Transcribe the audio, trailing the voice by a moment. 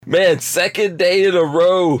Man, second day in a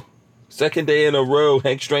row. Second day in a row.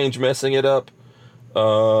 Hank Strange messing it up.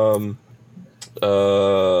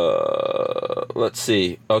 Let's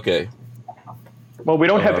see. Okay. Well, we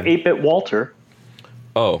don't have 8-bit Walter.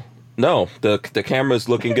 Oh, no. The camera's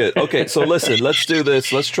looking good. Okay, so listen, let's do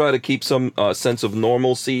this. Let's try to keep some sense of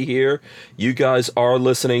normalcy here. You guys are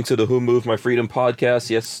listening to the Who Moved My Freedom podcast.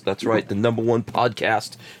 Yes, that's right. The #1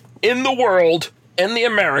 podcast in the world, and the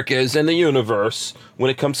Americas, and the universe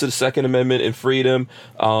when it comes to the Second Amendment and freedom.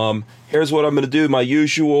 Here's what I'm going to do. My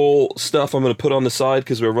usual stuff I'm going to put on the side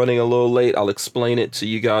because we're running a little late. I'll explain it to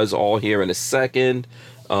you guys all here in a second.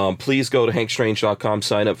 Please go to hankstrange.com,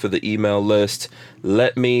 sign up for the email list.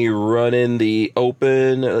 Let me run in the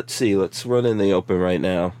open. Let's see. Let's run in the open right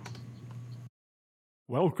now.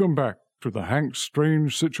 Welcome back to the Hank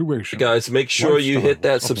Strange situation. Guys, make sure you hit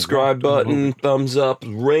that subscribe button, thumbs up,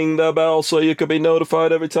 ring the bell so you can be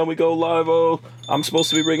notified every time we go live. Oh, I'm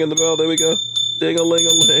supposed to be ringing the bell. There we go.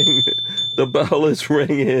 Ding-a-ling-a-ling. The bell is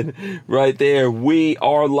ringing right there. We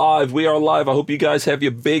are live. We are live. I hope you guys have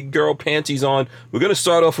your big girl panties on. We're going to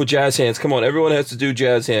start off with jazz hands. Come on, everyone has to do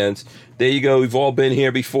jazz hands. There you go. We've all been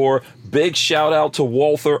here before. Big shout out to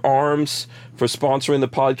Walther Arms for sponsoring the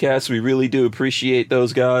podcast. We really do appreciate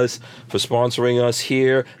those guys for sponsoring us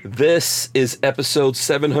here. This is episode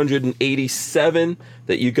 787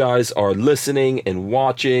 that you guys are listening and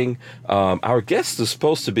watching. Our guest is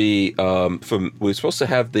supposed to be we're supposed to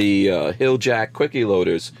have the Hilljack Quickie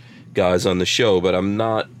Loaders guys on the show, but I'm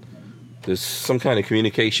not. There's some kind of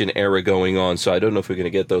communication error going on, so I don't know if we're going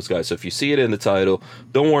to get those guys. So if you see it in the title,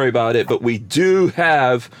 don't worry about it. But we do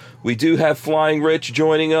have Flying Rich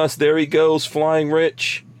joining us. There he goes, Flying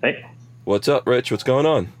Rich. Hey. What's up, Rich? What's going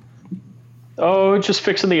on? Oh, just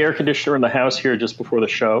fixing the air conditioner in the house here just before the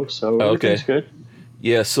show, so everything's good.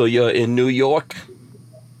 Yeah, so you're in New York?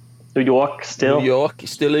 New York, still. New York? You're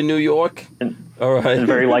still in New York? All right. And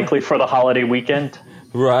very likely for the holiday weekend.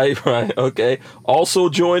 Right, okay. Also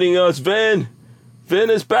joining us, Vin. Vin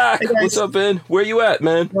is back. Hey, what's up, Vin? Where you at,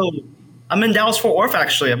 man? I'm in Dallas-Fort Worth,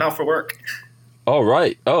 actually. I'm out for work. All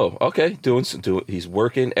right. Oh, okay. He's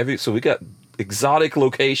working so we got exotic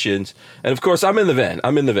locations, and of course, I'm in the van.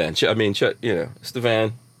 I mean, it's the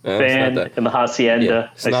van. Van in the hacienda. Yeah,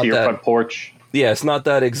 I see your front porch. Yeah, it's not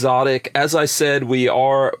that exotic. As I said, we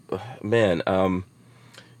are, man.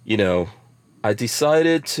 I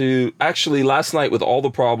decided to actually last night with all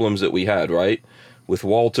the problems that we had, right? With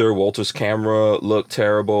Walter's camera looked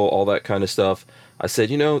terrible, all that kind of stuff. I said,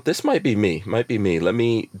 this might be me. Let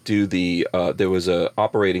me do there was a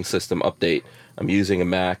operating system update. I'm using a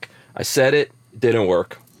Mac. I set it, didn't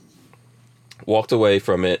work. Walked away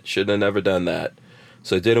from it. Should have never done that.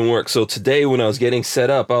 So it didn't work. So today when I was getting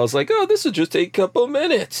set up, I was like, oh, this will just take a couple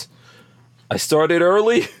minutes. I started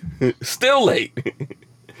early, still late.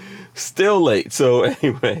 Still late. So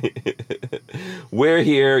anyway, we're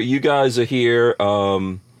here. You guys are here. We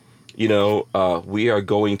are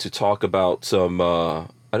going to talk about some, I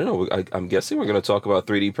don't know. I'm guessing we're going to talk about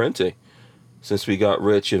 3D printing since we got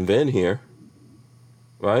Rich and Vin here.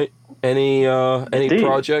 Right? Any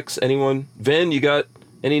projects? Anyone? Vin, you got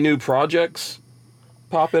any new projects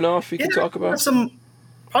popping off you can talk about? We have some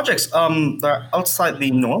projects that are outside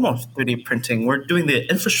the normal 3D printing. We're doing the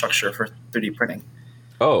infrastructure for 3D printing.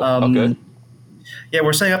 Oh, okay. Yeah,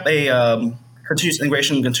 we're setting up a continuous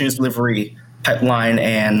integration, continuous delivery pipeline,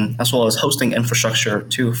 and as well as hosting infrastructure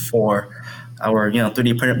too for our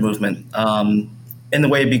 3D printed movement. In the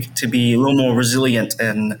way to be a little more resilient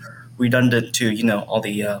and redundant to all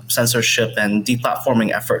the censorship and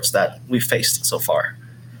deplatforming efforts that we've faced so far.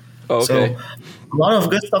 Okay. So a lot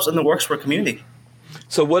of good stuff's in the works for community.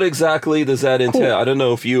 So what exactly does that entail? Cool. I don't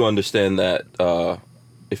know if you understand that.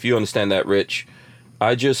 Rich.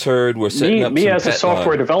 I just heard we're setting up. Me as a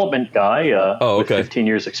software development guy with 15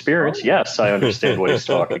 years experience, yes, I understand what he's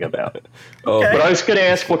talking about. Okay. But I was going to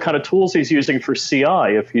ask what kind of tools he's using for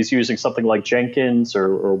CI, if he's using something like Jenkins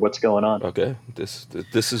or what's going on. Okay, this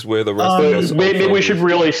is where the rest of us. Maybe we should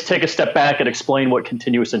really take a step back and explain what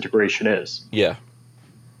continuous integration is. Yeah.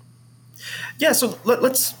 Yeah. So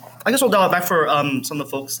let's. I guess we'll dial it back for some of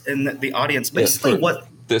the folks in the audience. Basically, what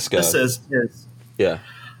this is. Yeah.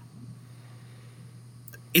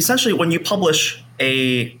 Essentially, when you publish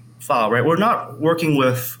a file, right, we're not working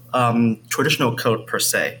with traditional code per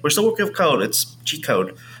se. We're still working with code. It's G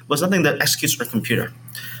code, but it's nothing that executes on a computer.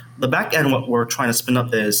 The back end, what we're trying to spin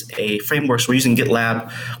up is a framework. So we're using GitLab.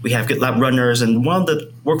 We have GitLab runners, and one of the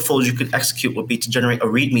workflows you could execute would be to generate a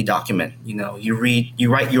README document. You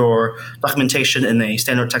write your documentation in a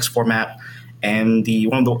standard text format, and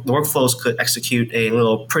one of the workflows could execute a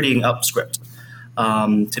little prettying up script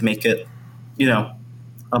to make it,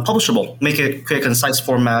 publishable. Create a concise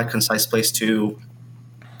format, concise place to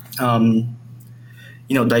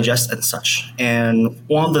digest and such. And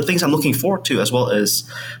one of the things I'm looking forward to as well is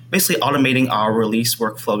basically automating our release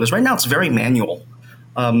workflow, because right now it's very manual.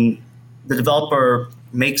 The developer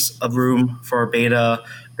makes a room for a beta,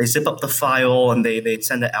 they zip up the file, and they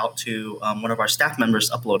send it out to one of our staff members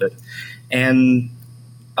to upload it. And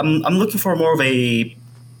I'm looking for more of a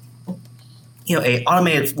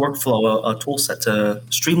automated workflow, a tool set to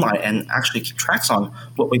streamline and actually keep tracks on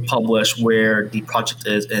what we publish, where the project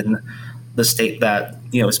is in the state that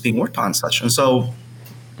it's being worked on, and such. And so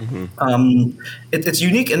it's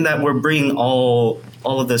unique in that we're bringing all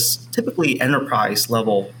of this typically enterprise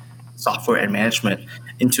level software and management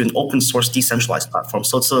into an open source decentralized platform.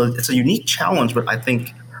 So it's a unique challenge, but I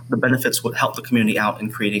think the benefits would help the community out in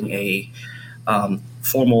creating a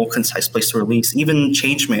formal, concise place to release, even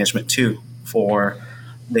change management too for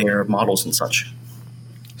their models and such.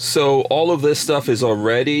 So all of this stuff is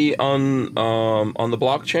already on the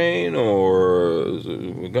blockchain, or is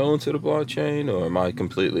it going to the blockchain, or am I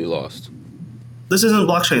completely lost? This isn't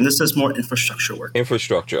blockchain. This is more infrastructure work.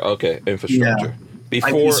 Infrastructure. Okay, infrastructure.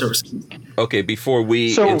 Yeah. Before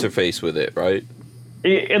we interface with it, right?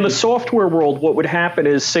 In the software world, what would happen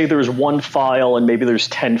is, say there's one file and maybe there's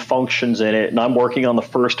 10 functions in it, and I'm working on the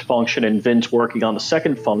first function and Vin's working on the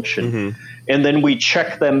second function, and then we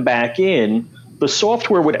check them back in. The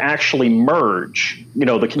software would actually merge,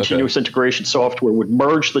 the continuous integration software would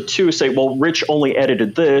merge the two, say, well, Rich only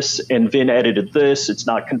edited this and Vin edited this. It's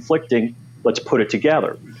not conflicting. Let's put it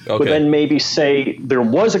together. Okay. But then maybe say there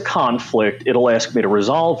was a conflict, it'll ask me to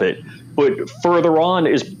resolve it. But further on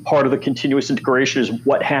is part of the continuous integration is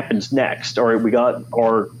what happens next. All right, we got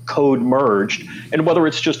our code merged. And whether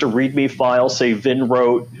it's just a README file, say Vin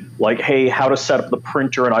wrote, like, hey, how to set up the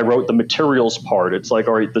printer, and I wrote the materials part. It's like,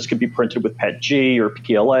 all right, this could be printed with PETG or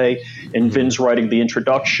PLA, and Vin's writing the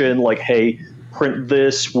introduction, like, hey, print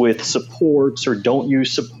this with supports or don't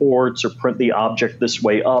use supports, or print the object this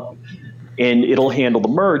way up, and it'll handle the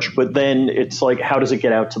merge. But then it's like, how does it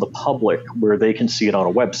get out to the public where they can see it on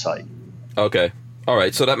a website? Okay. All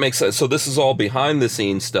right, so that makes sense. So this is all behind the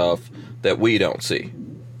scenes stuff that we don't see.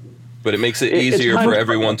 But it makes it easier for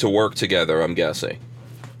everyone to work together, I'm guessing.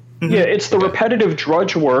 Yeah, it's the repetitive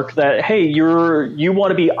drudge work that, hey, you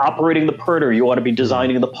want to be operating the printer, you want to be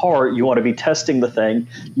designing the part, you want to be testing the thing.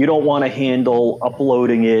 You don't want to handle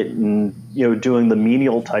uploading it and doing the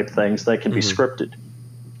menial type things that can be scripted.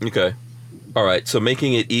 Okay. All right. So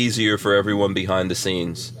making it easier for everyone behind the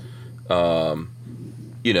scenes. Right.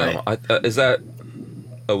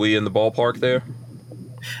 Are we in the ballpark there?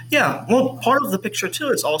 Yeah, well, part of the picture too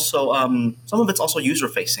is also some of it's also user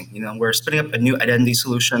facing. We're spinning up a new identity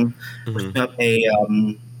solution. We're spinning up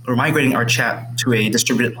we're migrating our chat to a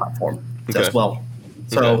distributed platform as well.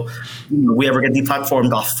 So we ever get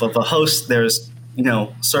deplatformed off of a host, there's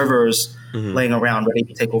servers laying around ready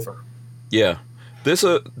to take over. Yeah. There's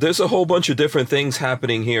a whole bunch of different things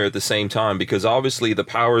happening here at the same time, because obviously the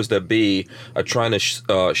powers that be are trying to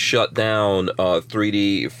shut down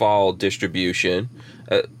 3D file distribution,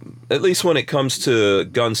 at least when it comes to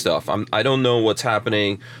gun stuff. I don't know what's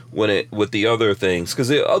happening with the other things, because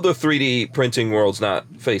the other 3D printing world's not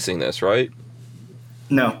facing this, right?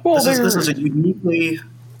 No. Well, this is a uniquely,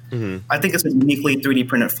 I think it's a uniquely 3D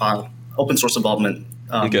printed file, open source development.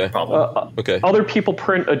 Problem. Other people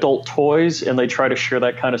print adult toys and they try to share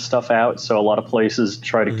that kind of stuff out. So a lot of places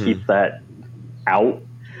try to keep that out.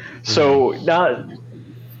 So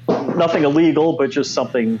nothing illegal, but just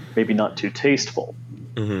something maybe not too tasteful.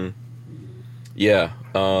 Yeah,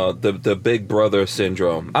 the Big Brother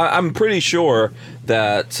syndrome. I'm pretty sure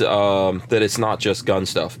that that it's not just gun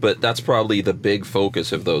stuff, but that's probably the big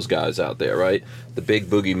focus of those guys out there, right? The big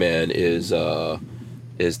boogeyman is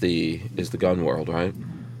the gun world, right?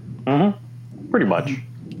 Pretty much.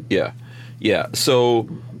 Yeah. So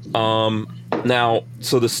now,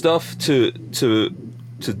 so the stuff to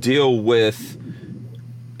deal with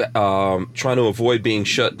trying to avoid being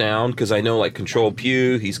shut down, because I know like Control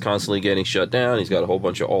Pew, he's constantly getting shut down. He's got a whole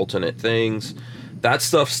bunch of alternate things. That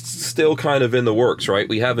stuff's still kind of in the works, right?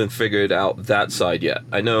 We haven't figured out that side yet.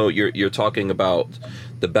 I know you're talking about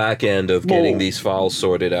the back end of getting these files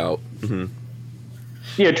sorted out.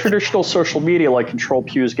 Yeah, traditional social media like Control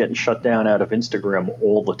Pew is getting shut down out of Instagram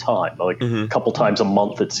all the time, like a couple times a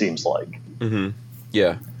month, it seems like.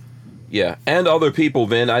 Yeah, and other people,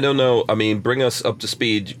 Vin. I don't know. I mean, bring us up to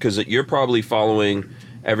speed, because you're probably following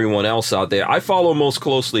everyone else out there. I follow most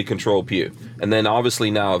closely Control Pew, and then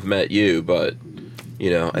obviously now I've met you, but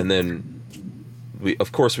and then we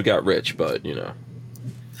got Rich, but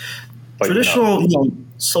But, traditional,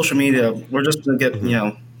 social media, we're just going to get,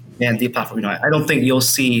 man, deplatform. I don't think you'll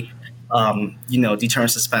see,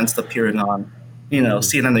 deterrent suspense appearing on,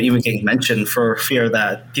 CNN even getting mentioned for fear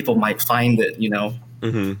that people might find it,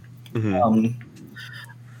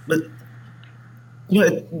 But,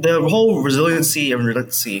 the whole resiliency and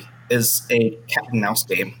redundancy is a cat and mouse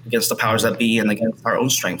game against the powers that be and against our own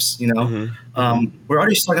strengths. We're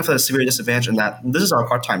already stuck up at a severe disadvantage in that this is our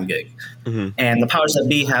part-time gig, and the powers that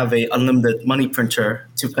be have a unlimited money printer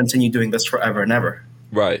to continue doing this forever and ever.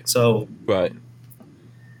 Right. So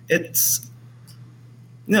it's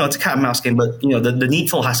it's a cat and mouse game, but the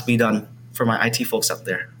needful has to be done for my IT folks out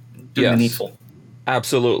there. Doing the needful.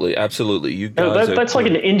 Absolutely. You guys that's like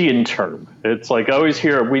an Indian term. It's like I always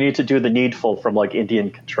hear we need to do the needful from like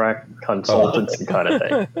Indian consultancy kind of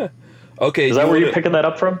thing. Okay. Is that where you're picking that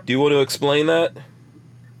up from? Do you want to explain that?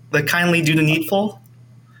 The kindly do the needful?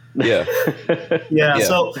 Yeah. Yeah.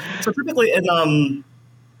 So typically in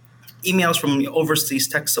emails from overseas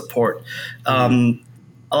tech support, a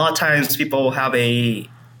lot of times people have the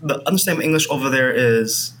understanding of English over there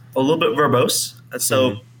is a little bit verbose. And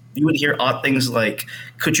so you would hear odd things like,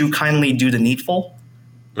 could you kindly do the needful?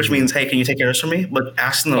 Which means, hey, can you take care of this for me? But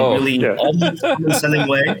asked in a really almost condescending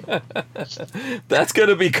way. That's going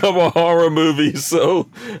to become a horror movie, so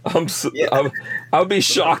I'll be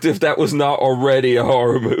shocked if that was not already a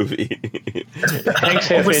horror movie. Thanks,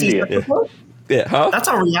 half Indian. Yeah, huh? That's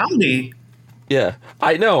our reality. Yeah,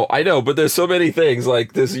 I know, but there's so many things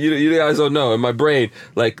like this. You guys don't know. In my brain,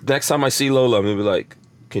 like next time I see Lola, I'm gonna be like,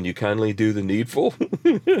 "Can you kindly do the needful?"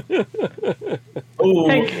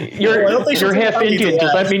 Hey, you're half Indian.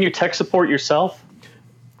 Does that mean you tech support yourself?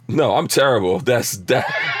 No, I'm terrible. That's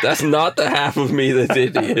not the half of me that's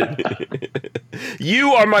Indian.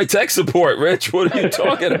 You are my tech support, Rich. What are you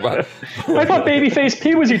talking about? I thought Babyface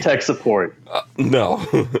P was your tech support. No.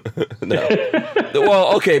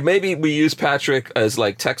 Well, okay, maybe we use Patrick as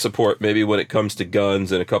like tech support maybe when it comes to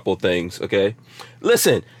guns and a couple of things, okay?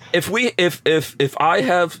 Listen, if I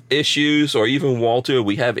have issues or even Walter,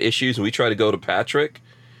 we have issues and we try to go to Patrick,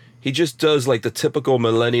 he just does like the typical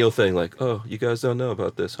millennial thing like, "Oh, you guys don't know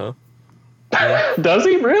about this, huh?" Yeah. Does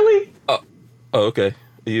he really? Oh, okay.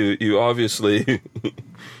 You obviously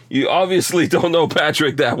don't know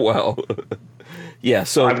Patrick that well. Yeah,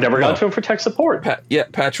 so I've never gone to him for tech support.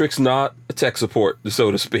 Patrick's not a tech support,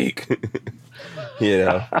 so to speak.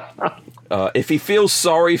 If he feels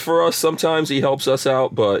sorry for us, sometimes he helps us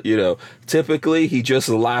out, but typically he just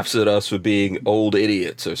laughs at us for being old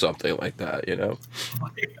idiots or something like that.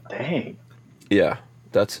 Dang. Yeah.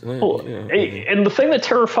 That's and the thing that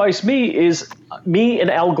terrifies me is me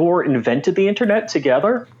and Al Gore invented the internet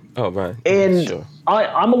together. Oh, man. And sure.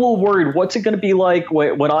 I'm a little worried. What's it going to be like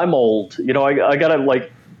when I'm old? I got to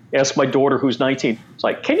ask my daughter who's 19. It's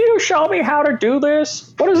like, can you show me how to do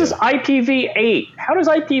this? What is this IPv8? How does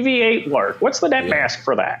IPv8 work? What's the net mask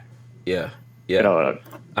for that? Yeah.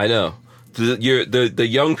 I know. The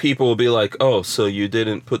young people will be like, "Oh, so you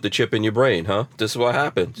didn't put the chip in your brain, huh? This is what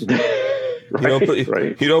happens."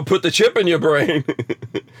 You don't put the chip in your brain.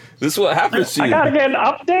 This is what happens to you. I gotta get an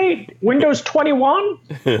update. Windows 21.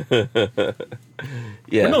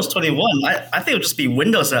 Yeah. Windows 21. I think it'll just be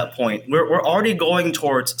Windows at that point. We're already going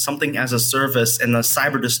towards something as a service in a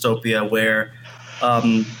cyber dystopia where,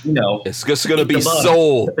 it's just gonna be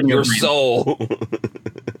soul. Your soul.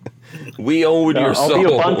 We own your soul. I'll be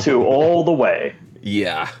Ubuntu all the way.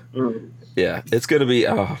 Yeah. Yeah. It's gonna be.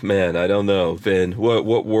 Oh man, I don't know, Vin.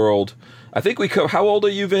 What world? I think how old are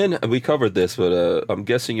you, Vin? We covered this, but I'm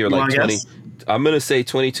guessing you're like 20. I'm going to say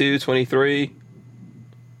 22, 23.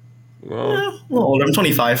 Well, a little older. I'm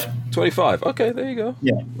 25. 25. Okay, there you go.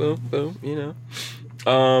 Yeah. Boom,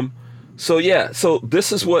 So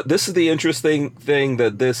this is the interesting thing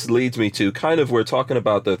that this leads me to. Kind of, we're talking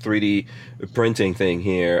about the 3D printing thing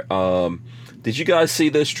here. Did you guys see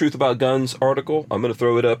this Truth About Guns article? I'm going to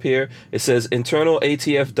throw it up here. It says, internal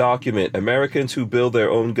ATF document, Americans who build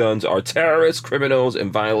their own guns are terrorists, criminals,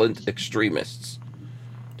 and violent extremists.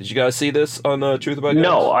 Did you guys see this on Truth About Guns?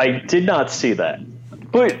 No, I did not see that.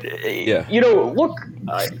 But, look,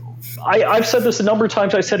 I've said this a number of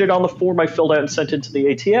times. I said it on the form I filled out and sent it to the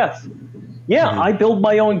ATF. Yeah, I build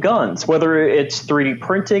my own guns, whether it's 3D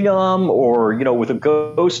printing them or, with a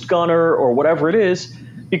ghost gunner or whatever it is.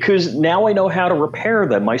 Because now I know how to repair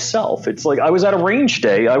them myself. It's like I was at a range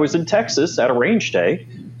day. I was in Texas at a range day,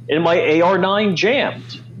 and my AR-9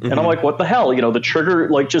 jammed. And I'm like, what the hell? The trigger,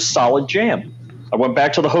 just solid jam. I went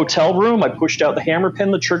back to the hotel room. I pushed out the hammer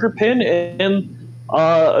pin, the trigger pin, and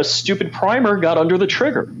a stupid primer got under the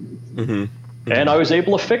trigger. And I was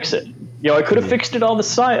able to fix it. I could have fixed it on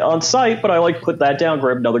site, but I put that down,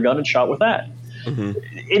 grabbed another gun, and shot with that.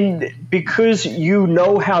 Because you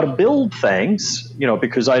know how to build things,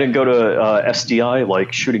 because I didn't go to SDI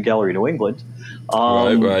like Shooting Gallery New England.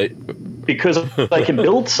 Right. Because I can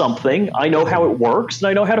build something, I know how it works, and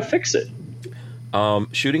I know how to fix it.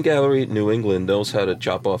 Shooting Gallery New England knows how to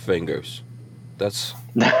chop off fingers. That's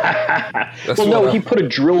well, no, he put a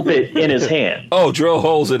drill bit in his hand. Oh, drill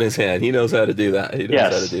holes in his hand. He knows how to do that.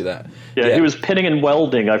 Yeah, he was pitting and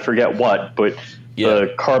welding, I forget what, but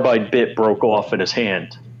the carbide bit broke off in his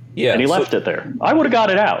hand. Yeah. And he left it there. I would have got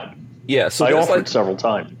it out. Yeah, so I offered several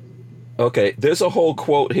times. Okay, there's a whole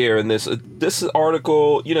quote here in this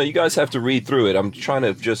article. You guys have to read through it. I'm trying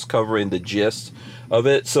to just covering the gist of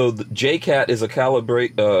it. So the JCAT is a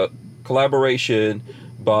collaboration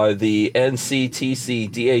by the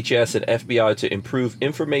NCTC, DHS, and FBI to improve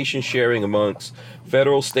information sharing amongst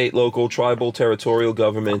federal, state, local, tribal, territorial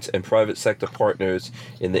governments, and private sector partners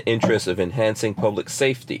in the interest of enhancing public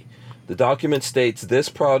safety. The document states this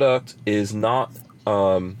product is not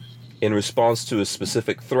in response to a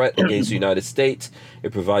specific threat against the United States.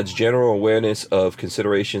 It provides general awareness of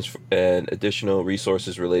considerations and additional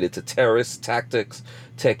resources related to terrorist tactics,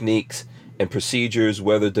 techniques, and procedures,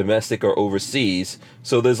 whether domestic or overseas.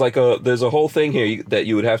 So there's a whole thing here that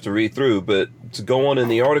you would have to read through, but to go on in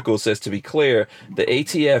the article, it says, to be clear, the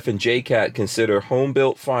ATF and JCAT consider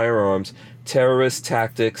home-built firearms terrorist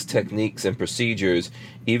tactics, techniques, and procedures,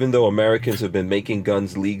 even though Americans have been making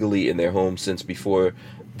guns legally in their homes since before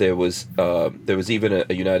there was even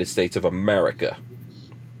a United States of America.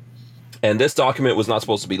 And this document was not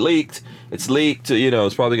supposed to be leaked. It's leaked.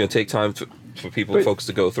 It's probably going to take time for folks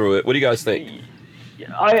to go through it. What do you guys think?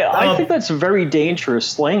 I think that's very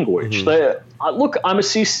dangerous language. Look, I'm a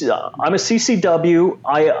CCW.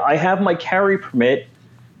 I have my carry permit.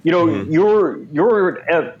 You're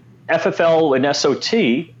FFL and SOT.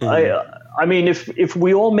 I mean, if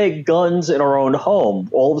we all make guns in our own home,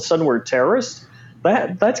 all of a sudden we're terrorists.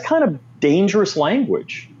 That's kind of dangerous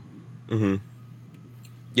language.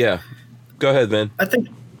 Yeah, go ahead, Ben. I think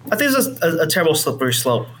this is a terrible slippery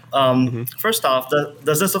slope. First off,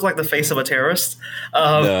 does this look like the face of a terrorist?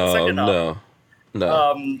 No.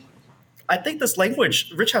 I think this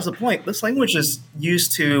language, Rich has a point. This language is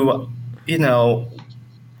used to,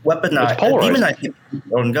 weaponize, demonize their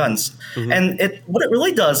own guns. And what it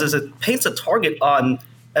really does is it paints a target on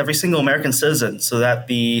every single American citizen, so that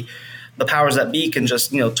the powers that be can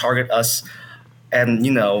just target us and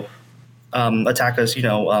attack us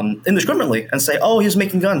indiscriminately and say, oh, he's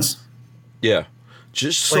making guns. Yeah.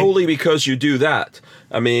 Just solely because you do that.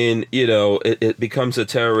 I mean, it becomes a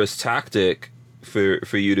terrorist tactic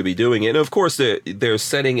for you to be doing it. And of course they're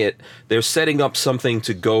setting up something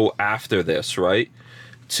to go after this, right?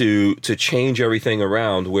 To change everything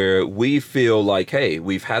around, where we feel like, hey,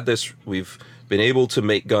 we've been able to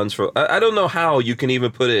make guns for. I don't know how you can even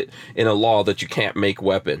put it in a law that you can't make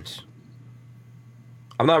weapons.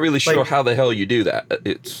 I'm not really sure how the hell you do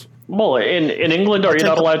that. Well, in England, are you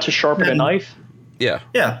not allowed to sharpen a knife? Yeah.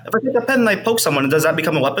 If I take a pen and I poke someone, does that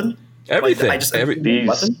become a weapon? Everything.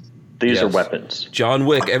 These are weapons. John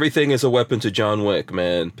Wick. Everything is a weapon to John Wick,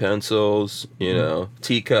 man. Pencils,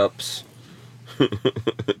 teacups.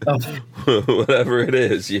 Whatever it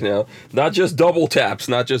is, not just double taps.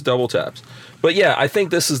 But yeah, I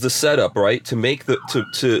think this is the setup, right? To make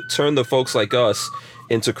to turn the folks like us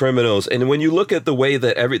into criminals. And when you look at the way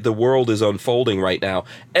that the world is unfolding right now,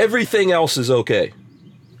 everything else is okay.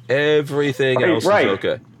 Everything else is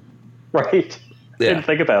okay. Right. Yeah. Didn't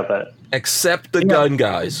think about that. Except the gun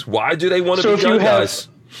guys. Why do they want to be gun guys?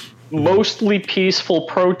 Mostly peaceful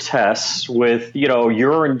protests with,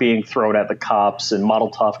 urine being thrown at the cops and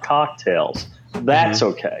Molotov cocktails. That's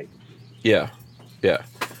okay. Yeah.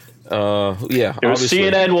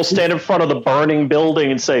 CNN will stand in front of the burning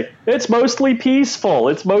building and say, it's mostly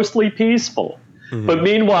peaceful. But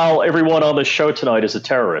meanwhile, everyone on the show tonight is a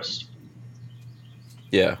terrorist.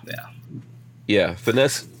 Yeah.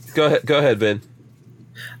 Finesse, go ahead, Vin.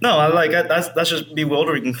 No, that's just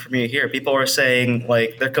bewildering for me here. People are saying,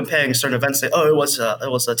 they're comparing certain events, say, oh, it was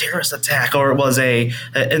a terrorist attack, or it was a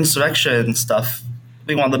insurrection stuff.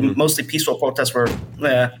 One of the mostly peaceful protests were,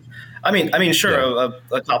 sure,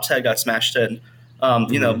 a cop's head got smashed in,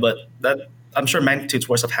 but that I'm sure magnitudes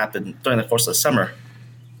worse have happened during the course of the summer.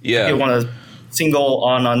 Yeah, you want to single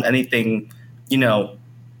on anything,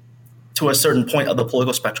 to a certain point of the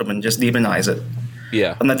political spectrum and just demonize it.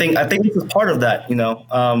 Yeah, and I think this is part of that.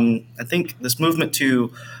 I think this movement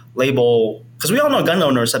to label, because we all know gun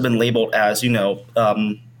owners have been labeled as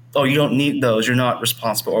oh, you don't need those, you're not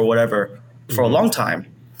responsible or whatever for a long time,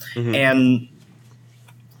 and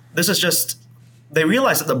this is just they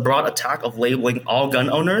realized that the broad attack of labeling all gun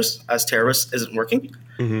owners as terrorists isn't working.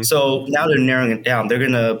 So now they're narrowing it down.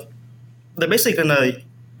 They're basically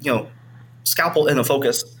gonna scalpel in a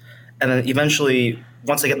focus, and then eventually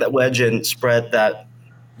once they get that wedge in, spread that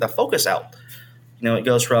focus out. It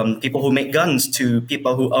goes from people who make guns to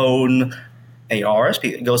people who own ARs.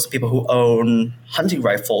 It goes to people who own hunting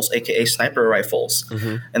rifles, aka sniper rifles,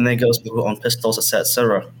 and then it goes to people who own pistols,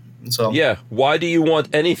 etc. So yeah, why do you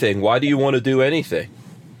want anything? Why do you want to do anything?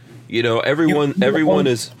 Everyone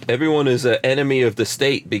is an enemy of the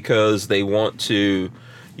state because they want to,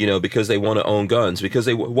 because they want to own guns.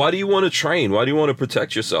 Why do you want to train? Why do you want to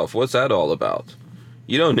protect yourself? What's that all about?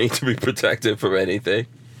 You don't need to be protected from anything.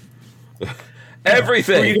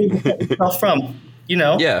 Everything. Where are you going to protect yourself from?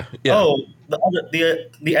 Yeah. Oh,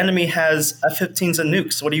 the enemy has F-15s and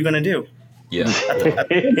nukes. What are you going to do? Yeah. At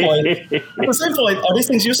the same point, are these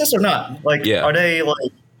things useless or not? Are they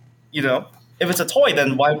if it's a toy,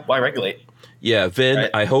 then why regulate? Yeah, Vin,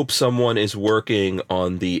 right? I hope someone is working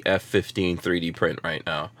on the F-15 3D print right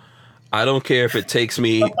now. I don't care if it takes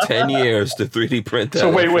me 10 years to 3D print that.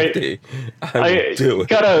 So wait. F-15. I will do it.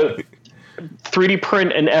 Got a 3D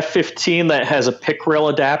print an F-15 that has a PIC rail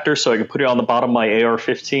adapter so I can put it on the bottom of my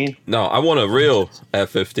AR-15? No, I want a real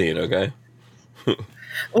F-15, okay?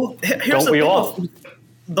 Well, here's Don't the we thing all? with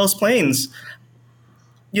those planes.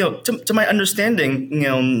 To my understanding,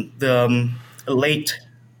 the late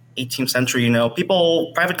 18th century,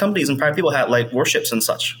 private companies and private people had warships and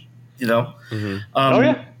such, Oh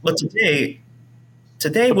yeah. But today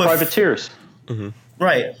The with privateers.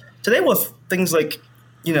 right today with things like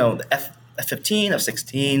the F-15,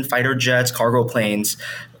 F-16, fighter jets, cargo planes,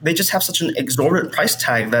 they just have such an exorbitant price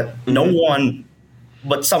tag that no one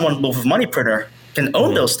but someone with a money printer can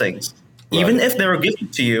own those things. Right. Even if they were given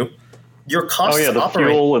to you, your costs Oh yeah, to the operate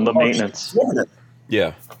fuel and the are maintenance. exorbitant.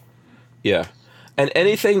 Yeah. And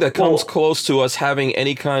anything that comes close to us having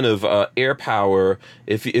any kind of air power,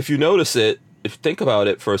 if you notice it, think about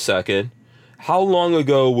it for a second, how long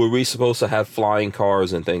ago were we supposed to have flying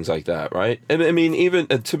cars and things like that, right? I mean, even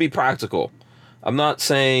to be practical, I'm not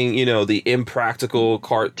saying, the impractical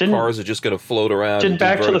cars are just going to float around. Didn't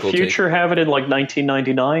Back to the Future have it in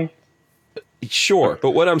 1999? Sure,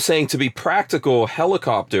 but what I'm saying, to be practical,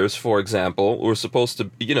 helicopters, for example, were supposed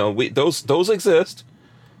to, those exist.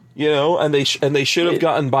 And they should have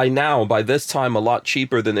gotten by this time a lot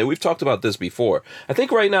cheaper than we've talked about this before. I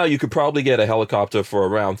think right now you could probably get a helicopter for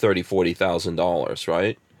around $30,000-$40,000,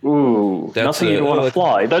 right? Ooh, nothing you'd want to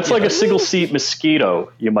fly. That's like a single seat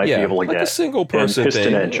Mosquito you might be able to get. A single person piston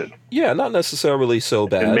thing. engine. Yeah, not necessarily so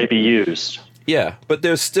bad. And maybe used. Yeah, but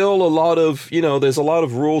there's still a lot of, there's a lot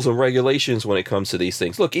of rules and regulations when it comes to these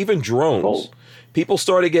things. Look, even drones. Oh. People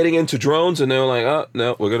started getting into drones and they were like, oh,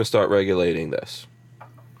 no, we're going to start regulating this.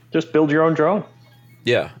 Just build your own drone.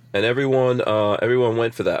 Yeah, and everyone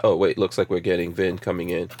went for that. Oh, wait, looks like we're getting Vin coming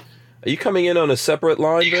in. Are you coming in on a separate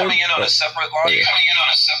line, Vin?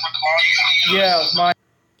 Yeah, my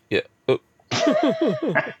Yeah. Oh.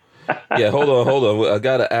 Yeah, hold on. I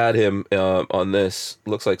got to add him on this.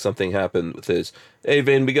 Looks like something happened with his. Hey,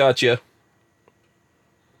 Vin, we got you.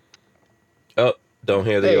 Oh, don't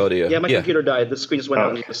hear the audio. Yeah, my computer died. The screen just went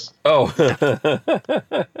out. Oh.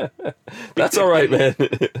 That's all right, man.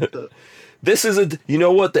 This is you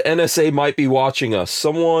know what? The NSA might be watching us.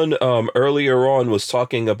 Someone earlier on was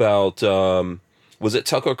talking about, was it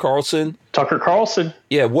Tucker Carlson? Tucker Carlson.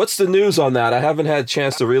 Yeah, what's the news on that? I haven't had a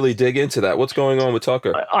chance to really dig into that. What's going on with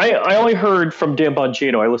Tucker? I only heard from Dan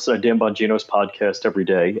Bongino. I listen to Dan Bongino's podcast every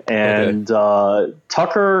day. And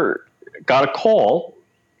Tucker got a call,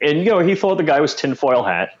 and he thought the guy was tinfoil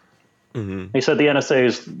hat. Mm-hmm. He said the NSA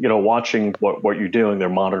is, watching what you're doing. They're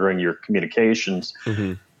monitoring your communications.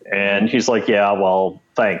 Mm-hmm. And he's like, yeah, well,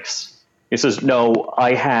 thanks. He says, no,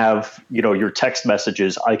 I have, your text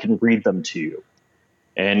messages. I can read them to you.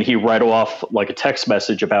 And he read off like a text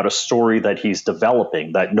message about a story that he's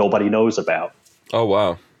developing that nobody knows about. Oh,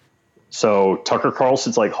 wow. So Tucker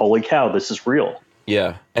Carlson's like, holy cow, this is real.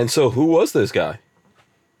 Yeah. And so who was this guy?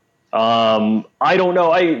 I don't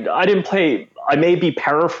know. I didn't pay. I may be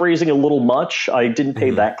paraphrasing a little much. I didn't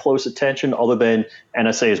pay that close attention other than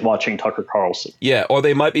NSA is watching Tucker Carlson. Yeah, or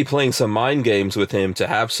they might be playing some mind games with him to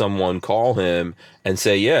have someone call him and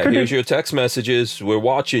say, yeah, here's your text messages. We're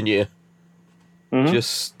watching you. Mm-hmm.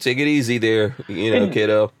 Just take it easy there,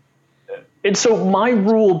 kiddo. And so my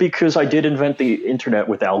rule, because I did invent the internet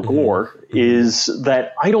with Al Gore, is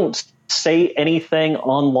that I don't say anything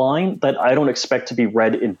online that I don't expect to be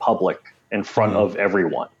read in public in front of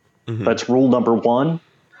everyone. Mm-hmm. That's rule number one.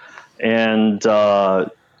 And I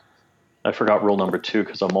forgot rule number two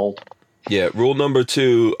because I'm old. Yeah. Rule number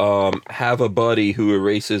 2: have a buddy who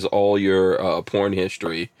erases all your porn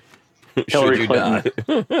history. Hillary Clinton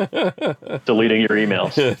deleting your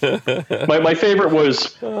emails. My favorite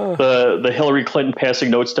was the Hillary Clinton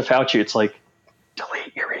passing notes to Fauci. It's like,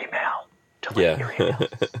 delete your email. Delete your email.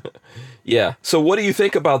 Yeah. So what do you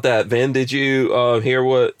think about that, Vin? Did you hear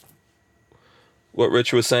what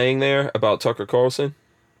Rich was saying there about Tucker Carlson?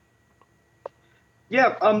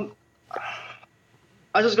 Yeah.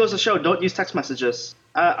 I just goes to show, don't use text messages.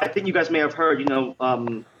 I think you guys may have heard,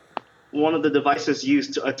 one of the devices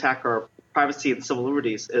used to attack our privacy and civil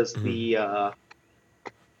liberties is the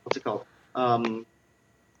what's it called?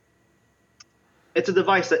 It's a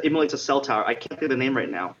device that emulates a cell tower. I can't think of the name right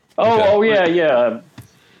now. Yeah.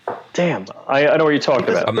 Damn, I know what you're talking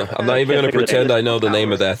about. I'm not even going to pretend I know the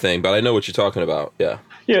name of that thing, but I know what you're talking about. Yeah.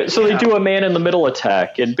 Yeah. So they do a man-in-the-middle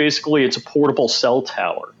attack, and basically it's a portable cell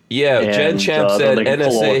tower. Yeah, Jen Champ said they can pull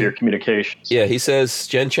all of NSA. your communications. Yeah, he says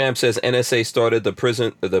Jen Champ says NSA started the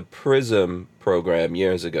PRISM program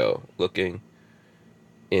years ago, looking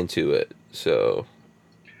into it. So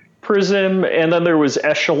PRISM, and then there was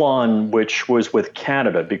Echelon, which was with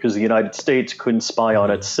Canada because the United States couldn't spy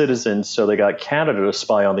on its citizens, so they got Canada to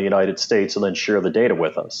spy on the United States and then share the data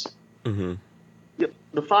with us. Yep,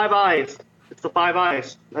 the Five Eyes. It's the Five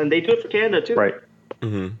Eyes, and they do it for Canada too. Right.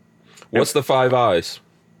 What's the Five Eyes?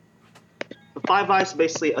 The Five Eyes is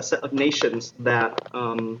basically a set of nations that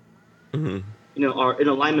are in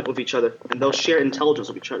alignment with each other, and they'll share intelligence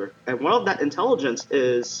with each other. And one of that intelligence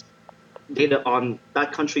is data on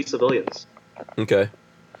that country's civilians. Okay.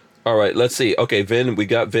 All right, let's see. Okay, Vin, we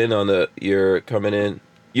got Vin on the... You're coming in.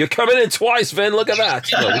 You're coming in twice, Vin. Look at that.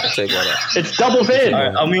 No, we can take one out. It's double Vin. All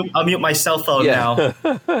right, I'll mute my cell phone now. Now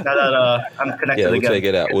that I'm connected Yeah, we'll again. take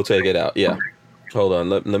it out. We'll take it out. Yeah. Hold on.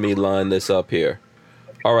 Let me line this up here.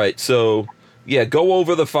 All right, so... Yeah, go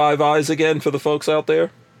over the Five Eyes again for the folks out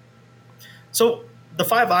there. So the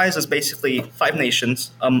Five Eyes is basically 5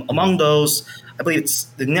 nations. Among those, I believe it's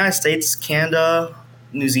the United States, Canada,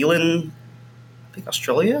 New Zealand, I think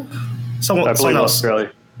Australia? I believe else.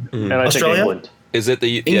 Australia. And I Australia? think England. Is it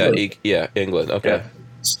the... England. England. Okay.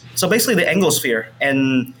 So basically the Anglosphere.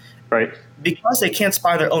 And Right. because they can't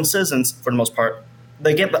spy on their own citizens for the most part,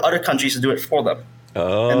 they get the other countries to do it for them.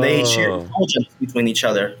 Oh. And they share intelligence between each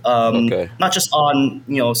other. Okay. Not just on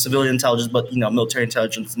civilian intelligence, but military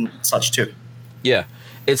intelligence and such too. Yeah.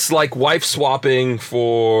 It's like wife swapping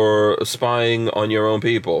for spying on your own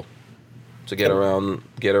people to get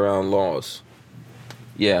around laws.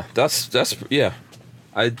 Yeah, that's yeah.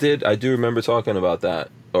 I do remember talking about that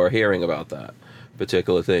or hearing about that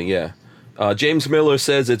particular thing. Yeah. James Miller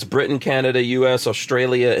says it's Britain, Canada, U.S.,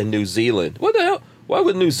 Australia, and New Zealand. What the hell? Why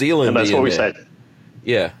would New Zealand And that's be in what we there? said.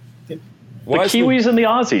 Yeah. The Why is Kiwis and the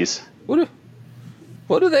Aussies.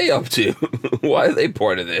 What are they up to? Why are they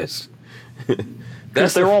part of this?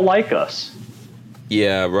 Because they're all like us.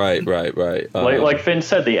 Yeah, right. Like Finn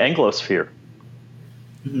said, the Anglosphere.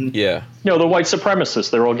 Yeah. The white supremacists,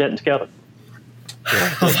 they're all getting together.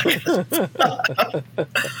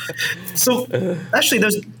 So actually,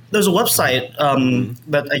 there's a website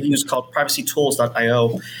that I use called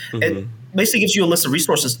privacytools.io. It basically gives you a list of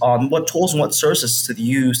resources on what tools and what services to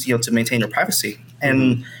use to maintain your privacy.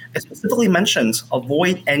 And it specifically mentions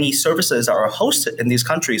avoid any services that are hosted in these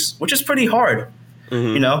countries, which is pretty hard,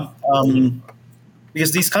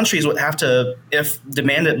 because these countries would have to, if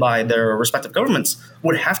demanded by their respective governments,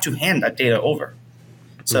 would have to hand that data over.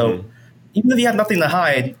 So even if you have nothing to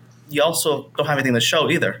hide, you also don't have anything to show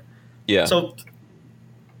either. Yeah. So,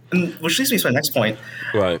 which leads me to my next point.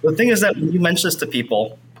 Right. The thing is that when you mention this to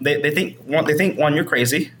people, they think one, you're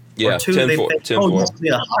crazy. Yeah, Or two, they think, you have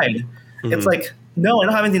something to hide. It's like, no, I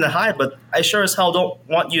don't have anything to hide, but I sure as hell don't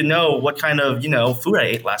want you to know what kind of food I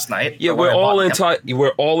ate last night. Yeah, we're all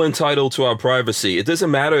entitled to our privacy. It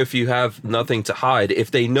doesn't matter if you have nothing to hide.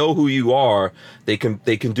 If they know who you are, they can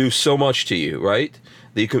do so much to you, right?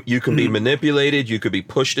 You can be manipulated. You could be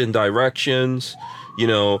pushed in directions,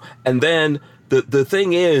 And then the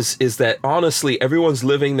thing is that honestly, everyone's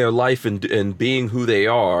living their life and being who they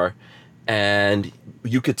are, and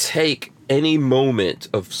you could take any moment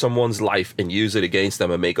of someone's life and use it against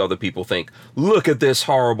them and make other people think, look at this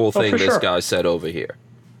horrible thing this guy said over here,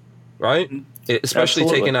 right? Especially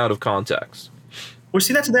taken out of context. We're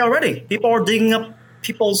seeing that today already. People are digging up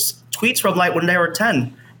people's tweets from when they were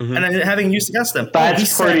 10 and then having used against them.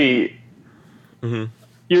 That's pretty.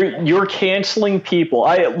 You're canceling people.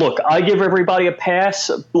 I give everybody a pass.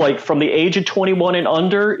 Like from the age of 21 and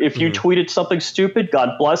under, if you tweeted something stupid,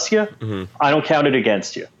 God bless you. I don't count it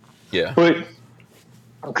against you. Yeah. But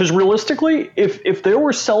Because realistically, if there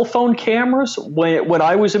were cell phone cameras when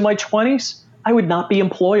I was in my 20s, I would not be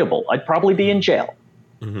employable. I'd probably be in jail.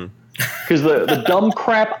 Because the dumb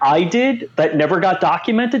crap I did that never got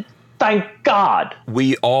documented, thank God.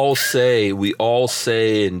 We all say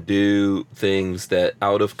and do things that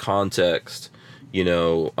out of context,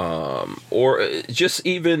 or just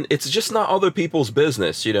even, it's just not other people's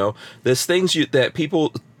business, There's things that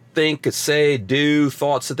people think, say, do,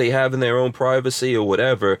 thoughts that they have in their own privacy or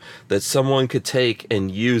whatever, that someone could take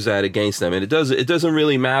and use that against them. And it doesn't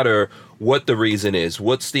really matter what the reason is.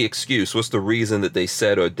 What's the excuse? What's the reason that they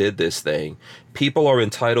said or did this thing? People are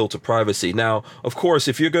entitled to privacy. Now, of course,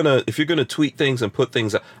 if you're gonna tweet things and put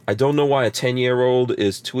things, I don't know why a 10-year-old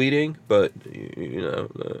is tweeting, but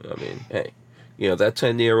hey. That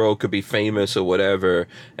 10-year-old could be famous or whatever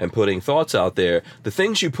and putting thoughts out there. The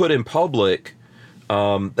things you put in public,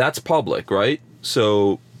 that's public, right?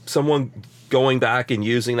 So someone going back and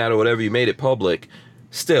using that or whatever, you made it public.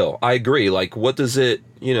 Still, I agree. Like, what does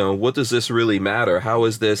this really matter? How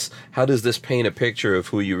does this paint a picture of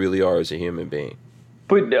who you really are as a human being?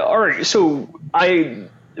 But all right, so I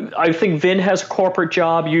think Vin has a corporate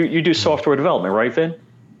job. You do software development, right, Vin?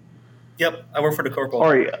 Yep, I work for the corporate. All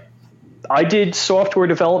right. I did software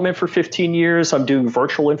development for 15 years. I'm doing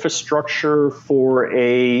virtual infrastructure for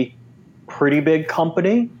a pretty big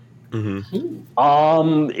company.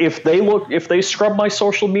 If they scrub my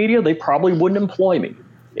social media, they probably wouldn't employ me.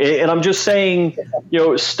 And I'm just saying,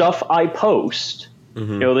 stuff I post, the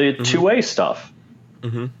 2A stuff,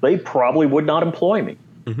 they probably would not employ me.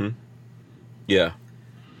 Yeah.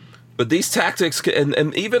 But these tactics,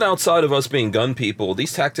 and even outside of us being gun people,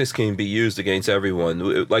 these tactics can be used against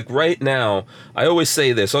everyone. Like right now, I always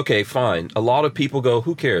say this, okay, fine. A lot of people go,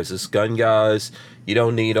 who cares? It's gun guys. You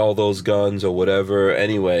don't need all those guns or whatever.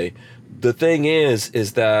 Anyway, the thing is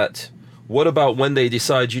that what about when they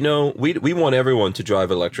decide, we want everyone to drive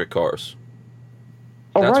electric cars.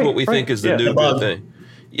 That's what we think is the new good thing.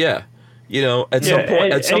 Yeah. At some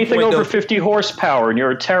point, anything over 50 horsepower and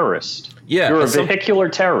you're a terrorist. Yeah, you're a vehicular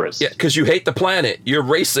terrorist. Yeah, because you hate the planet. You're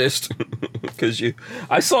racist.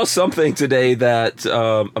 I saw something today that,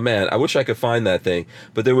 man, I wish I could find that thing.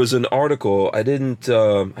 But there was an article. I don't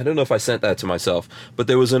know if I sent that to myself. But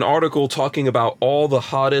there was an article talking about all the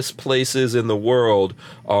hottest places in the world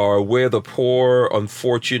are where the poor,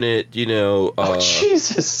 unfortunate,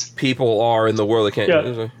 Jesus, people are in the world. That can't.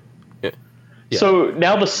 Yeah. Yeah. So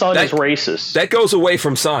now the sun is racist. That goes away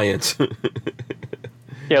from science.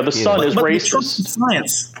 Yeah, the sun is racist. Trust the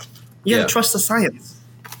science. You gotta trust the science.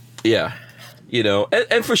 Yeah.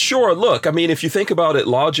 And for sure, look, I mean, if you think about it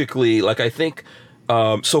logically, like I think,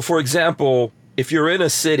 so for example, if you're in a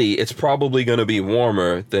city, it's probably going to be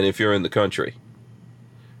warmer than if you're in the country,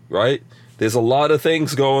 right? There's a lot of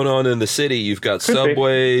things going on in the city. You've got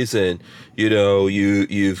subways and,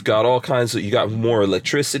 you've got all kinds of, you got more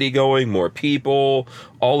electricity going, more people,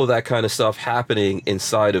 all of that kind of stuff happening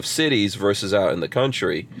inside of cities versus out in the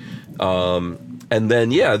country. And then,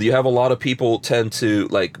 you have a lot of people tend to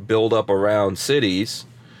like build up around cities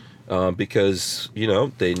because,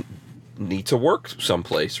 they need to work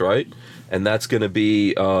someplace, right? And that's going to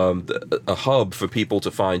be a hub for people to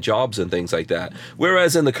find jobs and things like that.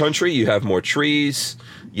 Whereas in the country, you have more trees,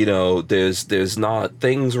 there's not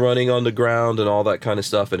things running on the ground and all that kind of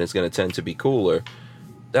stuff, and it's going to tend to be cooler.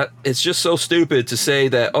 That it's just so stupid to say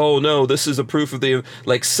that, oh no, this is a proof of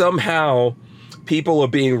somehow people are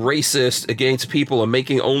being racist against people and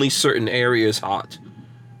making only certain areas hot.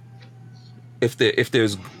 If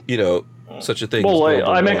there's, such a thing. Well,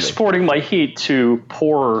 I'm exporting my heat to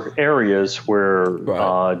poor areas where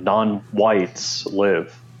non-whites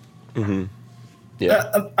live. Mm-hmm.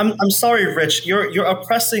 Yeah. I'm sorry, Rich. You're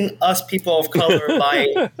oppressing us people of color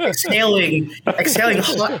by exhaling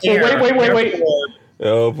hot air. Wait.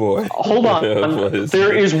 Oh boy. Hold on.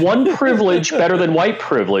 There is one privilege better than white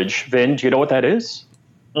privilege. Vin, do you know what that is?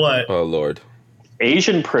 What? Oh Lord.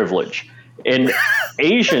 Asian privilege. And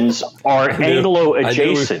Asians are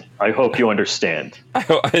Anglo-adjacent. I hope you understand.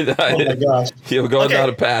 Oh my gosh. You're going down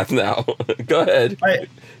a path now. Go ahead.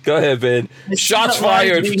 Go ahead, Vin. Shots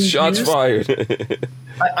fired. Shots fired.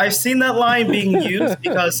 I've seen that line being used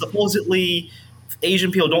because supposedly Asian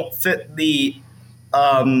people don't fit the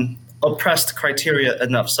oppressed criteria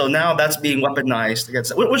enough. So now that's being weaponized against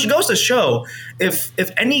it, which goes to show if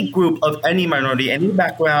any group of any minority, any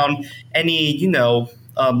background, any,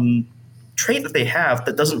 trait that they have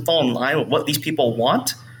that doesn't fall in line with what these people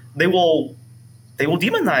want, they will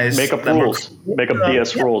demonize. Make up rules. Make up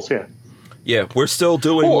BS rules. Yeah. Yeah, we're still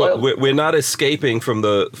doing Well, we're not escaping from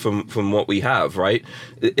from what we have, right?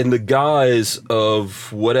 In the guise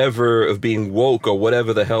of whatever, of being woke or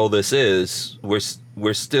whatever the hell this is,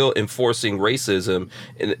 we're still enforcing racism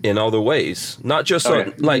in other ways. Not just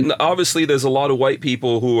like, obviously there's a lot of white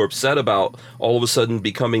people who are upset about all of a sudden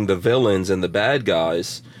becoming the villains and the bad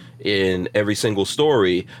guys in every single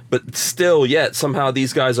story, but still yet somehow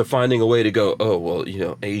these guys are finding a way to go, oh, well, you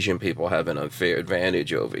know, Asian people have an unfair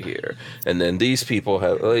advantage over here, and then these people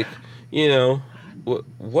have, like, you know,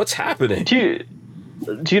 what's happening? Do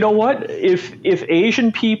you know what? If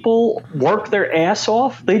Asian people work their ass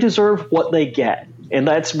off, they deserve what they get, and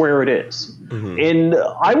that's where it is. And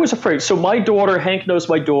I was afraid. So my daughter, Hank knows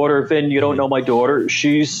my daughter. Vin, you don't know my daughter.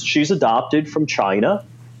 She's adopted from China.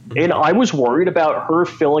 And I was worried about her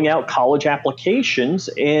filling out college applications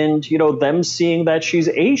and, you know, them seeing that she's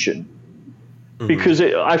Asian. Because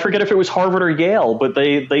I forget if it was Harvard or Yale, but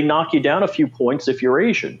they knock you down a few points if you're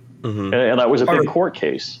Asian. And that was a big court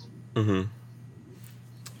case.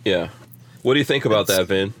 Yeah. What do you think about that,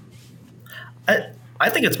 Vin? I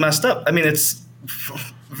think it's messed up. I mean, it's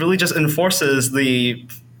really just enforces the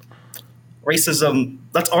racism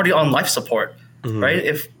that's already on life support, right?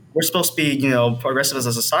 If we're supposed to be, you know, progressive as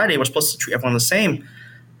a society, we're supposed to treat everyone the same.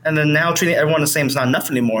 And then now treating everyone the same is not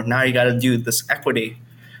enough anymore. Now you got to do this equity.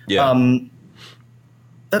 Yeah. And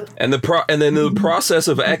then the process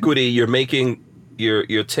of equity,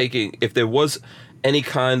 you're taking, if there was any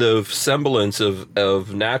kind of semblance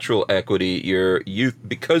of natural equity,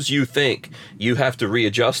 because you think you have to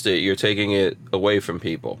readjust it, you're taking it away from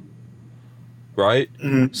people. Right?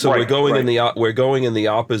 So we're going in the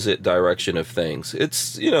opposite direction of things.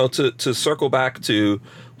 It's, you know, to circle back to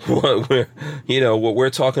what we're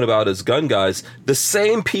talking about as gun guys, the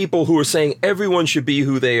same people who are saying everyone should be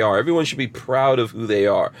who they are, everyone should be proud of who they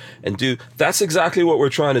are, and that's exactly what we're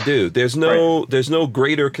trying to do. There's no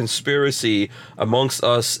greater conspiracy amongst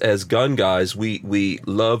us as gun guys. We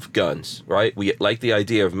love guns, right? We like the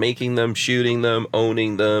idea of making them, shooting them,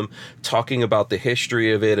 owning them, talking about the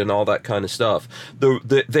history of it and all that kind of stuff.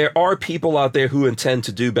 There are people out there who intend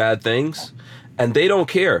to do bad things, and they don't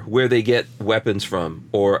care where they get weapons from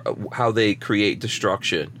or how they create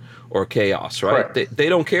destruction or chaos, right? They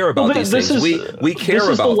don't care about these things. We care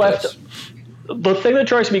about this. The thing that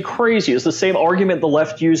drives me crazy is the same argument the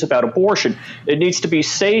left use about abortion. It needs to be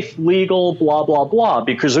safe, legal, blah, blah, blah,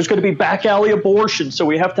 because there's going to be back alley abortion, so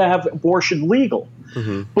we have to have abortion legal.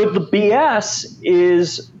 But the BS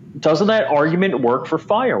is, doesn't that argument work for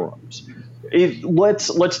firearms?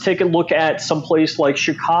 Let's take a look at some place like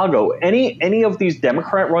Chicago. Any of these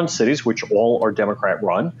Democrat-run cities, which all are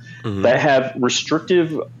Democrat-run, that have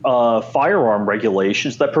restrictive firearm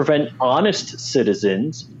regulations that prevent honest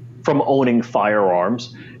citizens from owning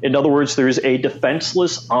firearms. In other words, there's a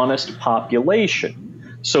defenseless, honest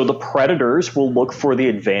population. So the predators will look for the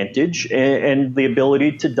advantage and the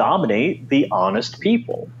ability to dominate the honest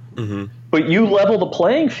people. But you level the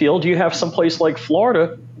playing field, you have some place like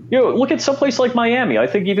Florida. You know, look at someplace like Miami. I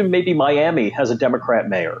think even maybe Miami has a Democrat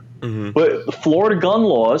mayor. But the Florida gun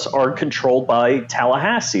laws are controlled by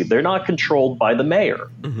Tallahassee. They're not controlled by the mayor.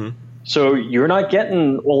 So you're not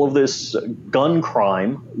getting all of this gun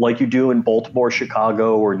crime like you do in Baltimore,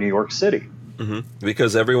 Chicago, or New York City.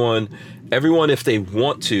 Because everyone, if they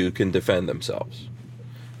want to, can defend themselves.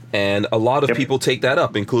 And a lot of people take that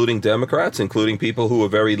up, including Democrats, including people who are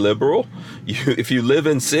very liberal. If you live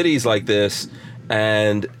in cities like this,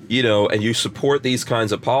 and you support these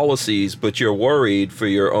kinds of policies, but you're worried for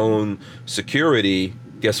your own security,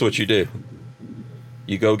 guess what you do?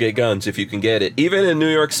 You go get guns if you can get it. Even in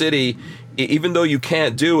New York City, even though you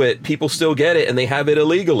can't do it, people still get it, and they have it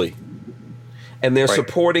illegally. And they're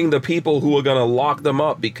supporting the people who are going to lock them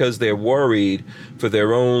up because they're worried for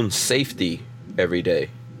their own safety every day,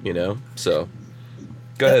 you know? So,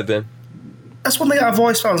 go ahead, Ben. That's one thing I've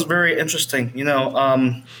always found is very interesting, you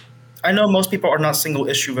know. I know most people are not single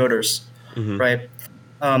issue voters, right?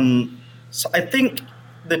 So I think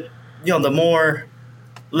that, you know, the more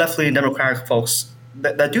left-leaning Democratic folks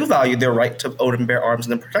that do value their right to own and bear arms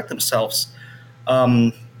and then protect themselves,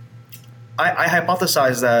 I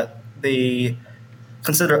hypothesize that they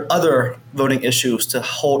consider other voting issues to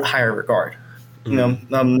hold higher regard. You know,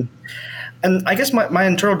 and I guess my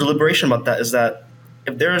internal deliberation about that is that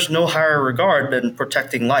if there is no higher regard than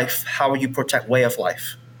protecting life, how will you protect way of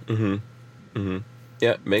life?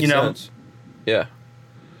 Yeah, makes sense. Yeah.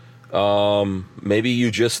 Maybe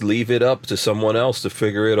you just leave it up to someone else to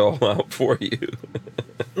figure it all out for you.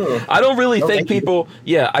 I don't really think people.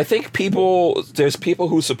 I think there's people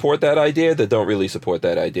who support that idea that don't really support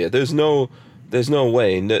that idea. There's no There's no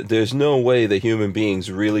way. There's no way that human beings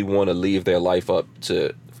really want to leave their life up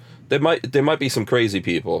to. There might be some crazy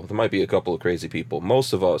people. There might be a couple of crazy people.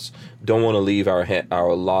 Most of us don't want to leave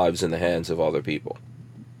our lives in the hands of other people.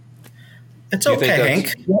 It's okay,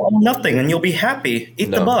 Hank. You'll own nothing and you'll be happy.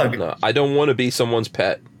 Eat the bug. No, I don't want to be someone's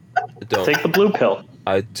pet. Take the blue pill.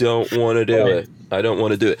 I don't want to do it. I don't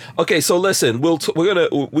want to do it. Okay, so listen,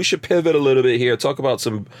 we should pivot a little bit here. Talk about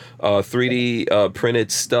some 3D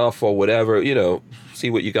printed stuff or whatever. See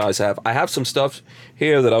what you guys have. I have some stuff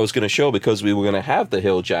here that I was going to show because we were going to have the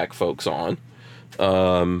Hilljack folks on,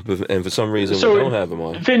 and for some reason we don't have them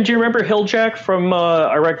on. Vin, do you remember Hilljack from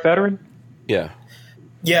Iraq Veteran? Yeah.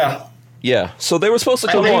 Yeah. So they were supposed to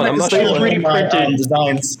come on. I'm not sure. 3D printed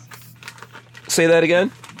designs. Say that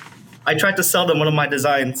again. I tried to sell them one of my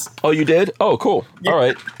designs. Oh, you did? Oh, cool. Yeah. All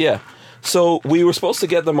right. Yeah. So we were supposed to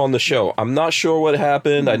get them on the show. I'm not sure what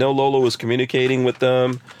happened. I know Lola was communicating with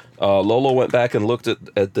them. Lola went back and looked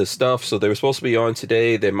at the stuff. So they were supposed to be on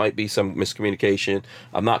today. There might be some miscommunication.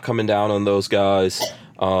 I'm not coming down on those guys.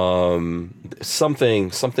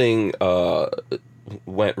 Something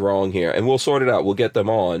went wrong here, and we'll sort it out. We'll get them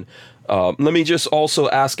on. Let me just also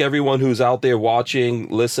ask everyone who's out there watching,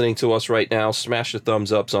 listening to us right now, smash the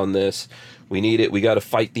thumbs ups on this. We need it. We got to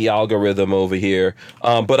fight the algorithm over here.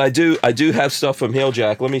 But I do have stuff from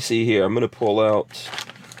Hilljack. Let me see here. I'm going to pull out.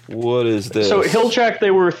 What is this? So Hilljack,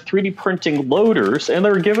 they were 3D printing loaders, and they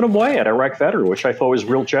were giving them away at Iraq Veteran, which I thought was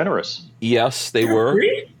real generous. Yes, they were.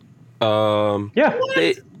 Yeah.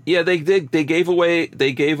 They did. They gave away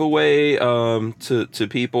to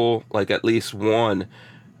people, like at least one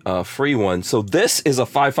free one. So this is a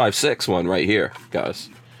 5.56 one right here, guys.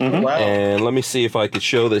 Mm-hmm. Wow. And let me see if I could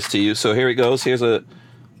show this to you. So here it goes. Here's a.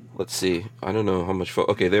 Let's see. I don't know how much.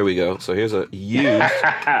 Okay, there we go. So here's a used.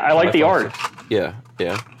 I like the art. Yeah.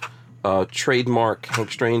 Trademark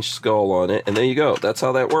Hank Strange skull on it, and there you go. That's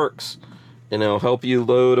how that works. And it'll help you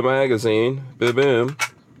load a magazine. Boom, boom.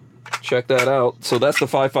 Check that out. So that's the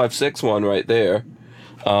 5.56 one right there.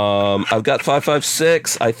 I've got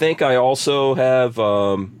 5.56. I think I also have.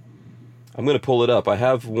 I'm going to pull it up. I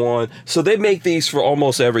have one. So they make these for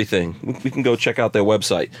almost everything. We can go check out their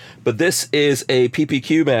website. But this is a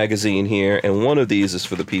PPQ magazine here, and one of these is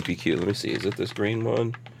for the PPQ. Let me see. Is it this green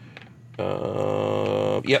one?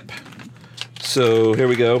 Yep. So here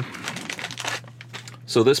we go.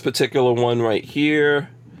 So this particular one right here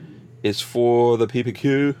is for the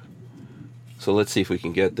PPQ. So let's see if we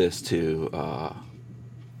can get this to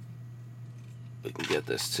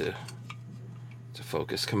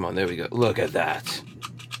focus. Come on, there we go. Look at that.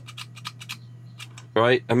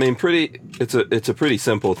 Right? I mean, it's a pretty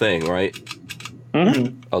simple thing, right?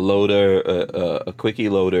 Mm-hmm. A loader, a quickie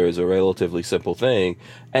loader is a relatively simple thing,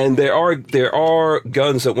 and there are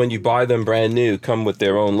guns that when you buy them brand new come with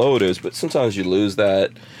their own loaders, but sometimes you lose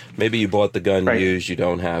that. Maybe you bought the gun used, you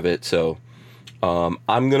don't have it. So I'm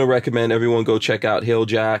gonna recommend everyone go check out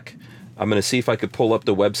Hilljack. I'm gonna see if I could pull up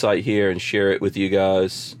the website here and share it with you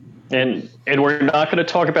guys. And we're not going to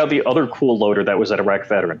talk about the other cool loader that was at Iraq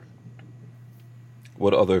Veteran.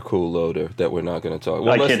 What other cool loader that we're not going to talk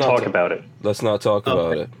about? Well, I can't talk about it. Let's not talk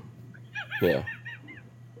about it. Yeah.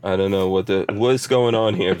 I don't know what's going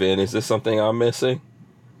on here, Vin. Is this something I'm missing?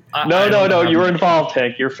 No. You were involved,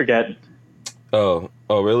 Hank. You're forgetting. Oh,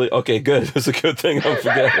 really? Okay, good. It's a good thing I'm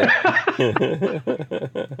forgetting.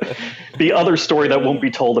 The other story that won't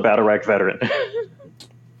be told about Iraq Veteran.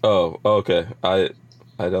 Oh, okay. I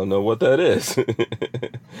don't know what that is.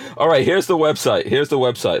 All right, here's the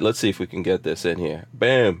website. Let's see if we can get this in here.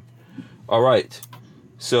 Bam. All right.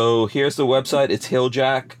 So here's the website. It's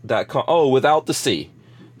hilljack.com. Oh, without the C.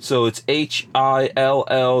 So it's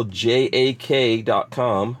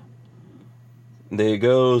HILLJAK.com. There it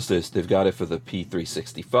goes. They've got it for the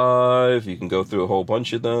P365. You can go through a whole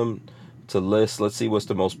bunch of them to list. Let's see what's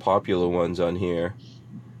the most popular ones on here.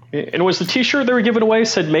 And was the T-shirt they were giving away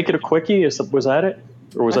said "Make it a quickie"? Was that it,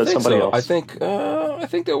 or was that somebody else? I think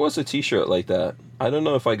there was a T-shirt like that. I don't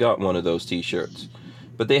know if I got one of those T-shirts,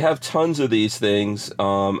 but they have tons of these things,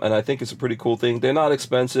 and I think it's a pretty cool thing. They're not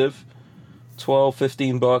expensive,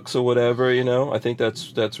 $12-15 or whatever. I think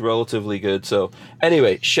that's relatively good. So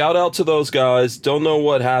anyway, shout out to those guys. Don't know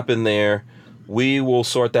what happened there. We will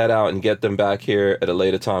sort that out and get them back here at a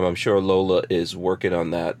later time. I'm sure Lola is working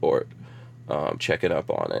on that or checking up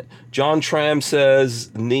on it. John Tram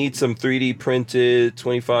says, need some 3D printed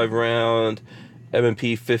 25 round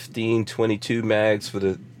M&P 15-22 mags for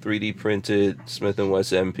the 3D printed Smith &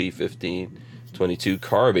 Wesson MP 15-22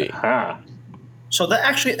 carbine. So that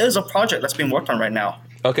actually is a project that's being worked on right now.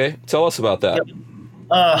 Okay, tell us about that. Yep.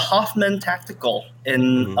 Hoffman Tactical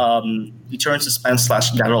in Deterrent Suspense /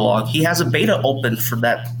 Catalog. He has a beta open for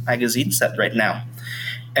that magazine set right now.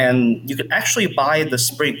 And you can actually buy the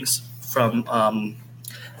springs from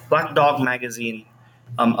Black Dog magazine.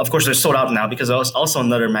 Of course, they're sold out now because there was also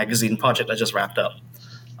another magazine project that just wrapped up.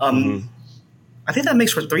 I think that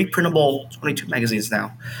makes for 3 printable 22 magazines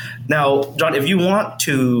now. Now, John, if you want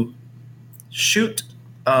to shoot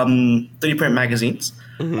 3D print magazines,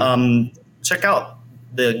 check out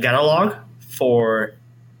the catalog for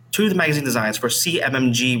 2 of the magazine designs for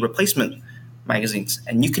CMMG replacement magazines.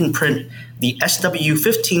 And you can print the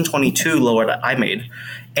SW1522 lower that I made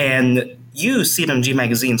and use CMMG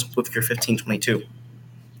magazines with your 1522.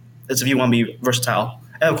 That's if you want to be versatile.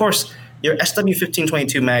 And of course, your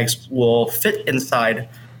SW1522 mags will fit inside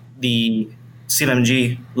the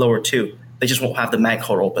CMMG lower too. They just won't have the mag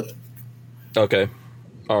hole open. Okay.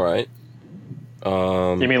 All right.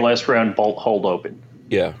 You mean last round bolt hold open?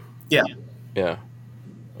 Yeah. Yeah. Yeah.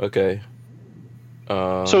 Okay.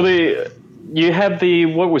 So you had the,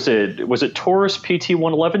 what was it? Was it Taurus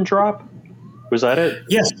PT111 drop? Was that it?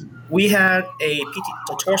 Yes. We had the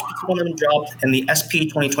Taurus PT111 dropped and the SP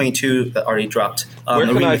 2022 that already dropped. Where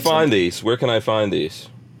can I find these? Where can I find these?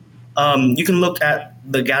 You can look at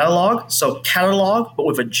the catalog. So catalog, but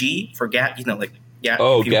with a G for GAT, like GAT.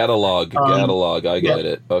 Oh, catalog. Catalog. I got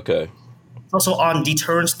it. Okay. Also on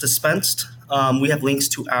Deterrence Dispensed, we have links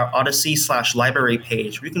to our Odyssey / library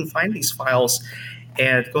page where you can find these files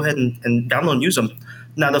and go ahead and download and use them.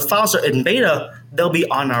 Now, the files are in beta. They'll be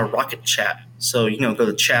on our Rocket chat. So, go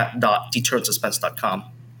to chat.deterrencesuspense.com.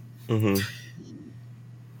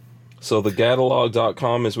 So the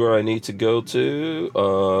catalog.com is where I need to go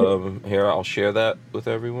to. Here, I'll share that with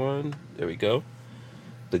everyone. There we go.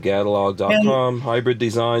 The catalog.com, hybrid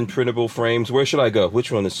design, printable frames. Where should I go?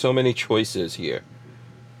 Which one? There's so many choices here.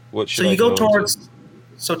 What should I go towards?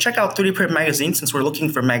 So check out 3D Print Magazine since we're looking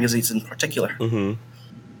for magazines in particular.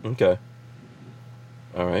 Okay.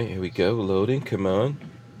 All right, here we go. Loading. Come on.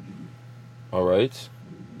 All right.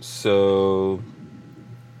 So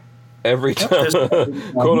every town,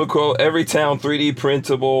 quote unquote, every town 3D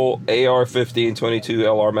printable AR-1522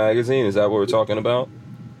 LR magazine. Is that what we're talking about?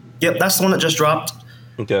 Yep, that's the one that just dropped.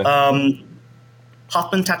 Okay.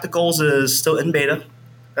 Hoffman Tacticals is still in beta.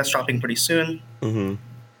 That's dropping pretty soon.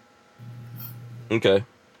 Okay.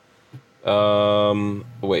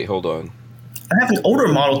 Wait, hold on. I have an older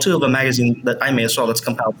model too of a magazine that I made as well that's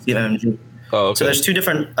compiled with CMMG. Oh, okay. So there's 2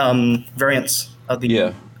 different variants of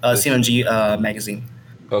the CMMG magazine.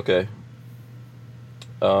 Okay.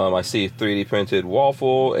 I see 3D printed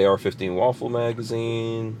waffle, AR-15 waffle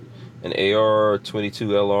magazine, an AR-22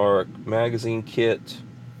 LR magazine kit.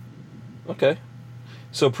 Okay.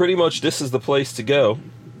 So pretty much this is the place to go.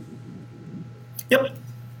 Yep.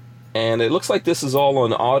 And it looks like this is all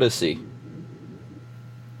on Odyssey.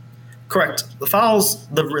 Correct. The files,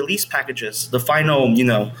 the release packages, the final,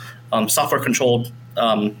 software-controlled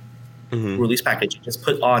release package is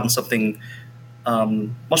put on something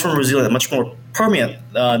much more resilient, much more permeant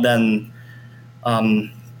than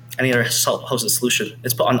any other self-hosted solution.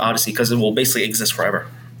 It's put on Odyssey because it will basically exist forever.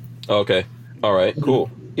 Okay. All right.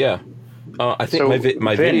 Cool. Yeah. I think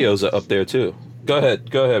my Vin, videos are up there too. Go ahead.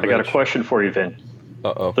 I Rich. got a question for you, Vin.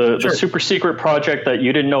 Uh-oh. The super secret project that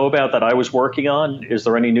you didn't know about that I was working on, is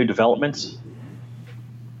there any new developments?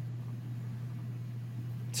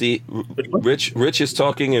 See, Rich is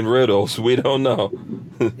talking in riddles. We don't know.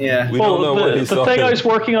 Yeah. We don't know what he's the talking thing I was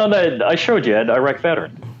working on that I showed you at Iraq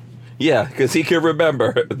Veteran. Yeah, because he can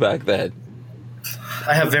remember back then.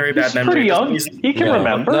 I have very bad He's memory. pretty young. He can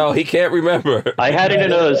remember. No, he can't remember. I had it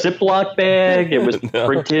in a Ziploc bag. It was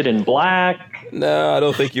printed in black. No, I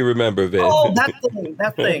don't think you remember, Vin. Oh,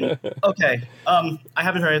 that thing. Okay. I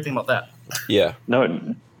haven't heard anything about that. Yeah.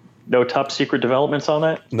 No top secret developments on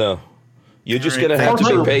that? No. You're just All going to have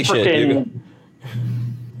to be patient.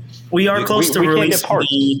 We are close to we can't release get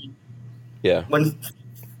parts. Yeah. When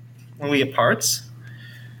we get parts.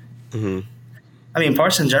 Mm-hmm. I mean,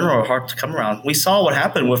 parts in general are hard to come around. We saw what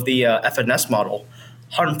happened with the FNS model.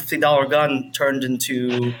 $150 gun turned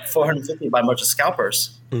into $450 by a bunch of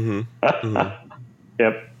scalpers. Yep.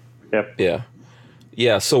 Yeah.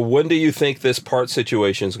 Yeah, so when do you think this part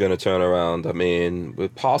situation is going to turn around? I mean,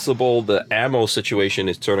 with possible the ammo situation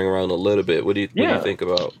is turning around a little bit. What do you think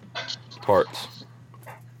about parts?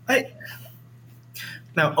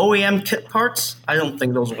 Now, OEM kit parts, I don't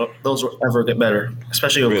think those will ever get better,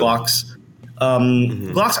 especially with Glocks.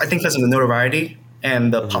 Glocks, I think, has the notoriety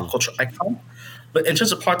and the pop culture icon. But in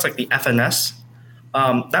terms of parts like the FNS,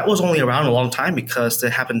 that was only around a long time because they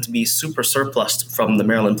happened to be super surplus from the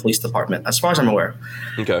Maryland Police Department, as far as I'm aware.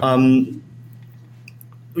 Okay.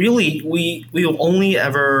 really we will only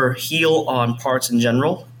ever heal on parts in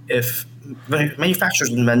general if manufacturers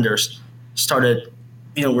and vendors started,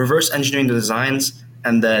 reverse engineering the designs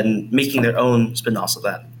and then making their own spin-offs of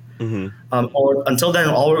that. Or until then,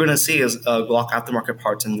 all we're going to see is Glock aftermarket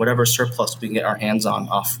parts and whatever surplus we can get our hands on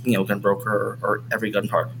off, GunBroker or every gun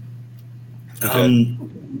part. I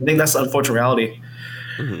think that's the unfortunate reality.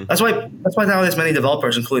 That's why nowadays many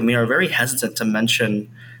developers, including me, are very hesitant to mention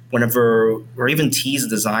whenever or even tease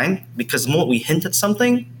design, because the moment we hint at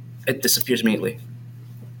something, it disappears immediately.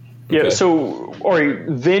 Yeah, so, all right,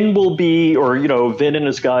 Vin will be, or, Vin and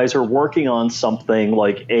his guys are working on something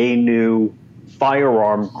like a new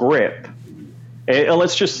firearm grip. And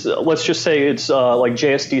let's just say it's like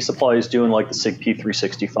JSD Supply is doing like the SIG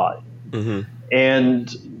P365.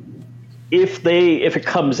 And if it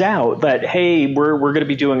comes out that, hey, we're going to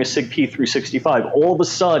be doing a SIG P365, all of a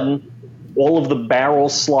sudden, all of the barrel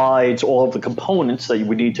slides, all of the components that you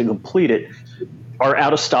would need to complete it are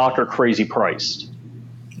out of stock or crazy priced.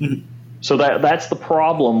 So that's the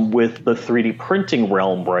problem with the 3D printing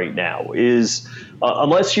realm right now is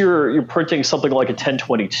unless you're printing something like a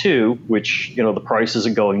 1022, which, the price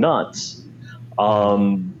isn't going nuts.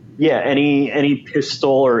 Any pistol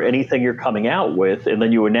or anything you're coming out with, and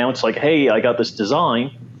then you announce like, hey, I got this design.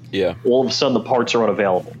 Yeah. All of a sudden the parts are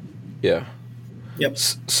unavailable. Yeah. Yep.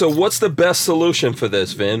 So what's the best solution for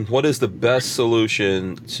this, Vin? What is the best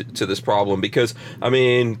solution to this problem? Because,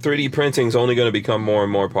 3D printing is only going to become more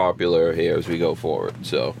and more popular here as we go forward.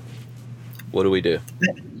 So what do we do?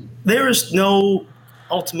 There is no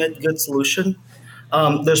ultimate good solution.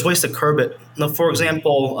 There's ways to curb it. Now, for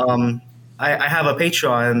example, I have a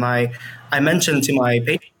Patreon, and I mentioned to my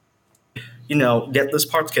Patreon, get this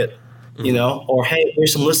parts kit. Or hey,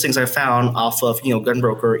 here's some listings I found off of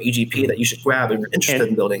GunBroker or EGP that you should grab if you're interested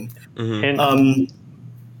in building.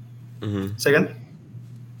 Say again?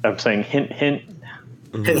 I'm saying hint. Hint.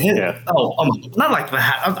 Yeah. Oh, not like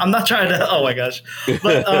that. I'm not trying to. Oh my gosh.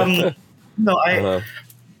 But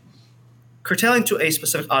curtailing to a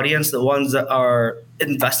specific audience, the ones that are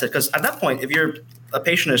invested, because at that point, if you're a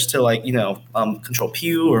patronage to Control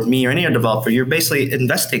Pew or me or any other developer, you're basically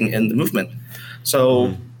investing in the movement.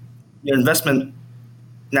 So. Your investment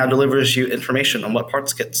now delivers you information on what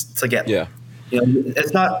parts to get. Yeah.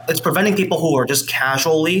 It's preventing people who are just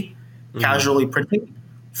casually printing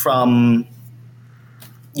from,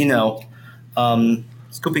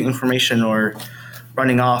 scooping information or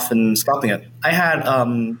running off and scalping it. I had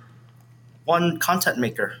one content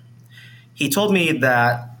maker. He told me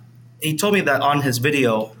that on his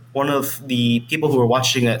video, one of the people who were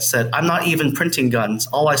watching it said, I'm not even printing guns.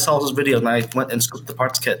 All I saw was this video, and I went and scooped the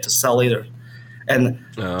parts kit to sell later. And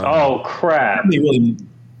oh, crap.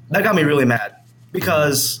 That got me really mad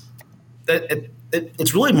because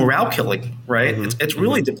it's really morale killing, right? It's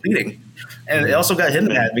really depleting. And it also got him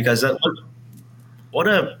mad because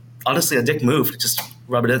honestly a dick move to just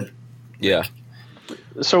rub it in. Yeah.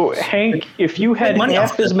 So, Hank, if you had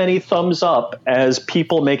half as many thumbs up as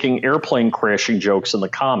people making airplane crashing jokes in the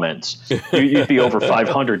comments, you'd be over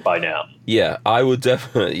 500 by now. Yeah, I would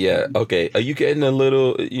definitely. Yeah, okay. Are you getting a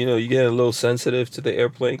little, sensitive to the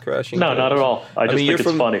airplane crashing? No, jokes? Not at all. I just think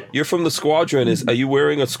it's funny. You're from the squadron. Are you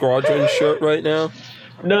wearing a squadron shirt right now?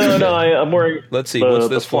 No, I'm wearing. Let's see. What's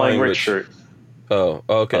this Flying Rich shirt? Oh,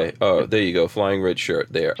 okay. Oh, there you go. Flying Rich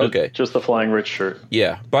shirt there. Okay. Just the Flying Rich shirt.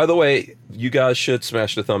 Yeah. By the way, you guys should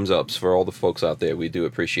smash the thumbs ups for all the folks out there. We do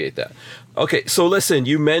appreciate that. Okay. So listen,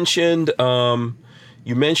 you mentioned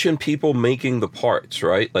people making the parts,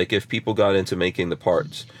 right? Like if people got into making the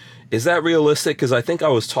parts, is that realistic? Because I think I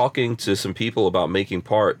was talking to some people about making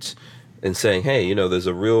parts and saying, hey, there's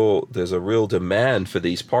a real demand for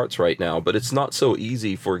these parts right now, but it's not so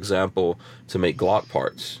easy, for example, to make Glock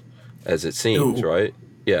parts as it seems, right?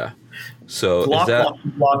 Yeah. So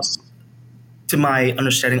Glocks, to my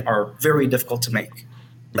understanding, are very difficult to make.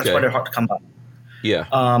 That's why they're hard to come by. Yeah.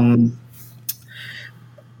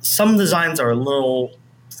 Some designs are a little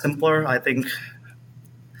simpler. I think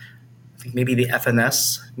maybe the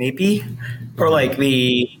FNS, maybe, or like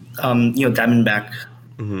the Diamondback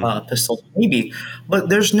pistol, maybe. But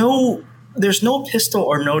there's no pistol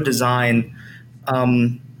or no design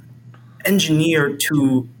engineered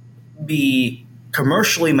to be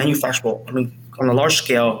commercially manufacturable. On a large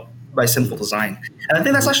scale by simple design, and I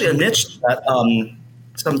think that's actually a niche that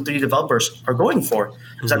some 3D developers are going for.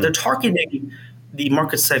 Is that they're targeting the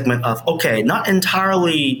market segment of not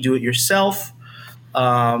entirely do it yourself,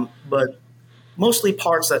 but mostly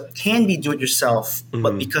parts that can be do it yourself.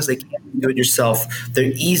 But because they can't do it yourself,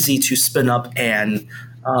 they're easy to spin up and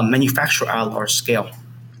manufacture at a large scale.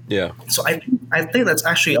 Yeah. So I think that's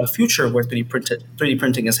actually a future where 3D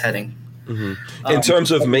printing is heading. In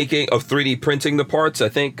terms of 3D printing the parts, I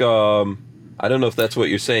think I don't know if that's what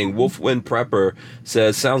you're saying. Wolfwind Prepper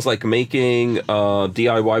says sounds like making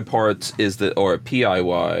DIY parts or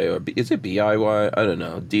PIY, or is it BIY? I don't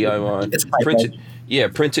know. DIY. It's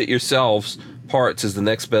print it yourselves. Parts is the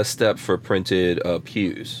next best step for printed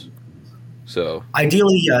pews. So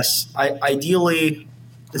ideally, yes. Ideally,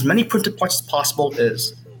 as many printed parts as possible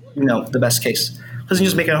is, the best case, because you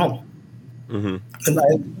just make it at home. And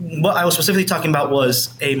what I was specifically talking about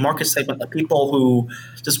was a market segment of people who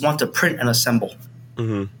just want to print and assemble,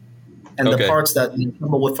 and the parts that you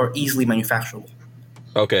assemble with are easily manufacturable.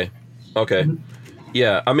 Okay.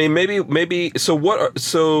 Yeah, I mean, maybe. So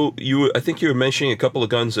I think you were mentioning a couple of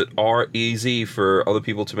guns that are easy for other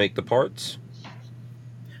people to make the parts.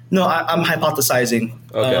 No, I'm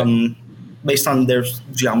hypothesizing based on their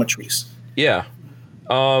geometries. Yeah.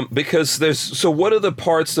 Because what are the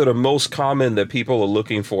parts that are most common that people are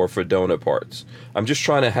looking for donut parts? I'm just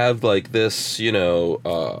trying to have like this,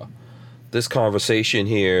 this conversation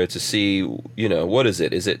here to see, what is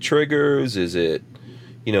it? Is it triggers? Is it,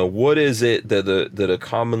 what is it that are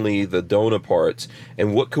commonly the donut parts,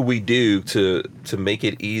 and what could we do to make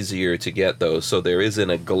it easier to get those so there isn't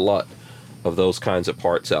a glut of those kinds of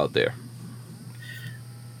parts out there?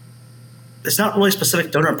 It's not really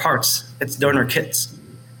specific donor parts. It's donor kits.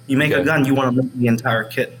 You make a gun, you want to make the entire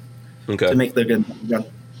kit to make the gun.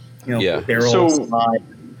 Barrels, slide.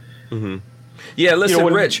 Yeah, listen,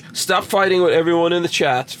 Rich, stop fighting with everyone in the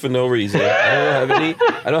chat for no reason. I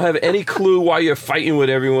don't have any clue why you're fighting with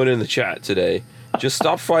everyone in the chat today. Just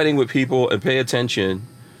stop fighting with people and pay attention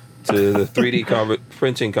to the 3D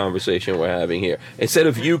printing conversation we're having here, instead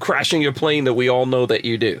of you crashing your plane that we all know that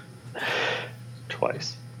you do.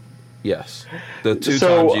 Twice. Yes, the two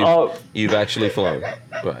times you've actually flown.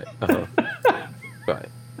 Right. Right.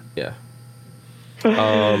 Yeah.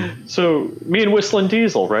 So me and Whistling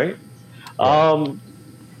Diesel, right?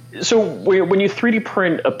 So when you 3D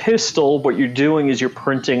print a pistol, what you're doing is you're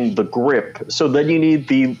printing the grip. So then you need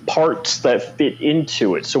the parts that fit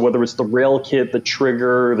into it. So whether it's the rail kit, the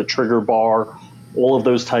trigger bar, all of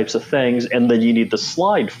those types of things, and then you need the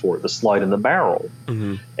slide for it, the slide in the barrel.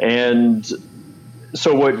 And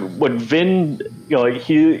so what Vin,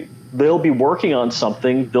 they'll be working on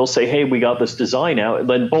something. They'll say, hey, we got this design out, and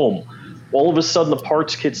then boom, all of a sudden the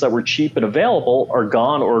parts kits that were cheap and available are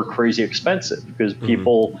gone or crazy expensive because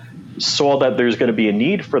people saw that there's going to be a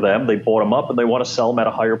need for them. They bought them up and they want to sell them at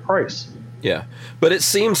a higher price. Yeah, but it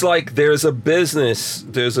seems like there's a business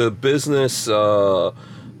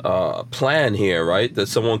plan here, right? That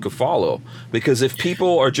someone could follow. Because if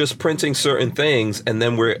people are just printing certain things and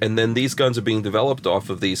then these guns are being developed off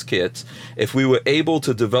of these kits, if we were able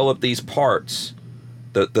to develop these parts,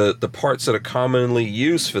 the parts that are commonly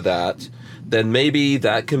used for that, then maybe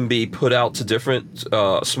that can be put out to different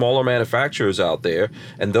smaller manufacturers out there,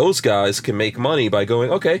 and those guys can make money by going,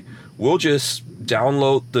 okay, we'll just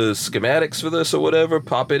download the schematics for this or whatever,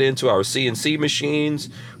 pop it into our CNC machines.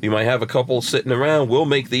 We might have a couple sitting around. We'll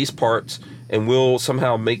make these parts, and we'll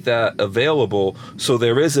somehow make that available so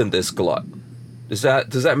there isn't this glut. Does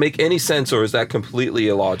that make any sense, or is that completely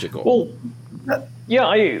illogical? Well, yeah,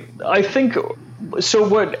 I think so.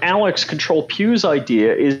 What Alex Control Pew's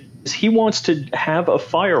idea is he wants to have a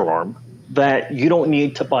firearm that you don't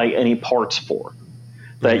need to buy any parts for,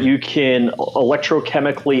 that you can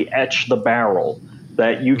electrochemically etch the barrel,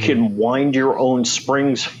 that you can wind your own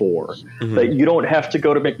springs for, that you don't have to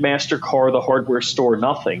go to McMaster-Carr, the hardware store,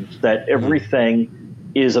 nothing, that everything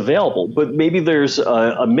is available. But maybe there's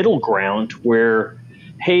a middle ground where,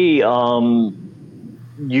 hey,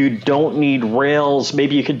 you don't need rails.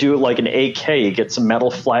 Maybe you could do it like an AK. You get some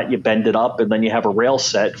metal flat, you bend it up, and then you have a rail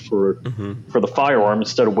set for the firearm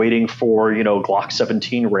instead of waiting for, Glock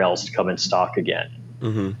 17 rails to come in stock again.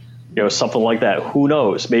 Something like that. Who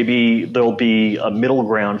knows? Maybe there'll be a middle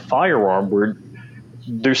ground firearm where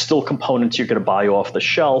there's still components you're going to buy off the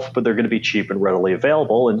shelf, but they're going to be cheap and readily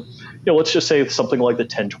available. And let's just say something like the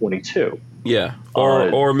 1022. Yeah,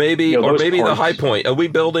 or maybe the High Point. Are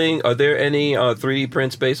there any 3D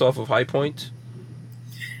prints based off of High Point?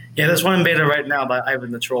 Yeah, there's one in beta right now by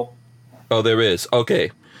Ivan the Troll. Oh, there is. Okay.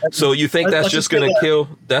 So you think that's just going to kill?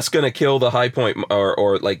 That's going to kill the High Point,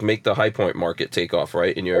 or like make the High Point market take off,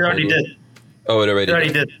 right? In your opinion? Already did. Oh, it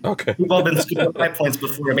already did. Okay. We've all been scooping up High Points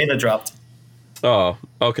before beta dropped. Oh,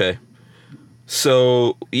 okay.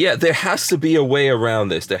 So yeah, there has to be a way around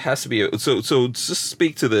this. There has to be so just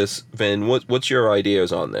speak to this, Vin. What's your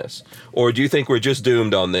ideas on this? Or do you think we're just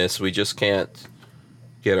doomed on this? We just can't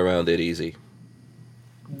get around it easy?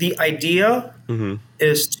 the idea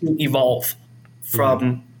is to evolve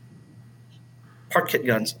from part kit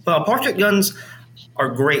guns. Well, part kit guns are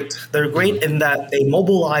great. They're great in that they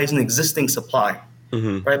mobilize an existing supply,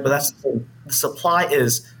 right? But that's the supply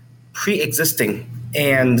is pre-existing,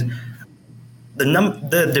 and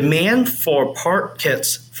the demand for part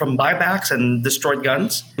kits from buybacks and destroyed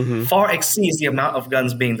guns far exceeds the amount of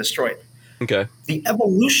guns being destroyed. Okay. The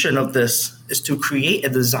evolution of this is to create a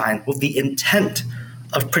design with the intent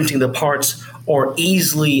of printing the parts or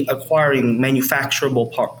easily acquiring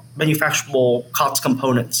manufacturable COTS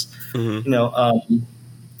components.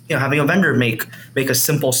 Having a vendor make a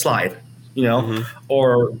simple slide,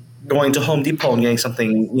 or going to Home Depot and getting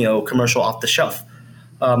something commercial off the shelf.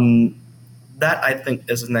 That I think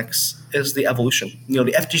is the evolution.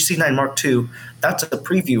 The FGC9 Mark II. That's a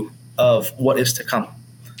preview of what is to come.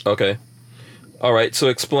 Okay. All right. So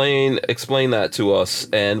explain that to us,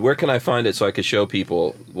 and where can I find it so I can show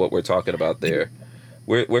people what we're talking about there?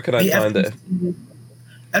 Where can I find that?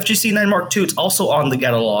 FGC9 Mark II. It's also on the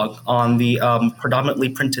catalog on the predominantly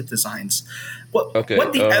printed designs. What the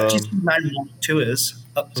FGC9 Mark II is?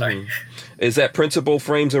 Oh, sorry. Is that printable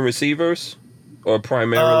frames and receivers, or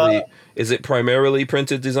primarily? Is it primarily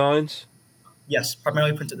printed designs? Yes,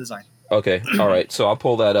 primarily printed design. Okay, all right. So I'll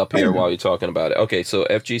pull that up here while you're talking about it. Okay, so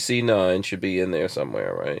FGC9 should be in there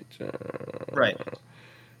somewhere, right? Right.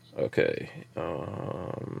 Okay.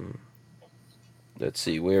 Let's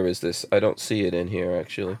see. Where is this? I don't see it in here,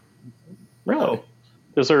 actually. Really?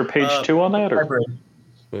 Is there a page 2 on that? Or? Hybrid.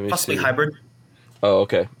 Possibly see. hybrid. Oh,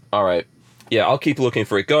 okay. All right. Yeah, I'll keep looking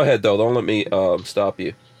for it. Go ahead, though. Don't let me stop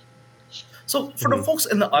you. So for the folks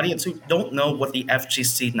in the audience who don't know what the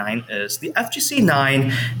FGC9 is, the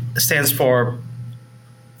FGC9 stands for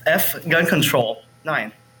F Gun Control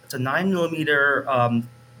 9. It's a 9mm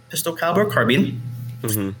pistol caliber carbine,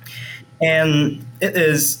 and it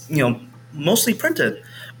is mostly printed.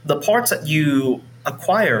 The parts that you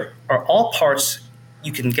acquire are all parts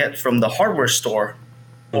you can get from the hardware store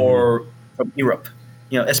or from Europe.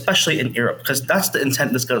 Especially in Europe, because that's the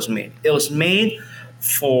intent this gun was made. It was made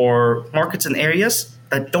for markets and areas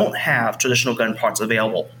that don't have traditional gun parts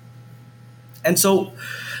available. And so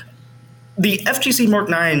the FGC Mark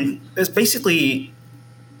 9 is basically,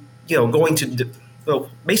 going to,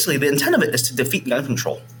 basically the intent of it is to defeat gun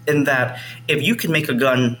control, in that if you can make a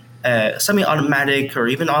gun semi-automatic or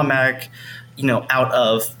even automatic, out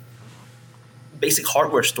of basic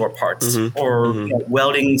hardware store parts or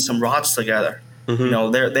welding some rods together,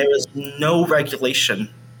 there is no regulation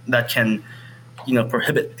that can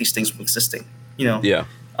prohibit these things from existing. Yeah.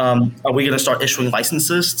 Are we going to start issuing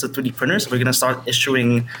licenses to 3D printers? Are we going to start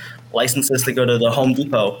issuing licenses to go to the Home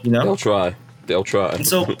Depot? They'll try. And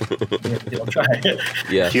so they'll try.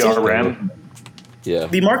 Yeah. TRM. Yeah.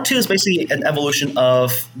 The Mark II is basically an evolution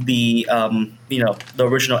of the the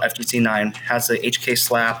original FGC9. Has a HK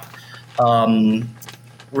slap,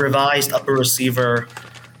 revised upper receiver,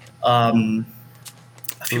 a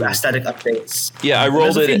few aesthetic updates. Yeah, I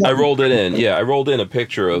rolled it in. Yeah, I rolled in a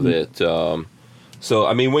picture of it. So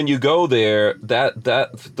I mean, when you go there, that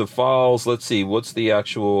the files. Let's see, what's the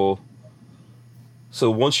actual?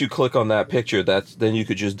 So once you click on that picture, then you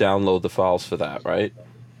could just download the files for that, right?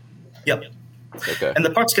 Yep. Okay. And the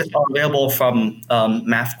parts kits are available from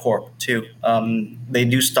Math Corp too. They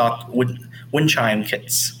do stock wind chime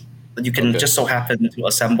kits that you can just so happen to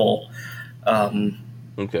assemble.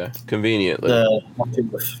 Okay, conveniently. The Mark II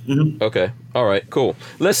with. Okay, all right, cool.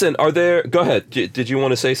 Listen, are there? Go ahead. Did you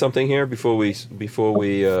want to say something here before we?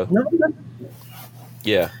 No.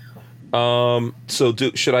 Yeah. So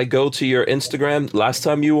should I go to your Instagram? Last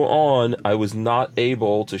time you were on, I was not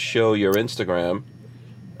able to show your Instagram,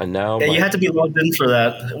 and now you had to be logged in for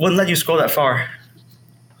that. It wouldn't let you scroll that far.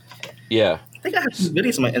 Yeah. I think I have some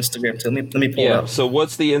videos on my Instagram too. Let me pull it up. So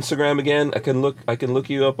what's the Instagram again? I can look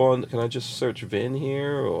you up on. Can I just search Vin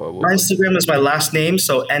here or what? My Instagram is my last name,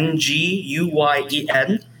 so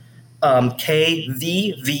NGUYEN,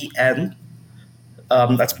 KVVN.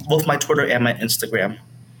 That's both my Twitter and my Instagram.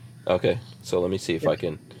 Okay, so let me see if I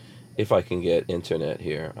can get internet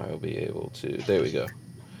here. I'll be able to. There we go.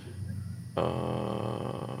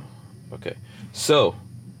 Okay, so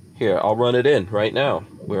here I'll run it in right now.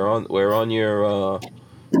 We're on your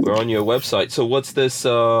website. So what's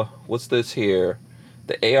this here?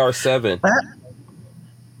 The AR7.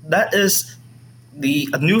 That is a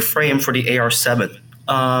new frame for the AR7.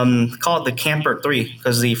 Called the Camper 3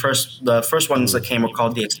 because the first ones that came were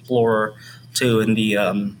called the Explorer 2 and the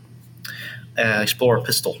Explorer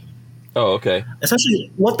pistol. Oh, okay.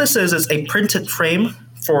 Essentially, what this is a printed frame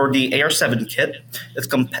for the AR7 kit. It's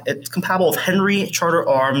compatible with Henry, Charter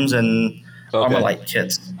Arms, and Armalite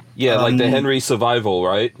kits. Yeah, like the Henry Survival,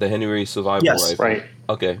 right? The Henry Survival Yes. rifle. Right.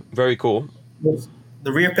 Okay, very cool.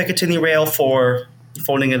 The rear Picatinny rail for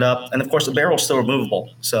folding it up, and of course the barrel's still removable.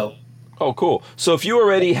 So Oh, cool. So if you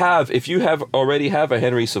already have a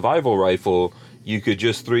Henry Survival rifle, you could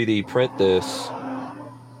just 3D print this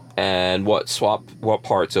and swap what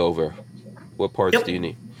parts over? What parts Yep. do you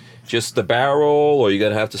need? Just the barrel, or you're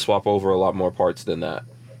gonna have to swap over a lot more parts than that?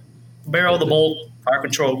 barrel, the bolt, fire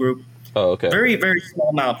control group, Oh, okay. very very small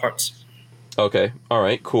amount of parts. Okay. All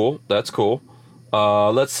right. Cool. That's cool.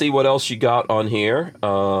 Let's see what else you got on here.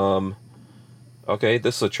 Okay,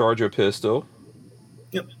 this is a Charger pistol.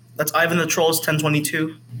 Yep, that's Ivan the Troll's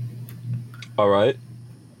 1022. All right.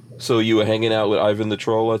 So you were hanging out with Ivan the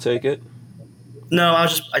Troll, I take it? No, I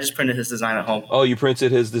just printed his design at home. Oh, you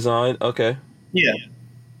printed his design? Okay. Yeah,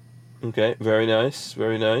 Okay. Very nice.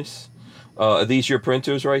 Very nice. Are these your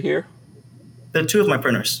printers right here? they're two of my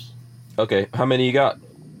printers. Okay. How many you got?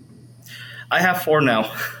 I have 4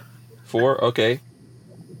 now. 4? Okay.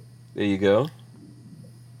 There you go.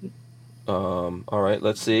 All right,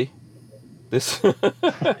 let's see. This.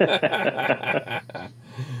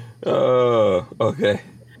 Oh, okay.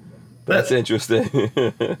 That's interesting.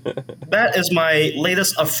 That is my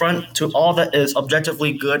latest affront to all that is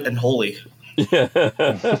objectively good and holy.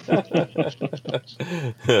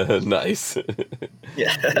 Nice.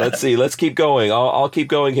 Yeah. Let's see. Let's keep going. I'll keep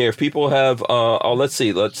going here. If people have, let's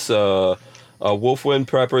see. Let's. Wolfwind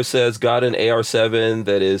Prepper says got an AR7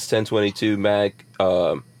 that is 1022 mag.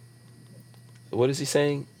 What is he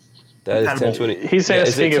saying? That is Compatible. 1020. He's Yeah, is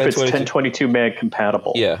asking if it's 1022? 1022 mag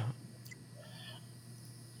compatible. Yeah.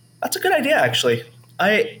 That's a good idea, actually.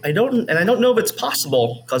 I don't know if it's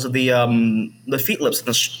possible because of the feet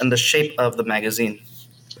lips and the shape of the magazine.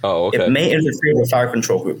 Oh, okay. It may interfere with fire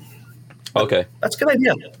control group. Okay. That's a good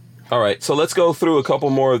idea. All right. So let's go through a couple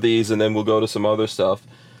more of these, and then we'll go to some other stuff.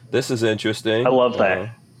 This is interesting. I love that.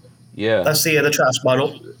 Yeah. That's the trash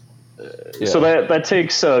bottle. Yeah. So that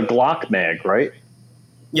takes Glock mag, right?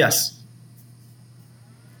 Yes.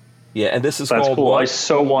 Yeah, and this is That's called cool. I what?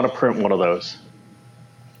 so want to print one of those.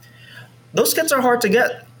 Those kits are hard to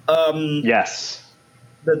get. Yes.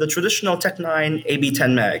 The traditional Tech 9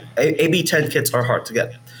 AB10 mag, AB10 kits are hard to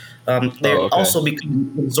get. They okay. also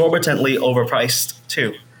become exorbitantly overpriced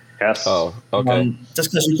too. Yes. Oh, okay.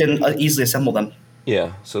 Just because you can easily assemble them.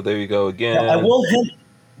 Yeah. So there you go again. Now, I will hint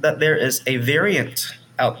that there is a variant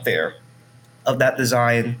out there of that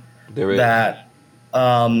design There is. that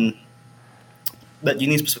you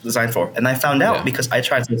need specific design for, and I found out Yeah. because I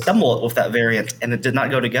tried to assemble it with that variant, and it did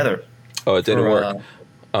not go together. Oh, it didn't work.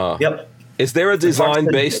 Yep. Is there a hard design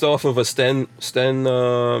to based fit. off of a stem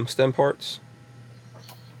parts?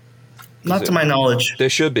 Not to my knowledge.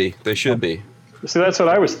 There should be. There should be. See, that's what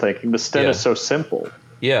I was thinking. The stem Yeah. is so simple.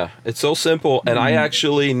 Yeah, it's so simple, and I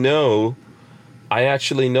actually know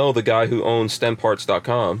the guy who owns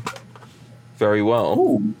StemParts.com very well.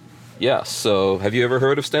 Ooh. Yes. So, have you ever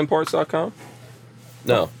heard of StemParts.com?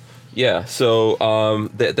 No. Yeah. So,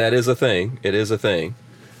 that is a thing. It is a thing.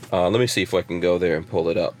 Let me see if I can go there and pull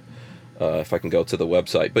it up. If I can go to the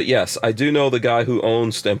website. But yes, I do know the guy who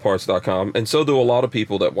owns StemParts.com, and so do a lot of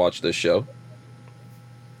people that watch this show.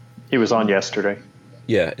 He was on yesterday.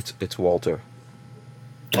 Yeah, it's Walter.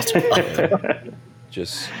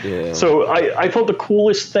 Just yeah. So I thought the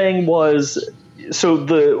coolest thing was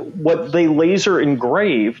what they laser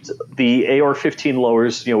engraved the AR-15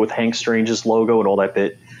 lowers, with Hank Strange's logo and all that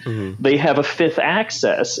bit. Mm-hmm. They have a 5th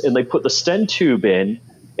axis, and they put the stem tube in,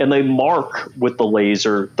 and they mark with the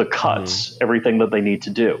laser the cuts, everything that they need to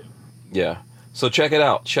do. Yeah. So check it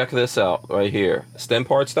out. Check this out right here.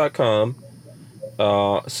 StemParts.com.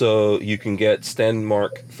 So you can get Sten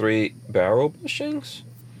Mark III barrel bushings.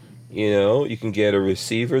 You can get a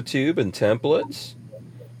receiver tube and templates.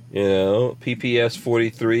 PPS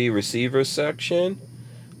 43 receiver section.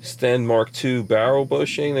 Sten Mark II barrel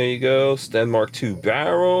bushing. There you go. Sten Mark II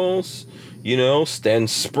barrels. Sten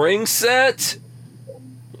spring set.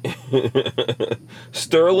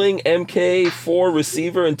 Sterling MK4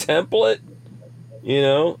 receiver and template.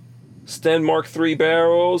 Sten Mark III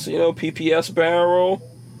barrels. PPS barrel.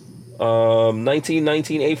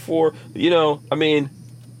 1919 A4.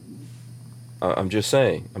 I'm just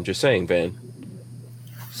saying, Van.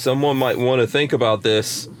 Someone might want to think about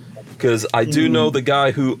this, because I do know the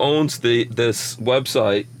guy who owns this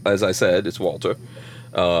website. As I said, it's Walter.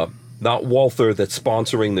 Not Walther that's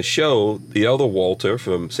sponsoring the show, the other Walter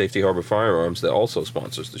from Safety Harbor Firearms that also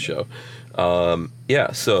sponsors the show.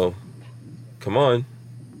 So come on.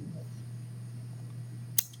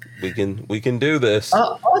 We can do this.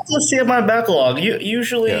 I'll have to see my backlog.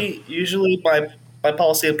 Usually my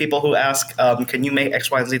policy of people who ask, can you make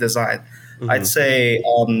X, Y, and Z design? I'd say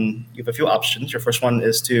you have a few options. Your first one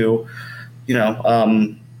is to,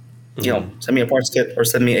 send me a parts kit or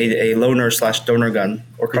send me a loaner/donor gun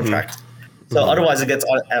or contract. So otherwise, it gets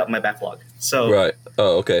out of my backlog. So Right.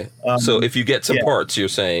 Oh, okay. So if you get some parts, you're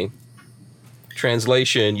saying,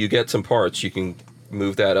 translation, you get some parts, you can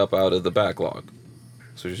move that up out of the backlog.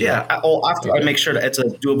 So after I make sure that it's a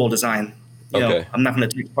doable design. I'm not going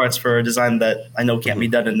to take parts for a design that I know can't be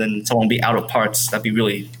done, and then someone be out of parts. That'd be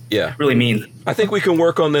really mean. I think we can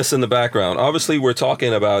work on this in the background. Obviously, we're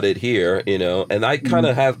talking about it here, and I kind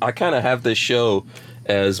of have this show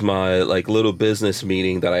as my like little business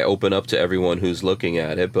meeting that I open up to everyone who's looking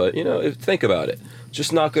at it. But think about it.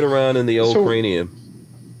 Just knocking around in the old cranium.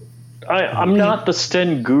 I'm not the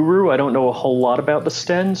Sten guru. I don't know a whole lot about the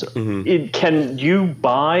Stens. Can you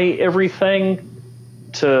buy everything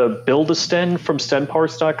to build a Sten from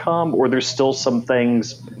stenparts.com, or there's still some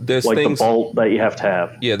things the bolt that you have to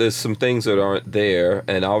have? Yeah, there's some things that aren't there,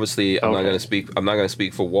 and obviously I'm not going to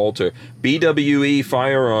speak for Walter. BWE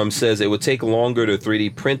Firearms says it would take longer to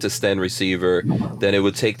 3D print a Sten receiver than it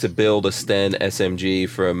would take to build a Sten SMG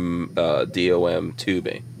from DOM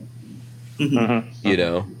tubing.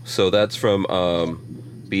 So that's from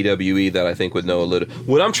BWE that I think would know a little.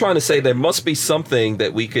 What I'm trying to say, there must be something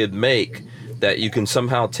that we could make that you can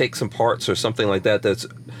somehow take some parts or something like that that's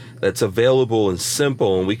available and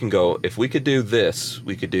simple, and we can go, if we could do this,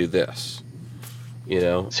 we could do this. See,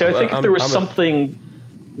 I think if there was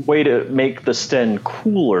way to make the Sten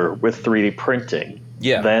cooler with 3D printing,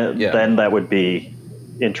 then that would be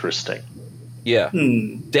interesting. Yeah.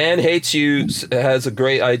 Dan Hates You has a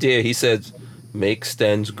great idea. He says, make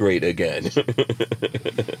Stens great again. It's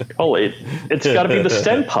got to be the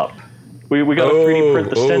Sten Pup. We got to 3D print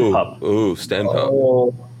the Sten Pup. Ooh, Sten Pup.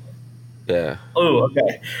 Yeah. Oh,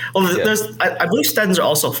 okay. Well, I believe Stens are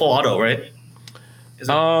also full auto, right?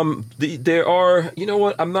 There are. You know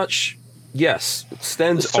what? I'm not. Yes,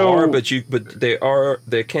 Stens are, but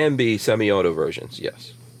there can be semi-auto versions.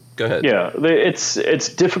 Yes. Go ahead. Yeah,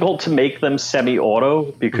 it's difficult to make them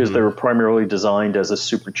semi-auto because they were primarily designed as a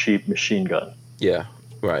super cheap machine gun. Yeah.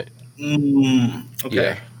 Right.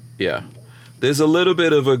 Okay. Yeah. There's a little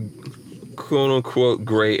bit of a quote-unquote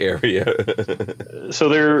gray area. So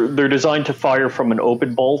they're designed to fire from an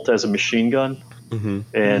open bolt as a machine gun,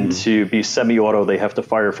 and to be semi-auto, they have to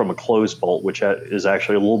fire from a closed bolt, which is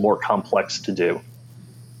actually a little more complex to do.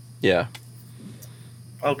 Yeah.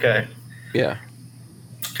 Okay. Yeah.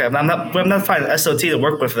 Okay, I'm not finding an SOT to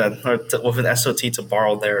work with then, or with an SOT to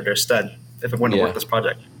borrow their Sten if I want to work this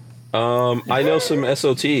project. I know some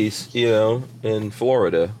SOTs, in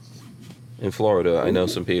Florida. I know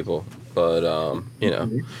some people. But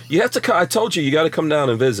you have to. I told you got to come down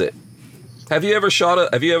and visit. Have you ever shot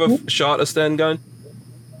a Sten gun?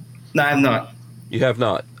 No, I have not. You have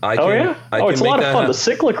not. It's a lot of fun. The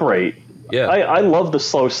cyclic rate. Yeah, I love the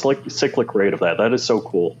slow cyclic rate of that. That is so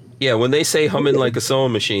cool. Yeah, when they say humming like a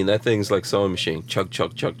sewing machine, that thing's like sewing machine. Chug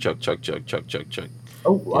chug chug chug chug chug chug chug chug.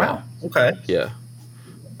 Oh wow. Yeah. Okay.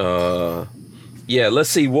 Yeah. Let's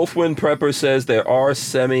see. Wolfwind Prepper says there are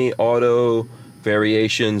semi-auto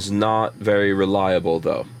variations, not very reliable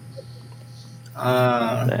though.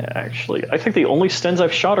 Actually, I think the only Stens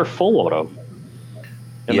I've shot are full auto,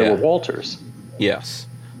 and they were Walters. Yes.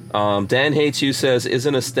 Dan Hates You says,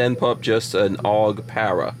 isn't a Sten Pup just an AUG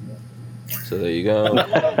para? So there you go.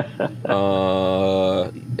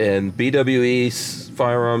 And BWE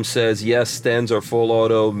Firearms says, yes, Stens are full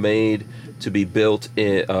auto, made to be built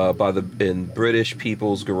in British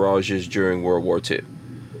people's garages during World War II.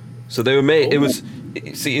 So they were made.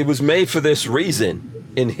 It was made for this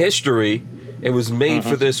reason. In history, it was made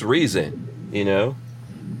for this reason. We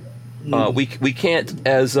can't,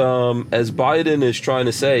 as Biden is trying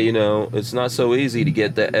to say, it's not so easy to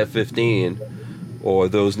get the F-15 or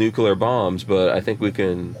those nuclear bombs. But I think we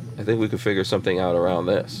can figure something out around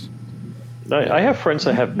this. I have friends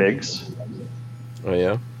that have MiGs. Oh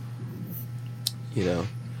yeah.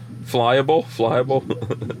 Flyable.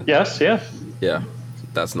 Yes. Yeah. Yeah.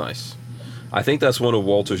 That's nice. I think that's one of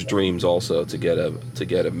Walter's dreams also, to get a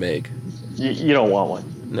MiG. You don't want one.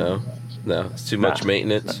 No, it's too much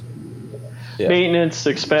maintenance. Yeah. Maintenance,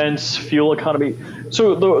 expense, fuel economy.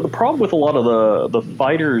 So the problem with a lot of the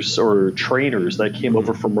fighters or trainers that came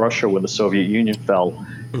over from Russia when the Soviet Union fell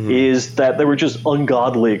is that they were just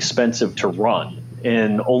ungodly expensive to run,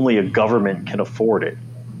 and only a government can afford it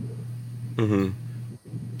and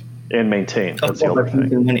maintain. That's the other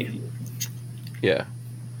thing. Yeah.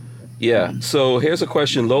 Yeah. So here's a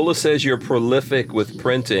question. Lola says you're prolific with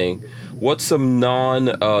printing. What's some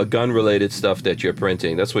non-gun related stuff that you're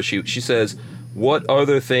printing? That's what she says. what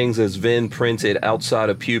other things has Vin printed outside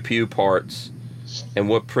of Pew Pew parts? And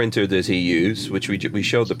what printer does he use? Which we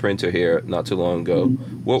showed the printer here not too long ago.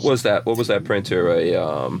 What was that? What was that printer?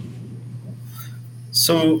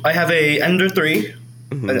 So I have a Ender 3,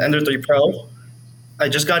 an Ender 3 Pro. I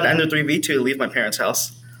just got an Ender 3 V2 to leave my parents'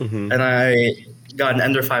 house. And I got an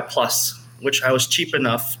Ender 5 Plus, which I was cheap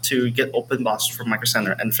enough to get OpenBox from Micro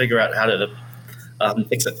Center and figure out how to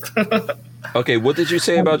fix it. Okay, what did you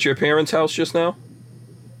say about your parents' house just now?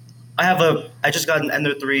 I just got an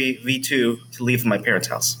Ender 3 V2 to leave my parents'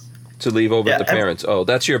 house. To leave over at the parents. Oh,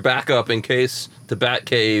 that's your backup in case the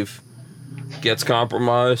Batcave gets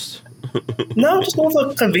compromised. No, just more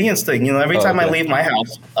of a convenience thing. Every time I leave my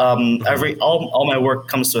house, all my work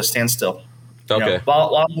comes to a standstill. Okay.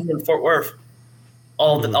 While I'm in Fort Worth,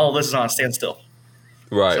 all this is on a standstill.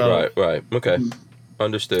 Right. Okay.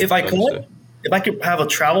 Understood. If I could have a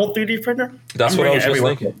travel 3D printer, that's what I was just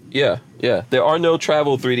thinking. Yeah. There are no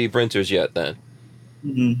travel 3D printers yet, then.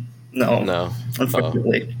 No.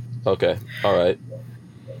 Unfortunately. Okay. All right.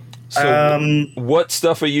 So, what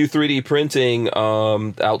stuff are you 3D printing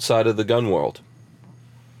outside of the gun world?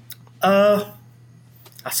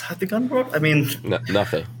 Outside the gun world? I mean,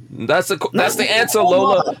 nothing. That's the answer,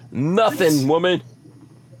 Lola. Nothing, woman.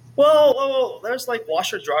 Well, there's like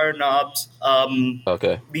washer dryer knobs.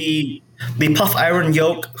 Okay. The puff iron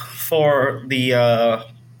yoke for the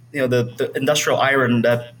the industrial iron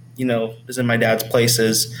that is in my dad's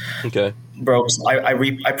places. Okay. Broke. So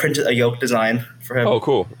I printed a yoke design for him. Oh,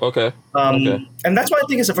 cool. Okay. And that's what I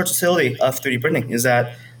think is the versatility of 3D printing is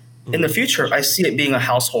that in the future I see it being a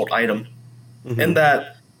household item, in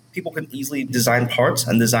that people can easily design parts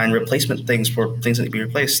and design replacement things for things that need to be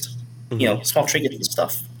replaced. Small trinkets and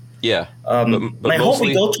stuff. Yeah. But I hope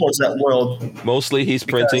we go towards that world. Mostly he's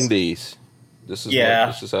printing these. This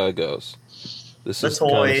is how it goes. This is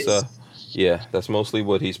kind of stuff. Yeah, that's mostly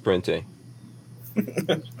what he's printing.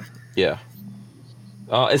 Yeah.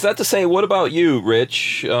 Is that to say, what about you,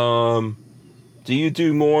 Rich? Do you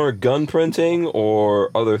do more gun printing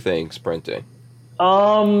or other things printing?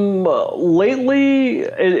 Lately,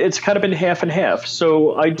 it's kind of been half and half.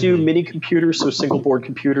 So I do mini computers, so single board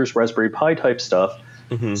computers, Raspberry Pi type stuff.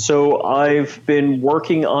 So I've been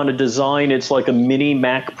working on a design. It's like a mini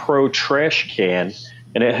Mac Pro trash can,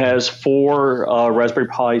 and it has 4 Raspberry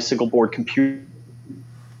Pi single board computers.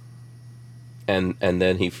 And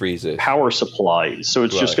then he freezes. Power supply. So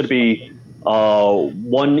it's just going to be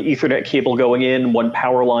one Ethernet cable going in, one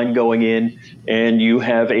power line going in, and you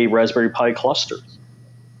have a Raspberry Pi cluster.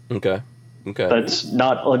 Okay. That's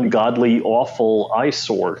not ungodly, awful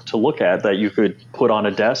eyesore to look at that you could put on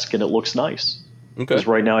a desk and it looks nice. Because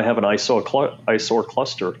right now I have an eyesore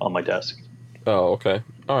cluster on my desk. Oh, okay.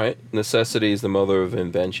 All right. Necessity is the mother of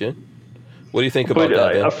invention. What do you think about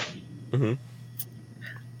that?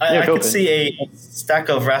 I could see a stack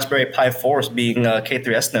of Raspberry Pi 4s being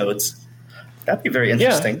K3S nodes. That'd be very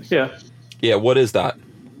interesting. Yeah. What is that?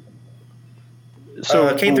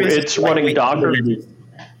 So K3S it's running Docker.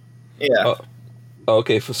 Yeah.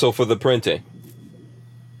 Okay. So for the printing.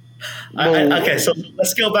 Okay, so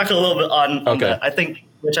let's go back a little bit on that. I think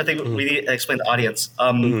we need to explain to the audience.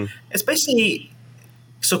 It's basically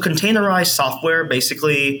containerized software.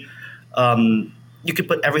 Basically, you could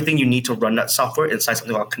put everything you need to run that software inside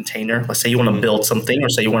something like a container. Let's say you want to build something, or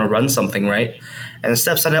say you want to run something, right? And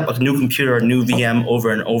instead of setting up a new computer, a new VM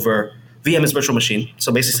over and over, VM is virtual machine.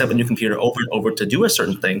 So basically, set up a new computer over and over to do a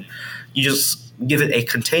certain thing. You just give it a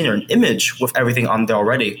container, an image with everything on there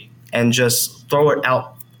already, and just throw it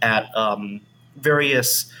out at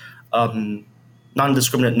various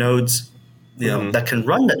non-discriminate nodes, that can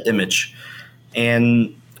run that image.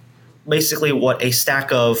 And basically, what a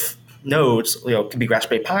stack of nodes, could be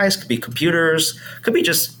Raspberry Pis, could be computers, could be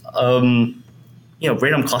just random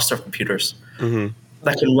cluster of computers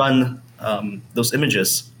that can run those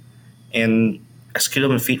images and execute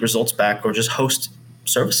them and feed results back, or just host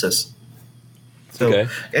services. So,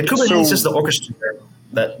 and Kubernetes is the orchestrator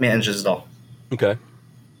that manages it all. Okay.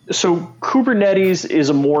 So Kubernetes is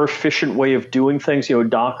a more efficient way of doing things.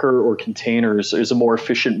 Docker or containers is a more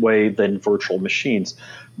efficient way than virtual machines.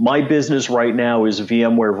 My business right now is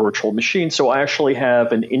VMware virtual machines. So I actually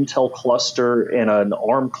have an Intel cluster and an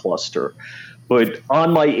ARM cluster. But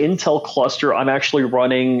on my Intel cluster, I'm actually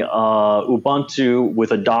running Ubuntu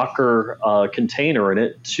with a Docker container in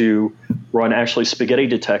it to run actually Spaghetti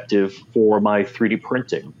Detective for my 3D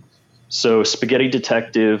printing. So Spaghetti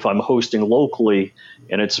Detective, I'm hosting locally,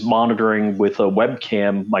 and it's monitoring with a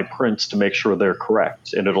webcam my prints to make sure they're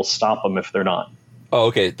correct, and it'll stop them if they're not. Oh,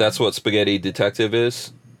 okay. That's what Spaghetti Detective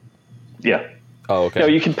is? Yeah. Oh, okay. You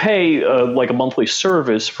know, you can pay like a monthly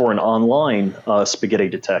service for an online spaghetti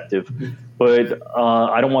detective, but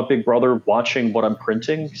I don't want Big Brother watching what I'm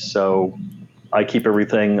printing, so I keep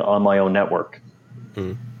everything on my own network.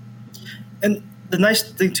 And the nice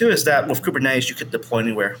thing too is that with Kubernetes, you could deploy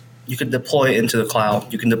anywhere. You could deploy into the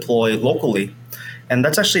cloud. You can deploy locally, and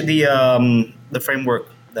that's actually the framework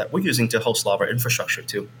that we're using to host a lot of our infrastructure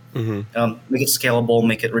too. Make it scalable,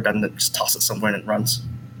 make it redundant, just toss it somewhere and it runs.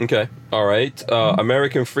 Okay. All right.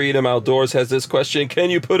 American Freedom Outdoors has this question. Can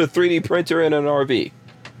you put a 3D printer in an RV?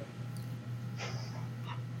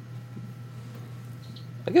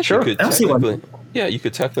 I guess Sure. you could I don't see why technically. Yeah, you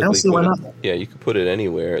could technically. I don't see why not. Yeah, you could put it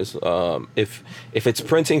anywhere. If it's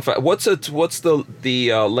printing, what's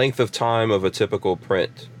the length of time of a typical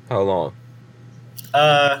print? How long?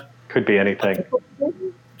 Could be anything.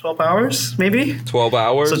 12 hours, maybe. 12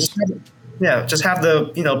 hours. So just have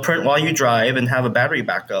the print while you drive and have a battery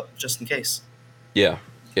backup just in case. Yeah.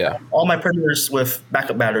 All my printers with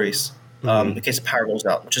backup batteries in case the power goes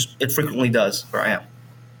out, which it frequently does where I am.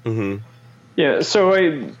 Mm-hmm. Yeah, so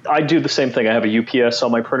I do the same thing. I have a UPS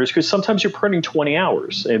on my printers because sometimes you're printing 20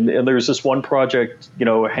 hours. And there's this one project,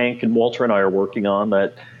 Hank and Walter and I are working on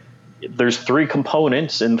that there's 3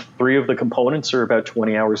 components, and 3 of the components are about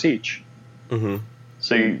 20 hours each. Mm-hmm.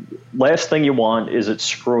 So last thing you want is it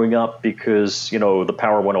screwing up because, the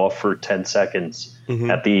power went off for 10 seconds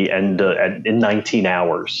at the end in 19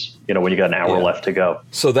 hours, when you got an hour left to go.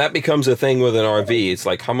 So that becomes a thing with an RV. It's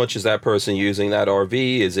like, how much is that person using that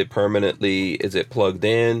RV? Is it plugged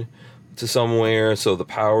in to somewhere so the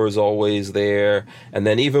power is always there? And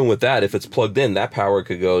then even with that, if it's plugged in, that power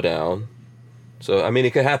could go down. So, I mean,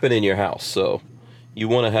 it could happen in your house. So you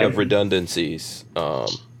want to have redundancies,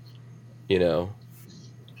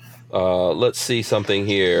 let's see something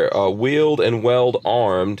here. Wheeled and Weld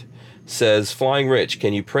Armed says, Flying Rich,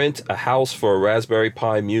 can you print a house for a Raspberry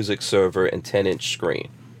Pi music server and 10-inch screen?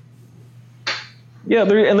 Yeah,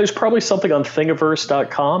 there's probably something on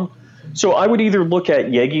Thingiverse.com. So I would either look at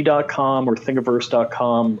Yegi.com or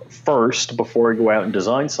Thingiverse.com first before I go out and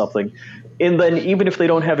design something. And then even if they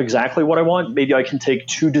don't have exactly what I want, maybe I can take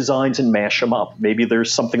 2 designs and mash them up. Maybe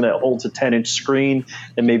there's something that holds a 10-inch screen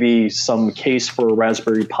and maybe some case for a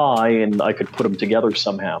Raspberry Pi, and I could put them together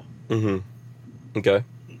somehow. Mm-hmm. Okay.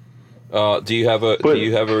 Do you have a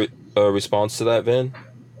response to that, Vin?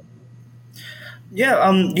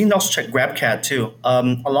 Yeah, you can also check GrabCAD too. A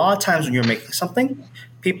lot of times when you're making something,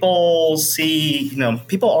 people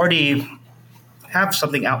already have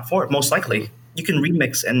something out for it, most likely. You can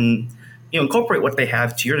remix and incorporate what they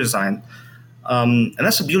have to your design. And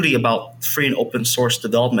that's the beauty about free and open source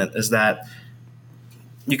development, is that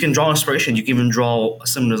you can draw inspiration. You can even draw a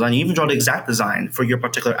similar design. You even draw the exact design for your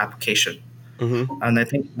particular application. Mm-hmm. And I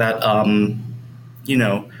think that,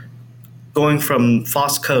 going from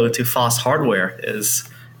FOSS code to FOSS hardware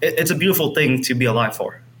it's a beautiful thing to be alive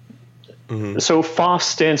for. Mm-hmm. So FOSS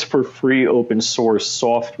stands for free open source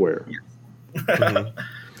software. Mm-hmm.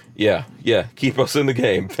 Yeah. Keep us in the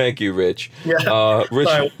game. Thank you, Rich. Yeah. Rich.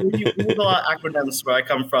 Sorry, we use a lot of acronyms where I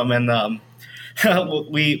come from, and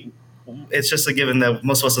it's just a given that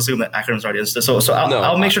most of us assume that acronyms are the answer. So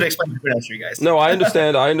I'll make sure to explain acronyms for you guys. No, I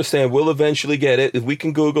understand. We'll eventually get it. We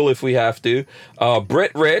can Google if we have to.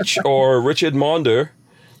 Brett Rich or Richard Monder,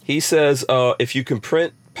 he says, if you can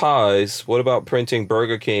print pies, what about printing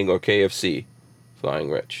Burger King or KFC?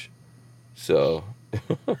 Flying Rich. So...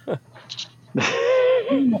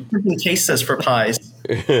 cases for pies.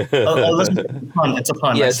 It's a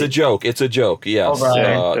pun. Yeah, it's a joke. Yes.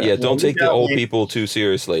 Right. Don't take the old people too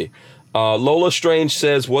seriously. Lola Strange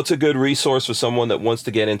says, "What's a good resource for someone that wants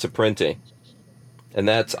to get into printing?" And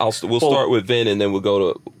that's we'll start with Vin, and then we'll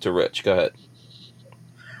go to Rich. Go ahead.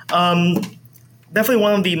 Definitely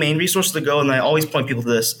one of the main resources to go, and I always point people to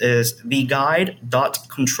this, is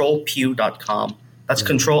theguide.controlpew.com. That's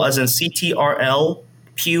control as in CTRL.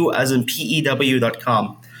 Pew as in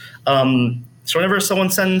PEW.com. So whenever someone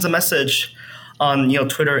sends a message on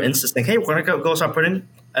Twitter, Insta, saying, "Hey, we're gonna go start printing,"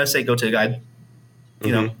 I would say go to the guide.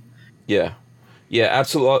 Yeah,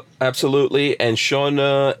 absolutely. And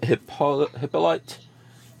Shauna Hippolyte,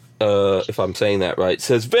 if I'm saying that right,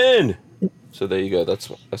 says Vin. So there you go. That's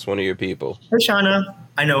one of your people. Hey, Shauna.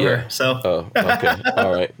 I know her. So. Oh, okay.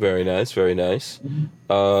 All right. Very nice. Very nice.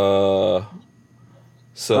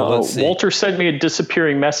 So let's see. Walter sent me a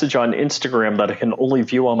disappearing message on Instagram that I can only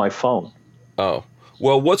view on my phone. Oh,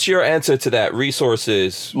 Well, what's your answer to that?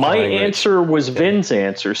 Resources. My Flying Rich. answer was Vin's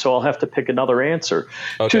answer, so I'll have to pick another answer.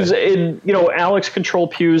 Because Alex Control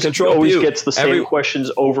Pews always gets the same questions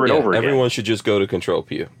over and over again. Everyone should just go to Control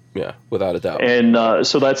Pew. Yeah, without a doubt. And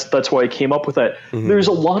so that's why I came up with that. Mm-hmm. There's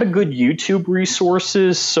a lot of good YouTube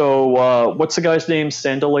resources. So what's the guy's name?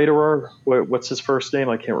 Sandalaterer? What's his first name?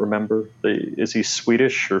 I can't remember. Is he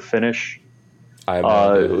Swedish or Finnish? I have no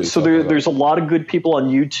idea who so there's a lot of good people on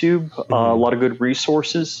YouTube, a lot of good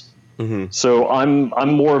resources. Mm-hmm. So I'm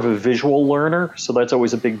more of a visual learner, so that's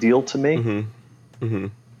always a big deal to me. Mm-hmm. Mm-hmm.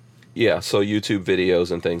 Yeah, so YouTube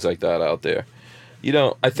videos and things like that out there.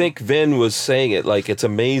 I think Vin was saying it like it's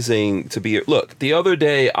amazing to be. Look, the other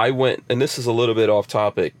day I went, and this is a little bit off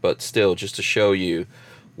topic, but still, just to show you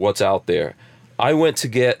what's out there. I went to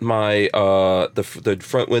get my the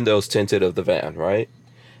front windows tinted of the van, right?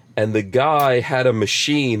 And the guy had a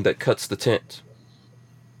machine that cuts the tint.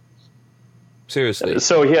 Seriously.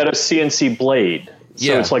 So he had a CNC blade.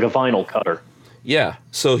 So it's like a vinyl cutter. Yeah.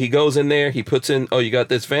 So he goes in there, he puts in, you got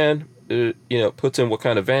this van? Puts in what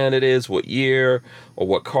kind of van it is, what year, or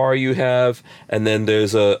what car you have. And then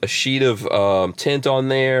there's a sheet of tint on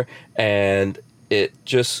there. And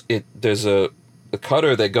there's a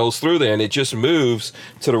cutter that goes through there, and it just moves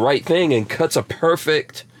to the right thing and cuts a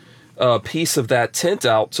perfect piece of that tint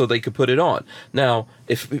out so they could put it on. Now,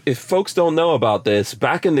 if folks don't know about this,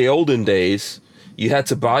 back in the olden days, you had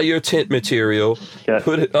to buy your tint material,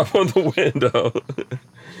 put it up on the window,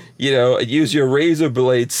 use your razor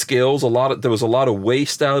blade skills. There was a lot of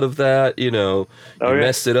waste out of that,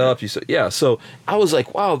 messed it up. So I was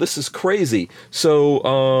like, wow, this is crazy.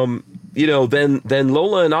 So, then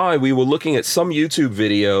Lola and I, we were looking at some YouTube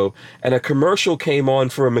video, and a commercial came on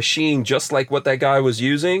for a machine just like what that guy was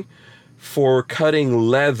using, for cutting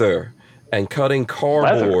leather and cutting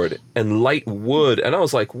cardboard and light wood. And I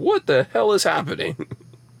was like, what the hell is happening?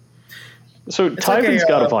 So Tyven's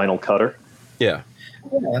got a vinyl cutter. Yeah.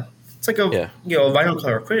 Yeah. It's like a vinyl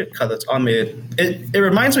cutter, credit cut that's on me. It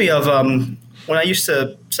reminds me of when I used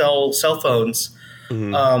to sell cell phones.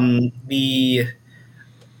 Mm-hmm. The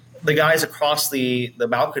guys across the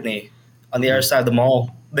balcony on the other side of the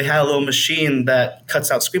mall, they had a little machine that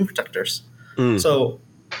cuts out screen protectors. Mm. So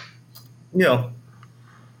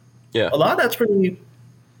a lot of that's pretty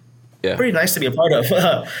nice to be a part of.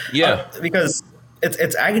 Because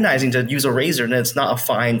it's agonizing to use a razor and it's not a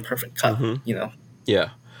fine, perfect cut. Mm-hmm.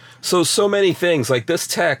 Yeah. So many things like this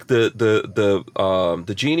tech.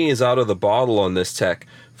 The genie is out of the bottle on this tech.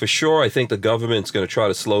 For sure, I think the government's going to try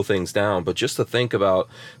to slow things down. But just to think about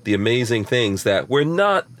the amazing things that we're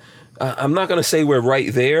not. I'm not going to say we're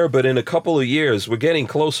right there, but in a couple of years, we're getting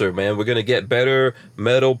closer, man. We're going to get better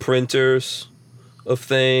metal printers of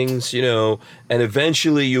things, and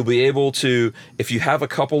eventually you'll be able to, if you have a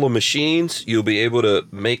couple of machines, you'll be able to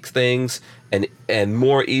make things and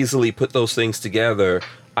more easily put those things together.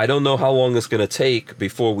 I don't know how long it's going to take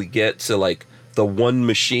before we get to like the one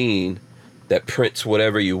machine that prints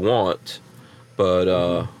whatever you want, but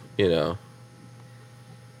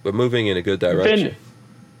we're moving in a good direction.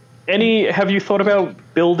 Have you thought about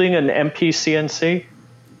building an MPCNC?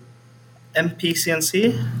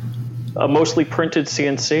 MPCNC? A mostly printed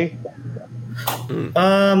CNC?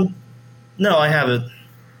 No, I haven't.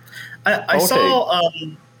 I saw,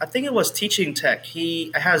 I think it was Teaching Tech. I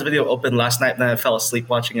had his video open last night and then I fell asleep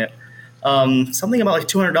watching it. Something about like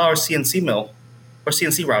 $200 CNC mill or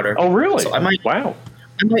CNC router. Oh, really? So I might go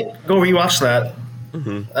rewatch that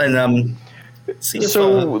and see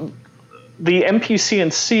if... The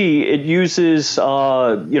MPCNC, it uses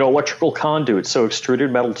electrical conduit, so extruded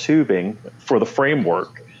metal tubing for the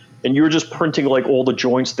framework, and you're just printing like all the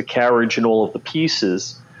joints, the carriage, and all of the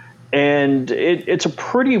pieces, and it's a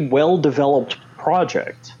pretty well developed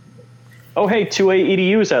project. Oh, hey, 2A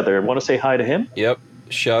EDU's out there. Want to say hi to him? Yep.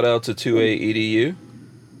 Shout out to 2A EDU.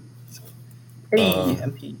 Hey,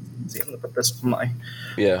 MPCNC. I'm gonna put this on my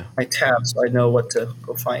tab so I know what to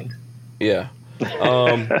go find. Yeah.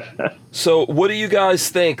 So what do you guys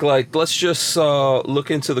think? Like, let's just look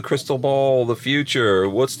into the crystal ball, the future.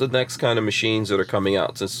 What's the next kind of machines that are coming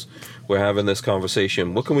out since we're having this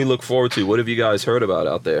conversation? What can we look forward to? What have you guys heard about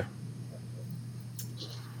out there?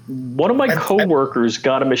 One of my coworkers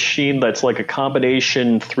got a machine that's like a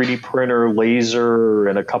combination 3D printer, laser,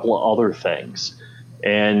 and a couple of other things.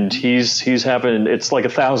 And he's having, it's like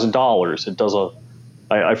 $1,000. It does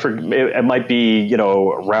I forget, it might be, a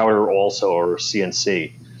router also or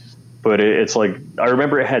CNC, but it's like, I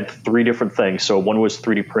remember it had 3 different things. So one was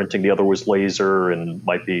 3D printing, the other was laser, and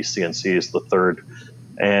might be CNC is the third.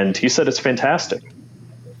 And he said it's fantastic.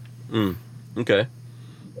 Okay.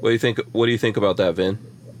 What do you think about that, Vin?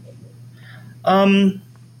 I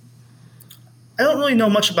don't really know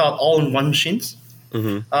much about all-in-one machines.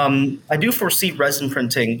 Mm-hmm. I do foresee resin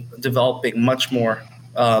printing developing much more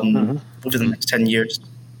within the next 10 years.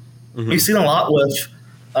 Mm-hmm. We've seen a lot with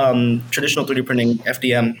traditional 3D printing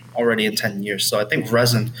FDM already in 10 years. So I think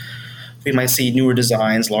resin, we might see newer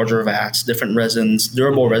designs, larger vats, different resins,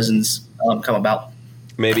 durable resins come about.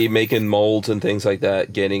 Maybe making molds and things like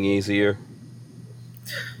that getting easier.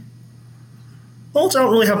 Molds I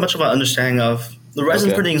don't really have much of an understanding of. The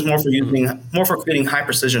resin printing is more for creating high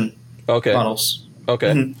precision models.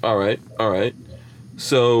 Okay. Mm-hmm. All right.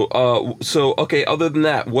 So okay. Other than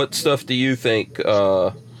that, what stuff do you think?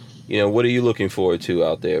 What are you looking forward to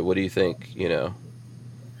out there? What do you think?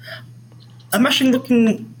 I'm actually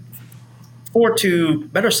looking forward to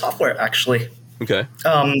better software. Actually, okay.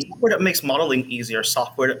 Software that makes modeling easier.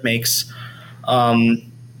 Software that makes,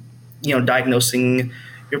 diagnosing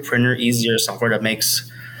your printer easier. Software that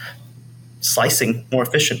makes slicing more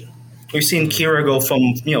efficient. We've seen Kira go from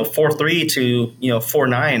 4.3 to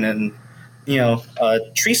 4.9,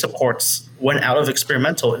 and tree supports went out of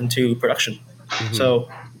experimental into production. Mm-hmm. So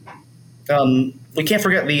we can't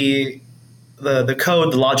forget the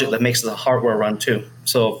code, the logic that makes the hardware run too.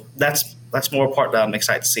 So that's more part that I'm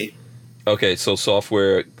excited to see. Okay, so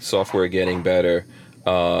software getting better.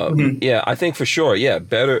 Yeah, I think for sure. Yeah,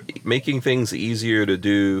 better making things easier to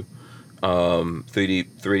do.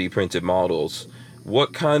 3D printed models.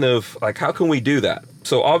 What kind of how can we do that?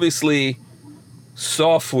 So obviously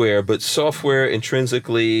software, but software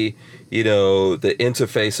intrinsically, the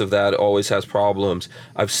interface of that always has problems.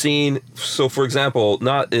 I've seen, so for example,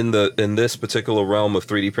 not in this particular realm of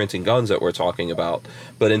 3D printing guns that we're talking about,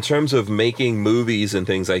 but in terms of making movies and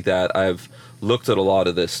things like that, I've looked at a lot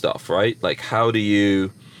of this stuff, right? Like, how do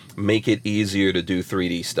you make it easier to do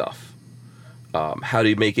 3D stuff? How do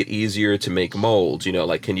you make it easier to make molds?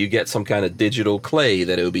 Can you get some kind of digital clay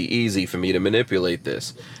that it would be easy for me to manipulate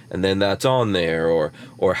this? And then that's on there.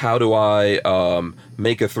 Or how do I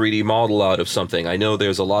make a 3D model out of something? I know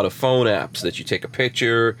there's a lot of phone apps that you take a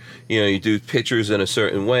picture, you do pictures in a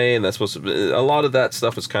certain way, and that's supposed to be, a lot of that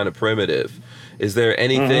stuff is kind of primitive. Is there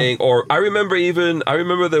anything, or I remember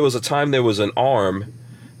there was a time there was an arm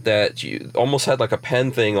that you almost had like a pen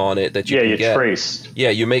thing on it that you can get. Traced. Yeah,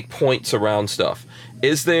 you make points around stuff.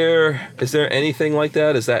 Is there anything like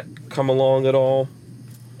that? Has that come along at all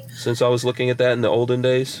since I was looking at that in the olden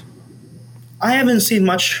days? I haven't seen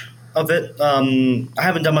much of it. I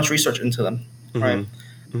haven't done much research into them. Mm-hmm. Right.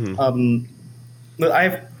 Mm-hmm. But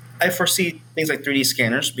I foresee things like 3D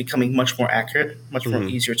scanners becoming much more accurate, much more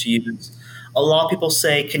easier to use. A lot of people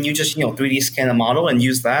say, can you just 3D scan a model and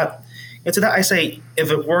use that? And to that, I say,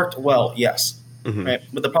 if it worked well, yes. Mm-hmm. Right?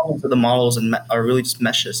 But the problems with the models are really just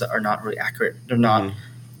meshes that are not really accurate. They're not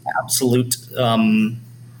absolute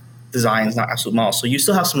designs, not absolute models. So you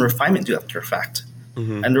still have some refinement to do after effect.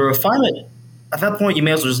 Mm-hmm. And the refinement, at that point, you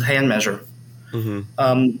may as well just hand measure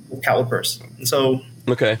with calipers. And so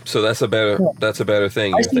okay, so that's a better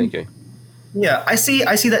thing. You're thinking. Yeah, I see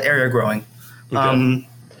that area growing. Okay.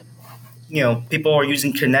 People are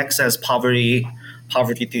using Kinects as poverty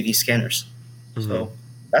 3D scanners. Mm-hmm. So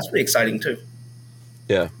that's pretty exciting too.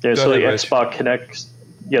 Yeah. Yeah. So the Xbox Kinect,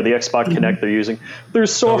 the Xbox Kinect they're using.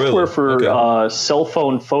 There's software for cell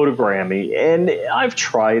phone photogrammy, and I've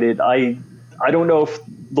tried it. I don't know if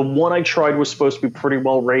the one I tried was supposed to be pretty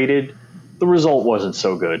well rated. The result wasn't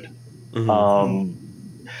so good.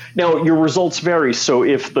 Mm-hmm. Now your results vary. So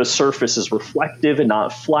if the surface is reflective and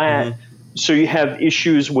not flat. So you have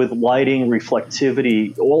issues with lighting,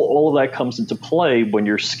 reflectivity. All of that comes into play when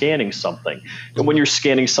you're scanning something. And when you're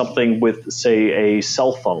scanning something with, say, a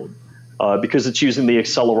cell phone, because it's using the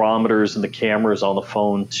accelerometers and the cameras on the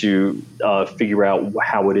phone to figure out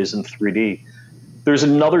how it is in 3D. There's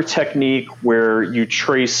another technique where you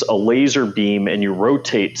trace a laser beam and you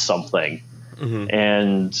rotate something. Mm-hmm.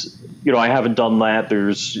 And, I haven't done that.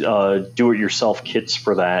 There's do-it-yourself kits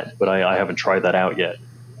for that, but I haven't tried that out yet.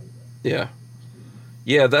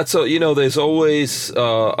 Yeah, that's there's always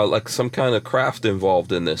like some kind of craft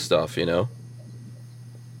involved in this stuff,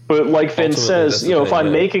 But like Vin says, if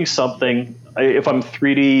I'm making something, if I'm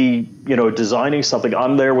 3D, designing something,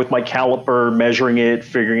 I'm there with my caliper, measuring it,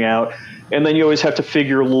 figuring out, and then you always have to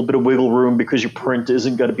figure a little bit of wiggle room because your print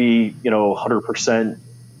isn't going to be, 100%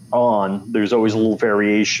 on. There's always a little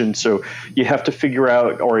variation, so you have to figure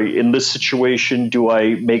out, or in this situation, do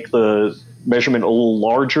I make the measurement a little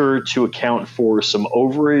larger to account for some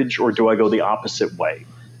overage, or do I go the opposite way?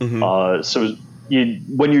 Mm-hmm. So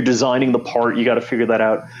when you're designing the part, you got to figure that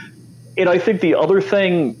out. And I think the other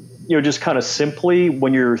thing, just kind of simply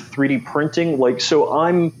when you're 3D printing, so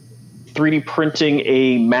I'm 3D printing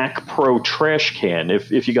a Mac Pro trash can.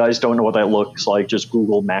 If you guys don't know what that looks like, just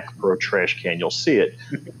Google Mac Pro trash can. You'll see it.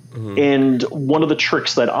 And one of the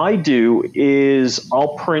tricks that I do is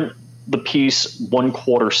I'll print the piece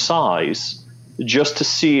 1/4 size just to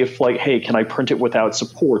see if, like, hey, can I print it without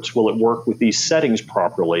supports? Will it work with these settings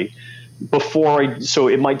properly? So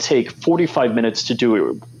it might take 45 minutes to do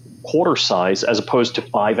it quarter size as opposed to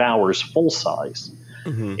 5 hours full size.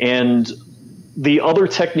 And the other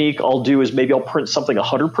technique I'll do is maybe I'll print something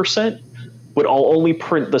 100%, but I'll only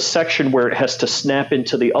print the section where it has to snap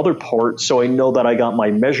into the other part, so I know that I got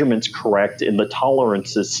my measurements correct and the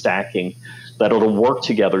tolerances stacking, that it'll work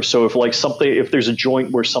together. So if there's a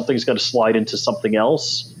joint where something's going to slide into something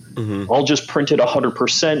else, I'll just print it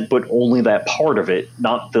 100%, but only that part of it,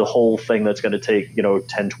 not the whole thing that's going to take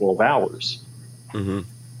 10, 12 hours.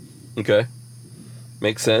 Okay,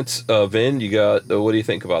 makes sense. Vin, you got what do you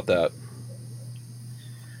think about that?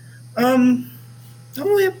 I don't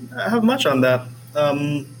really have much on that.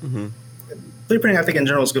 3D printing, I think, in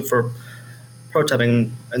general is good for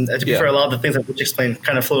prototyping, and to be fair, a lot of the things that Rich explained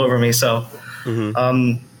kind of flew over me. So,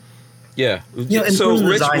 yeah. So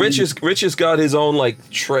Rich has got his own like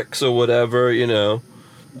tricks or whatever.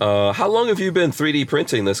 How long have you been 3D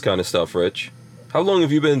printing this kind of stuff, Rich? How long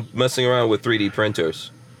have you been messing around with 3D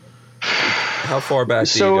printers? How far back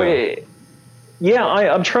do you go? Yeah,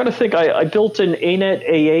 I'm trying to think. I built an ANET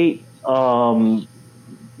A8.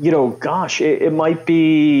 It might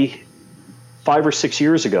be 5 or 6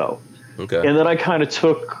 years ago. Okay. And then I kind of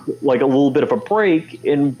took like a little bit of a break.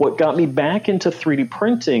 And what got me back into 3D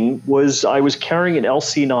printing was I was carrying an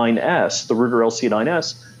LC9S, the Ruger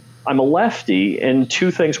LC9S. I'm a lefty, and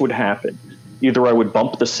two things would happen. Either I would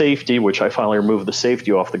bump the safety, which I finally removed the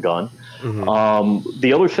safety off the gun.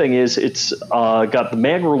 The other thing is it's got the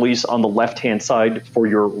mag release on the left-hand side for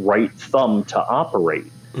your right thumb to operate.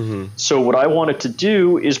 So what I wanted to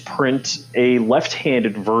do is print a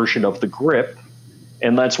left-handed version of the grip,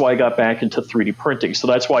 and that's why I got back into 3D printing. So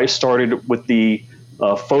that's why I started with the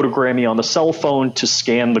photogrammy on the cell phone to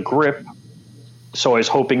scan the grip. So I was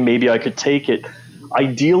hoping maybe I could take it.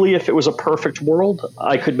 Ideally, if it was a perfect world,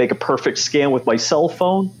 I could make a perfect scan with my cell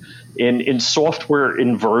phone and in software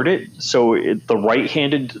invert it. So the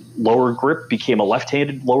right-handed lower grip became a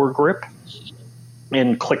left-handed lower grip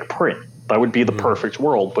and click print. That would be the perfect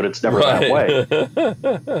world, but it's never that way.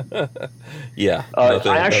 Yeah.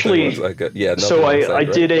 I actually, like I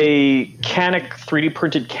did a Canik 3D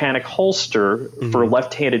printed Canik holster for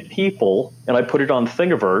left-handed people, and I put it on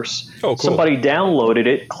Thingiverse. Oh, cool. Somebody downloaded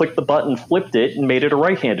it, clicked the button, flipped it, and made it a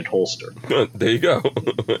right-handed holster. There you go.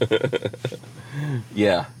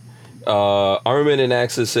 Yeah. Armament in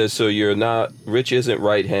Axis says, so Rich isn't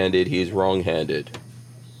right-handed, he's wrong-handed.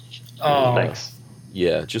 Oh, thanks.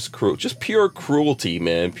 Yeah, just pure cruelty,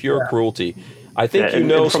 man. Pure cruelty. I think and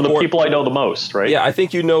from the people I know the most, right? Yeah, I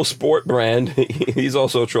think Sport Brand. He's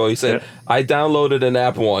also a troll. He said, I downloaded an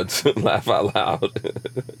app once. Laugh out loud.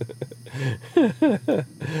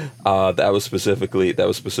 That was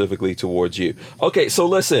specifically towards you. Okay, so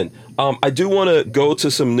listen, I do want to go to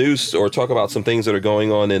some news or talk about some things that are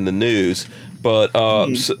going on in the news, but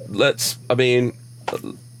so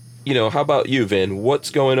how about you, Vin? What's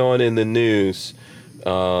going on in the news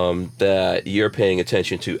that you're paying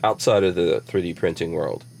attention to outside of the 3D printing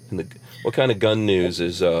world? And what kind of gun news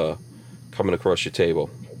is coming across your table?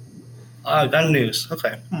 Gun news.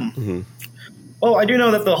 Okay. Well, I do know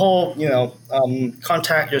that the whole,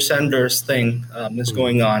 contact your senders thing is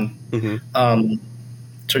going on to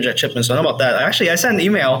reject shipments. So I know about that. Actually, I sent an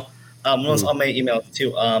email, on my email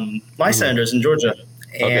to my senators in Georgia.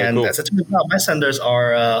 And as it turns out, my senders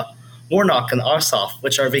are Warnock and Ossoff,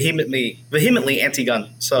 which are vehemently anti-gun.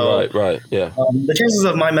 So right, yeah. The chances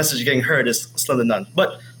of my message getting heard is slim to none.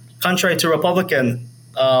 But contrary to Republican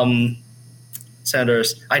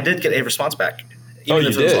senators, I did get a response back. Even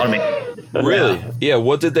if it was automated. Really? Yeah.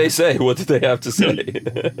 What did they say? What did they have to say?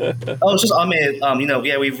 It's just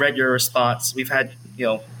automated. We've read your response. We've had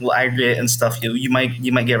we'll aggregate and stuff. You might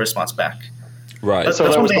get a response back. Right. So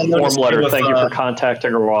that was the form letter. Thank you for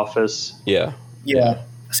contacting our office. Yeah.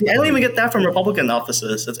 See, I don't even get that from Republican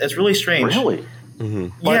offices. It's really strange. Really?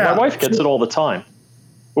 My wife gets it all the time.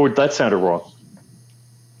 Oh, that sounded wrong.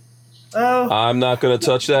 I'm not going to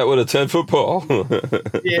touch that with a 10-foot pole.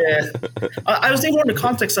 Yeah. I was thinking more in the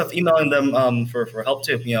context of emailing them for help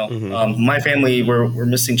too. My family were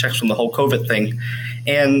missing checks from the whole COVID thing.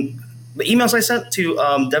 And the emails I sent to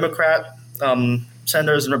Democrat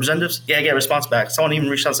senators and representatives, I get a response back. Someone even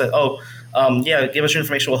reached out and said, give us your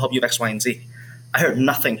information, we'll help you with X, Y, and Z. I heard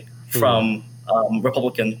nothing from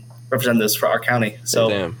Republican representatives for our county.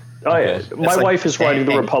 So My like, wife is writing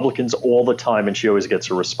the dang. Republicans all the time, and she always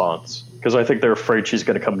gets a response because I think they're afraid she's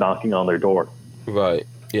going to come knocking on their door. Right.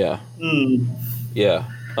 Yeah. Hmm. Yeah.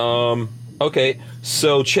 Okay.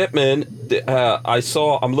 So Chipman,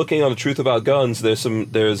 I'm looking on the Truth About Guns. There's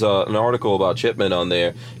an article about Chipman on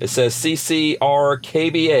there. It says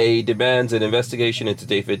CCRKBA demands an investigation into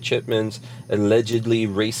David Chipman's allegedly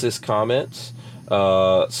racist comments.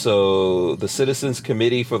 So the Citizens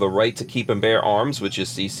Committee for the Right to Keep and Bear Arms, which is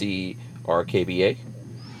CCRKBA,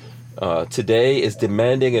 today is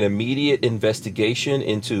demanding an immediate investigation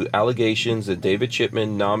into allegations that David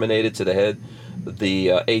Chipman, nominated to the head of the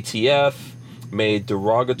ATF, made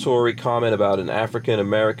derogatory comment about African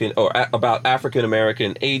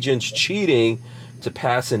American agents cheating to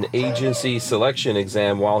pass an agency selection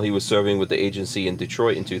exam while he was serving with the agency in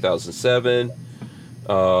Detroit in 2007.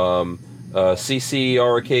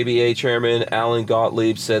 CCRKBA Chairman Alan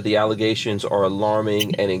Gottlieb said the allegations are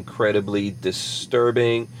alarming and incredibly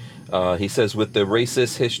disturbing. He says with the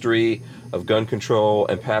racist history of gun control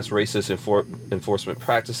and past racist enforcement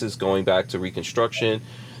practices going back to Reconstruction,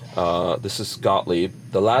 this is Gottlieb,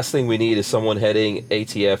 the last thing we need is someone heading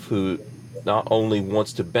ATF who not only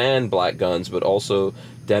wants to ban black guns but also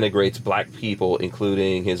denigrates black people,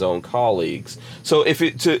 including his own colleagues. So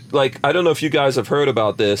I don't know if you guys have heard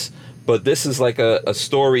about this, but this is like a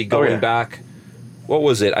story going back. What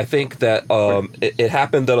was it? I think that it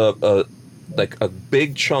happened that a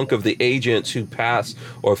big chunk of the agents who passed,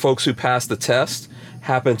 or folks who passed the test,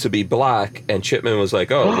 happened to be black, and Chipman was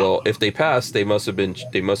like, "Oh, well, if they passed, they must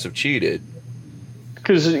have cheated."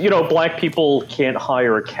 Because black people can't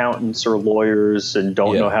hire accountants or lawyers and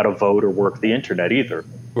don't know how to vote or work the internet either.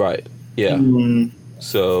 Right. Yeah.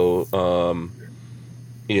 So,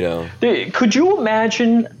 Could you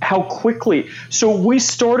imagine how quickly? So we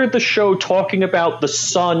started the show talking about the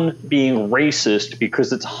sun being racist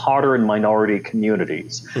because it's hotter in minority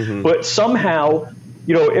communities, but somehow, all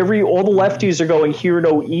the lefties are going, "Hear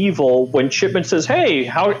no evil," when Chipman says, "Hey,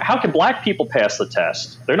 how can black people pass the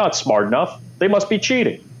test? They're not smart enough. They must be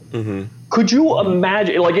cheating." Could you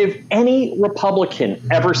imagine, if any Republican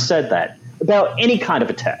ever said that about any kind of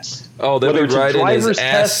a test? Oh, they'd be riding his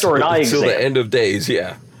ass or an eye exam. until the end of days.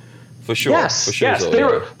 Yeah, for sure. Yes, for sure. yes.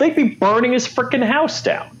 So, they'd be burning his freaking house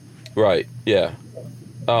down. Right. Yeah.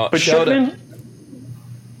 But Chipman,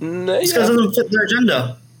 It's because it doesn't fit their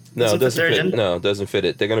agenda. No, it doesn't fit. No, it doesn't fit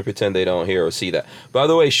it. They're gonna pretend they don't hear or see that. By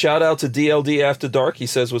the way, shout out to DLD After Dark. He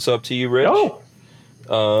says, "What's up to you, Rich?"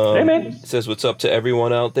 Hey, man. Says what's up to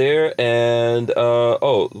everyone out there. And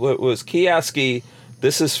what was Kioski?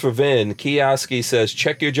 This is for Vin. Kioski says,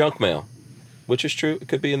 check your junk mail, which is true. It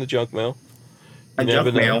could be in the junk mail. A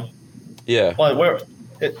junk mail. Yeah. Well, where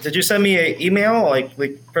did you send me an email, like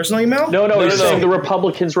personal email? No. He's saying the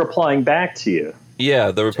Republicans replying back to you.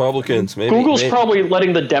 Yeah, the Republicans. Maybe Google's probably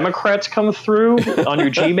letting the Democrats come through on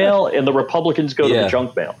your Gmail, and the Republicans go to the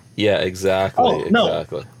junk mail. Yeah, exactly. Oh, no.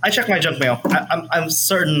 Exactly. I checked my junk mail. I'm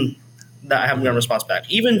certain that I haven't gotten a response back,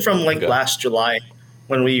 even from last July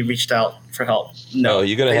when we reached out for help. No,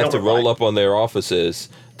 you're gonna have to roll up on their offices.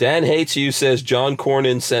 Dan Hates You says John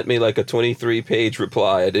Cornyn sent me like a 23-page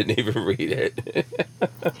reply. I didn't even read it.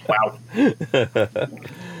 Wow.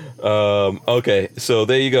 Okay, so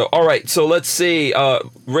there you go. All right, so let's see.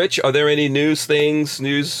 Rich, are there any news things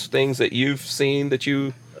that you've seen that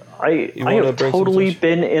you? I have totally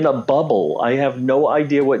been in a bubble. I have no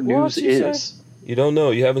idea what news is. You don't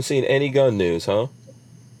know? You haven't seen any gun news, huh?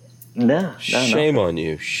 No. Shame on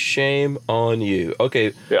you. Shame on you.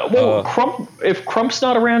 Okay. Yeah, well, if Crump's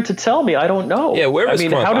not around to tell me, I don't know. Yeah, where is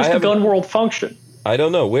Crump? How does the gun world function? I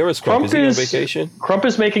don't know. Where is Crump? Is he on vacation? Crump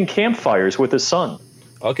is making campfires with his son.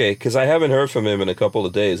 Okay, because I haven't heard from him in a couple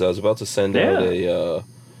of days. I was about to send out a,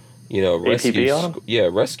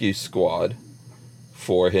 rescue squad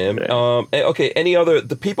for him. Yeah. Okay. Any other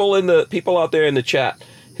people out there in the chat?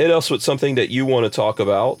 Hit us with something that you want to talk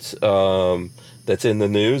about. That's in the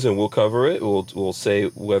news, and we'll cover it. We'll say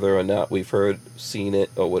whether or not we've seen it,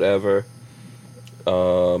 or whatever.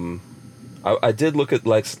 I did look at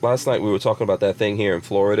last night. We were talking about that thing here in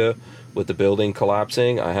Florida with the building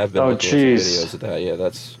collapsing. I have been looking at videos of that. Yeah,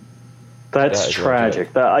 that's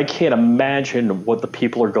tragic. I can't imagine what the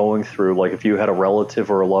people are going through. Like if you had a relative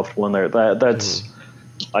or a loved one there, that's.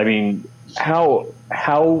 I mean, how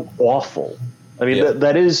awful. I mean,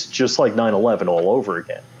 that is just like 9/11 all over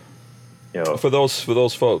again. For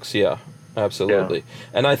those folks, yeah, absolutely. Yeah.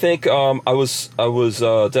 And I think I was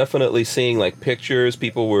definitely seeing like pictures.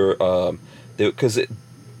 People were because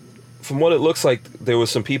from what it looks like, there was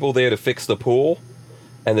some people there to fix the pool,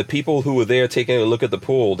 and the people who were there taking a look at the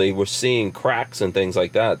pool, they were seeing cracks and things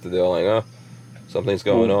like that. They're like, Something's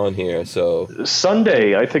going on here. So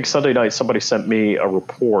I think Sunday night, somebody sent me a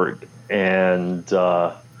report, and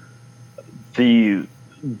the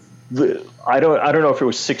I don't know if it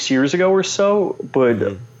was 6 years ago or so, but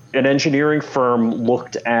an engineering firm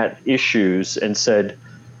looked at issues and said,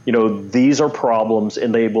 these are problems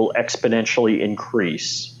and they will exponentially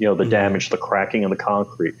increase, the damage, the cracking in the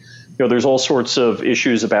concrete. There's all sorts of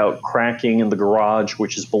issues about cracking in the garage,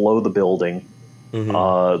 which is below the building,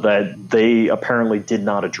 that they apparently did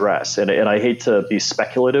not address. And I hate to be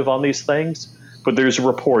speculative on these things, but there's a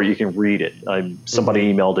report, you can read it.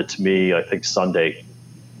 Somebody emailed it to me, I think Sunday.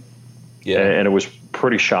 Yeah. And it was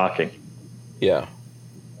pretty shocking. Yeah.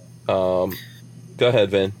 Go ahead,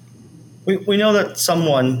 Vin. We know that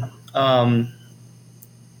someone,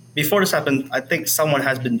 before this happened, I think someone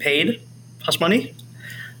has been paid hush money.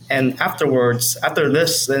 And afterwards, after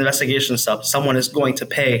this, the investigation stuff, someone is going to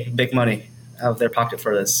pay big money out of their pocket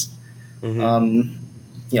for this. Maybe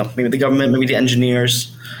the government, maybe the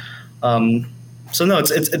engineers. So no,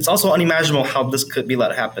 it's also unimaginable how this could be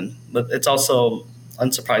let happen. But it's also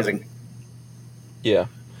unsurprising. Yeah.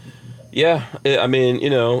 I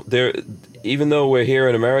mean, there. Even though we're here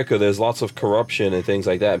in America, there's lots of corruption and things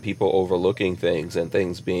like that, and people overlooking things and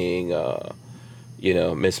things being,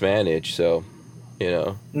 mismanaged. So,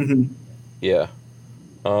 yeah.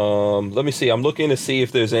 Let me see. I'm looking to see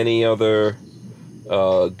if there's any other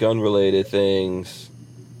gun-related things.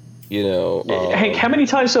 Hank, how many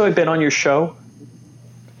times have I been on your show?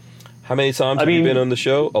 How many times have you been on the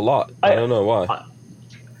show? A lot. I don't know why.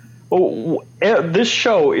 This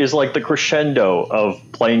show is like the crescendo of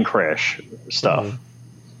plane crash stuff.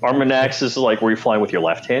 Arm and Axis is like, were you flying with your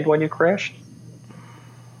left hand when you crashed?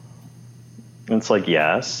 And it's like,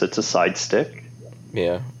 yes, it's a side stick.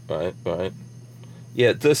 Yeah, right.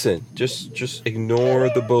 Yeah, listen, just ignore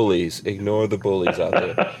the bullies. Ignore the bullies out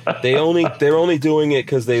there. They're only doing it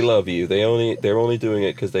because they love you. They're only doing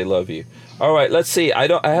it because they love you. All right, let's see. I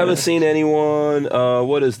haven't seen anyone.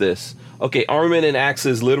 What is this? Okay, Armament and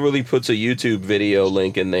Axes literally puts a YouTube video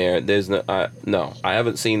link in there. There's no, I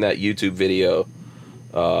haven't seen that YouTube video.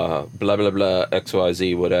 Blah blah blah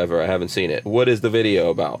XYZ whatever. I haven't seen it. What is the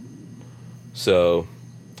video about? So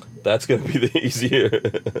that's gonna be the easier.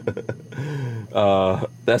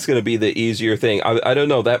 That's gonna be the easier thing. I don't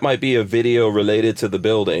know. That might be a video related to the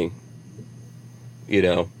building.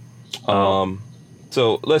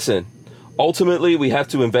 So listen. Ultimately, we have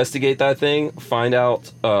to investigate that thing, find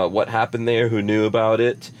out what happened there, who knew about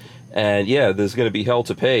it, and yeah, there's going to be hell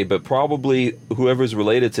to pay. But probably whoever's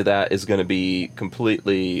related to that is going to be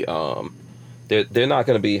completely. They're not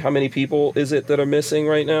going to be. How many people is it that are missing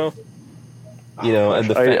right now?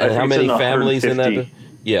 And how many families in that?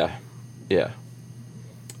 Yeah.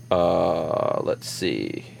 Let's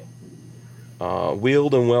see.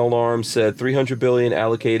 Wheeled and Well Armed said $300 billion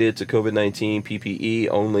allocated to COVID-19 PPE.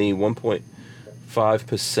 Only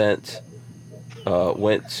 1.5%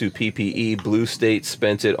 went to PPE. Blue states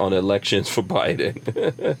spent it on elections for Biden.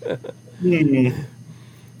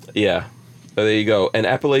 Yeah. There you go. And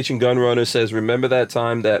Appalachian Gun Runner says, remember that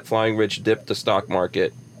time that Flying Rich dipped the stock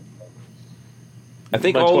market? I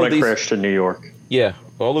think that's all when of these crashed in New York. Yeah.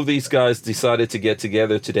 All of these guys decided to get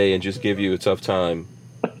together today and just give you a tough time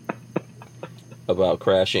about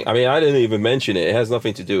crashing. I mean, I didn't even mention it. It has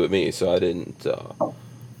nothing to do with me, so I didn't. I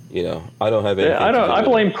don't have anything. I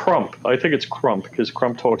blame Crump. I think it's Crump because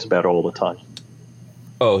Crump talks about it all the time.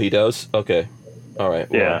 Oh, he does? Okay. All right.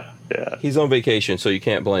 Well, yeah. He's on vacation, so you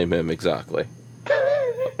can't blame him exactly.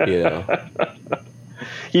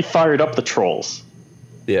 He fired up the trolls.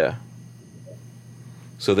 Yeah.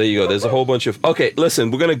 So there you go. There's a whole bunch of. Okay,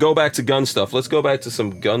 listen. We're gonna go back to gun stuff. Let's go back to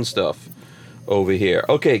some gun stuff over here.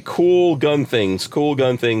 Okay, cool gun things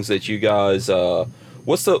that you guys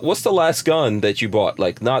what's the last gun that you bought,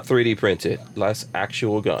 like not 3D printed, last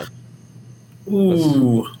actual gun?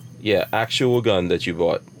 Ooh. Yeah, actual gun that you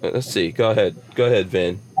bought. Let's see. Go ahead,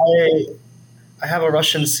 Vin. I have a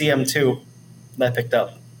Russian CM2 that I picked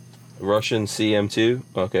up. Russian CM2.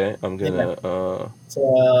 Okay, I'm gonna it's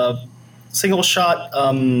a single shot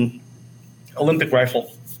Olympic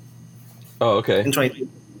rifle. Oh, okay. In 20.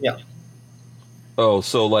 Yeah. Oh,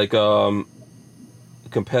 so like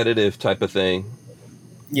competitive type of thing.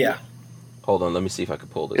 Yeah. Hold on, let me see if I can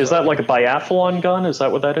pull this. Is that like a biathlon gun? Is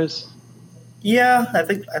that what that is? Yeah, I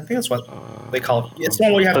think that's what they call it. It's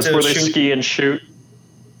one where you have to shoot. That's where they ski and shoot.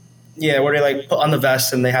 Yeah, where they like put on the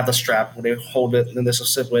vest and they have the strap where they hold it, and then there's a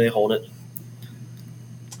specific way they hold it.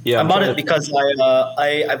 Yeah, I bought it because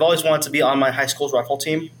I've always wanted to be on my high school's rifle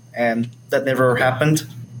team, and that never happened.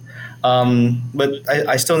 But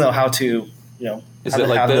I still know how to, Is it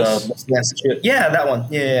like this? Yeah, that one.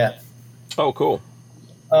 Yeah. Oh, cool.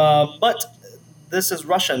 But this is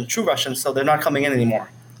Russian, true Russian, so they're not coming in anymore.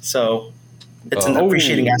 So it's an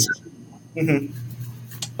appreciating asset. Mm-hmm.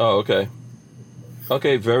 Oh, okay.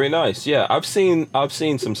 Okay, very nice. Yeah, I've seen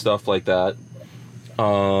some stuff like that.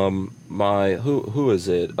 Who is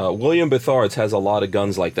it? William Bethards has a lot of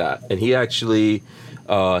guns like that, and he actually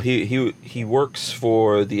he works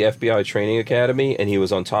for the FBI Training Academy, and he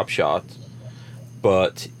was on Top Shot.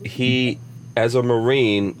 But he, as a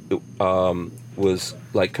Marine, was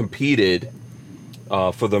like competed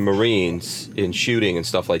for the Marines in shooting and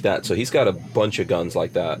stuff like that. So he's got a bunch of guns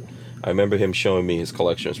like that. I remember him showing me his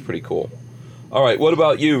collection. It's pretty cool. All right, what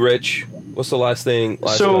about you, Rich? What's the last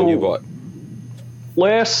gun you bought?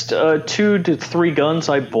 Last 2 to 3 guns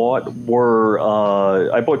I bought were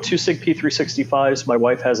I bought 2 SIG P365s. My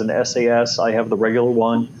wife has an SAS. I have the regular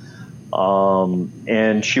one.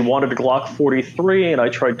 And she wanted a Glock 43, and I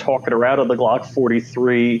tried talking her out of the Glock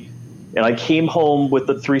 43. And I came home with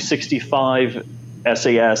the 365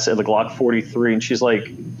 SAS and the Glock 43, and she's like,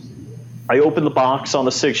 I opened the box on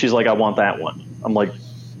the SIG. She's like, I want that one. I'm like,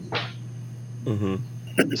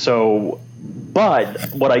 So,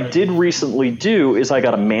 but what I did recently do is I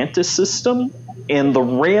got a Mantis system, and the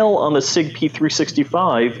rail on the SIG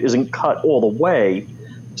P365 isn't cut all the way,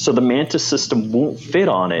 so the Mantis system won't fit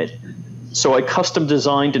on it. So I custom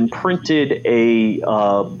designed and printed a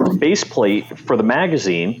base plate for the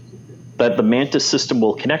magazine that the Mantis system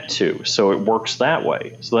will connect to, so it works that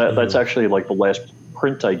way. So that's actually like the last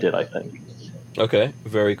print I did, I think. Okay,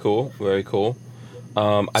 very cool, very cool.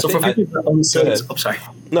 For people that own SIGs, sorry.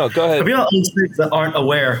 No, go ahead. For people that own SIGs that aren't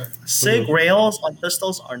aware, SIG rails on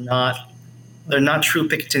pistols they're not true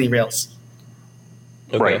Picatinny rails.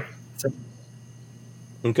 Okay. Right.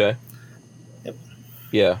 Okay. Yep.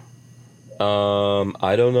 Yeah.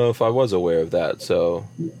 I don't know if I was aware of that, so...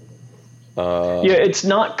 yeah, it's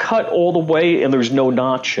not cut all the way, and there's no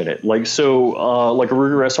notch in it. Like a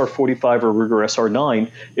Ruger SR45 or Ruger SR9,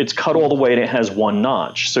 it's cut all the way and it has one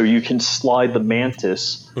notch. So you can slide the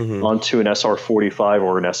Mantis onto an SR45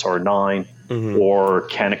 or an SR9 or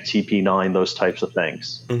Canik TP9, those types of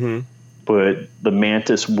things. But the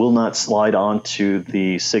Mantis will not slide onto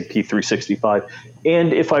the SIG P365.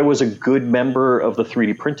 And if I was a good member of the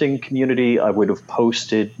 3D printing community, I would have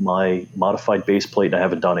posted my modified base plate, and I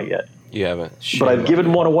haven't done it yet. You haven't. But I've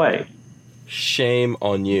given one away. Shame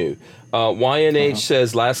on you. YNH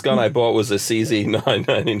says, last gun I bought was a CZ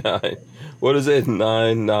 999. What is it?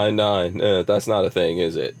 999. That's not a thing,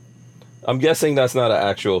 is it? I'm guessing that's not an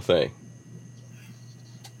actual thing.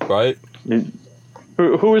 Right?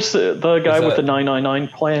 Who is the guy with the 999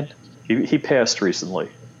 plan? He passed recently.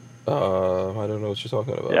 I don't know what you're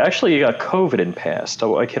talking about. Actually, he got COVID and passed.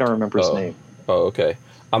 I cannot remember his name. Oh, okay.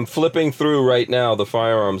 I'm flipping through right now the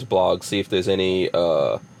firearms blog, see if there's any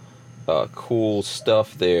cool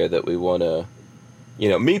stuff there that we want to...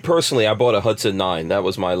 me personally, I bought a Hudson 9. That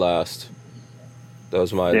was my last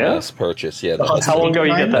last purchase. Yeah. How long ago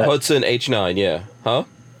you get that? The Hudson H9, yeah. Huh?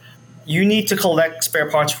 You need to collect spare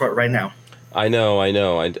parts for it right now. I know. I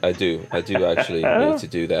do actually need to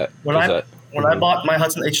do that. When I bought my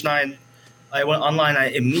Hudson H9, I went online. I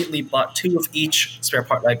immediately bought 2 of each spare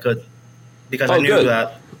part I could, because I knew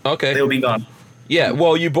that they would be gone. Yeah,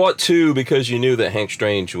 well, you bought 2 because you knew that Hank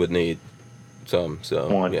Strange would need some. So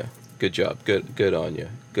one. Yeah, good job. Good on you.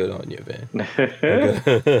 Good on you, Van.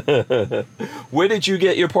 Where did you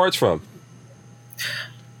get your parts from?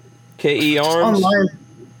 KE Arms? Online.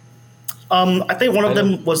 I think one of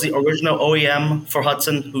them was the original OEM for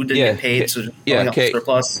Hudson, who didn't get paid, so going up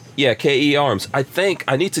surplus. Yeah, KE Arms. I think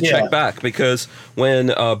I need to check back, because when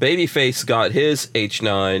Babyface got his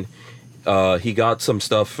H9, he got some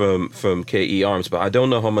stuff from KE Arms, but I don't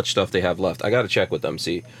know how much stuff they have left. I got to check with them,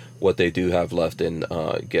 see what they do have left, and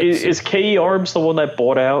get. Is KE Arms the one that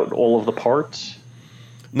bought out all of the parts?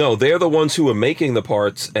 No, they're the ones who were making the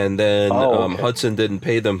parts, and then Hudson didn't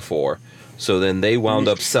pay them for. So then they wound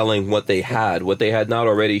up selling what they had not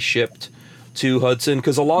already shipped to Hudson.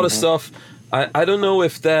 Because a lot of stuff, I don't know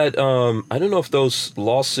if that, I don't know if those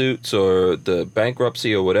lawsuits or the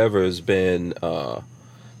bankruptcy or whatever has been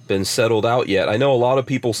settled out yet. I know a lot of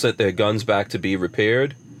people sent their guns back to be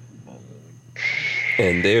repaired,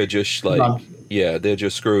 and they're just like, they're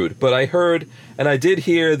just screwed. But I heard, and I did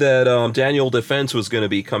hear that Daniel Defense was going to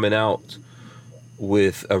be coming out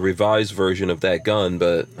with a revised version of that gun,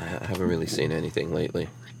 but I haven't really seen anything lately.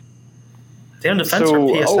 Daniel Defense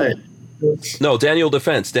or PSA? No, Daniel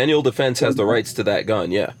Defense. Daniel Defense has the rights to that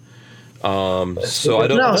gun, yeah. So I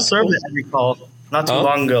don't know. A survey I recall not too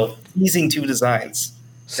long ago, teasing 2 designs.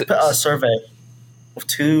 They put out a survey of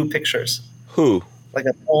 2 pictures. Who? Like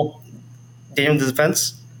a whole Daniel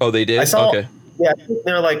Defense. Oh, they did? I saw, okay. Yeah, I think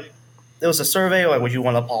they're like, there was a survey, like, would you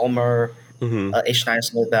want a Polymer, Mm-hmm. H9,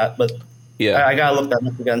 something like that. But Yeah. I gotta look that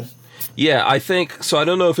up again. Yeah, I think so. I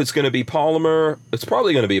don't know if it's going to be Polymer. It's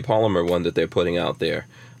probably going to be a Polymer one that they're putting out there.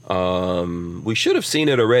 We should have seen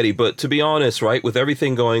it already, but to be honest, right, with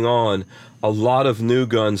everything going on, a lot of new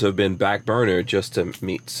guns have been backburnered just to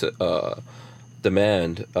meet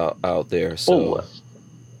demand out there. So. Oh,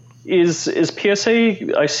 is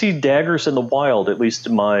PSA? I see daggers in the wild, at least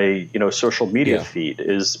in my social media feed.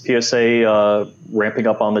 Is PSA ramping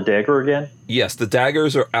up on the dagger again? Yes, the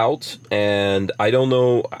daggers are out, and I don't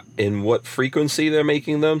know in what frequency they're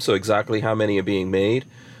making them, so exactly how many are being made.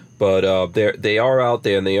 But they are out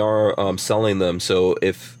there, and they are selling them. So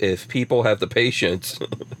if people have the patience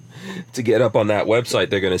to get up on that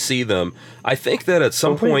website, they're going to see them. I think that at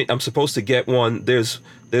some point I'm supposed to get one. There's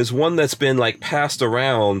one that's been like passed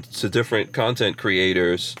around to different content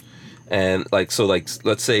creators, and let's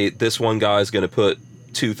say this one guy's going to put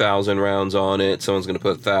 2,000 rounds on it. Someone's going to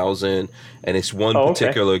put 1,000, and it's one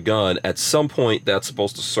particular gun. At some point, that's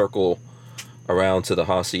supposed to circle around to the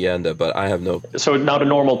hacienda, but I have no. So not a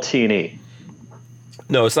normal T&E.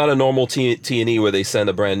 No, it's not a normal T&E where they send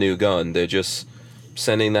a brand new gun. They're just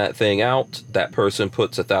sending that thing out. That person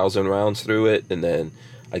puts 1,000 rounds through it, and then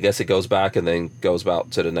I guess it goes back and then goes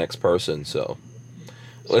out to the next person. So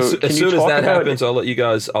as soon as that happens, I'll let you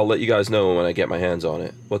guys know when I get my hands on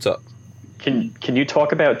it. What's up? Can you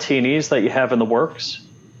talk about T&Es that you have in the works?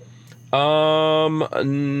 I'm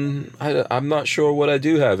not sure what I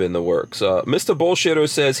do have in the works. Mr. Bullshitter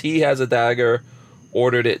says he has a dagger,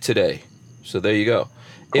 ordered it today. So there you go.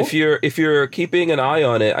 Cool. If you're keeping an eye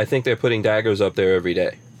on it, I think they're putting daggers up there every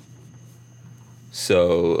day.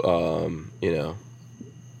 So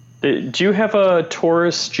Do you have a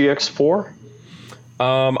Taurus GX4?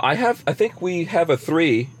 I think we have a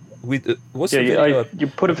 3. What's the video? You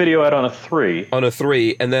put a video out on a 3. On a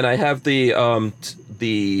 3, and then I have the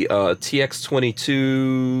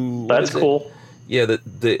TX22. That's cool. Yeah,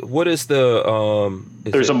 what is the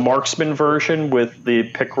There's a marksman version with the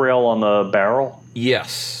pick rail on the barrel.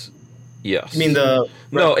 Yes. You mean the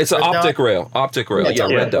no? It's an optic rail. Yeah,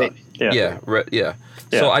 red dot. Yeah.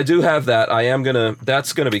 So I do have that.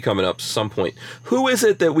 That's gonna be coming up some point. Who is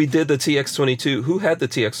it that we did the TX22? Who had the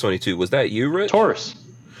TX22? Was that you, Rich? Taurus.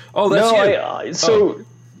 Oh, that's you.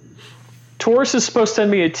 Taurus is supposed to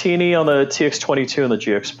send me a T&E on the TX22 and the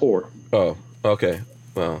GX4. Oh, okay.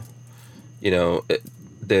 Well,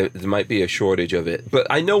 there might be a shortage of it. But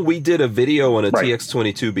I know we did a video on a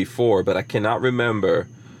TX22 before, but I cannot remember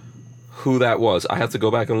who that was. I have to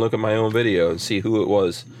go back and look at my own video and see who it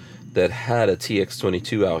was that had a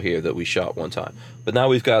TX22 out here that we shot one time. But now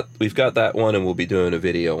we've got that one, and we'll be doing a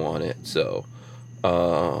video on it. So,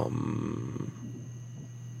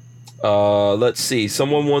 let's see.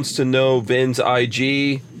 Someone wants to know Vin's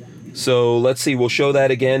IG. So let's see. We'll show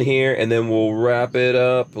that again here, and then we'll wrap it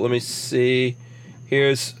up. Let me see.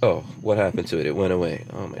 What happened to it? It went away.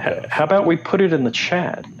 Oh my gosh. How about we put it in the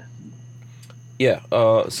chat? Yeah.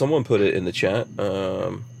 Someone put it in the chat.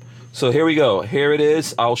 So here we go. Here it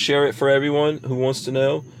is. I'll share it for everyone who wants to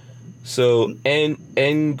know. So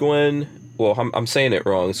Nguyen. Well, I'm saying it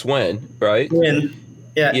wrong. It's Nguyen, right? Nguyen.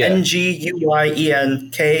 Yeah.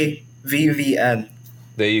 NGUYENKVVN.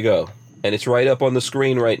 There you go. And it's right up on the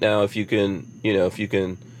screen right now. If you can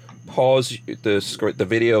pause the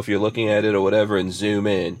video if you're looking at it or whatever and zoom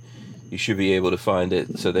in, you should be able to find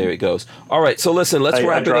it. So there it goes. All right. So listen, let's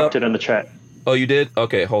wrap it up. I dropped it in the chat. Oh, you did?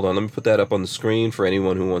 Okay, hold on. Let me put that up on the screen for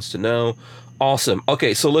anyone who wants to know. Awesome.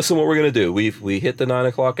 Okay, so listen what we're going to do. We hit the 9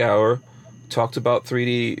 o'clock hour, talked about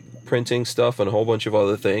 3D printing stuff and a whole bunch of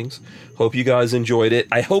other things. Hope you guys enjoyed it.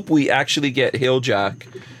 I hope we actually get Hilljack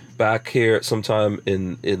back here sometime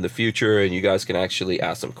in the future, and you guys can actually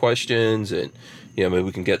ask some questions, and maybe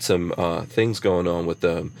we can get some things going on with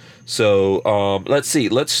them. So let's see.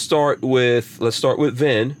 Let's start with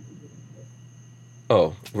Vin.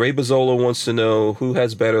 Oh, Ray Bazzola wants to know who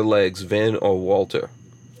has better legs, Vin or Walter.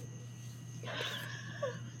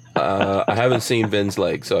 I haven't seen Vin's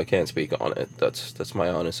legs, so I can't speak on it. That's my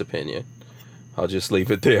honest opinion. I'll just leave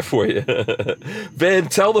it there for you. Vin,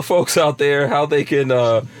 tell the folks out there how they can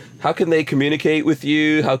communicate with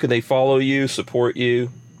you, how can they follow you, support you,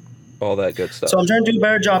 all that good stuff. So I'm trying to do a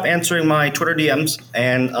better job answering my Twitter DMs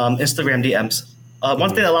and Instagram DMs.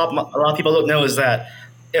 One thing a lot of people don't know is that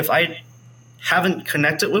if I haven't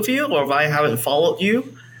connected with you or if I haven't followed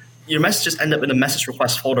you, your messages end up in the message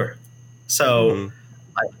request folder. So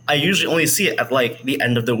I usually only see it at like the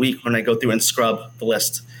end of the week when I go through and scrub the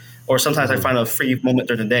list. or sometimes I find a free moment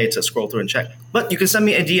during the day to scroll through and check. But you can send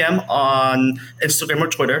me a DM on Instagram or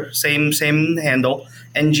Twitter, same handle,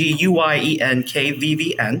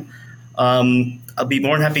 NGUYENKVVN. I'll be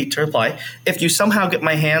more than happy to reply. If you somehow get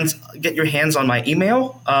your hands on my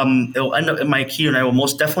email, it'll end up in my queue, and I will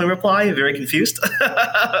most definitely reply. Very confused.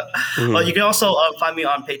 But you can also find me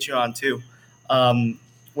on Patreon too,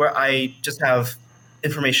 where I just have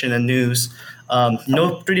information and news.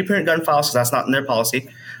 No 3D printed gun files, so that's not in their policy.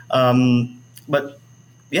 But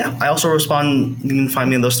yeah, I also respond. You can find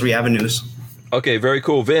me in those 3 avenues. Okay, very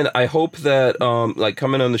cool. Vin, I hope that like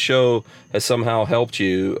coming on the show has somehow helped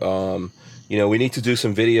you. We need to do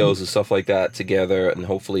some videos and stuff like that together, and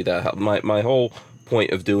hopefully that help. My whole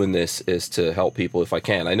point of doing this is to help people if I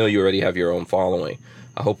can. I know you already have your own following.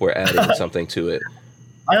 I hope we're adding something to it.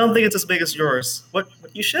 I don't think it's as big as yours. What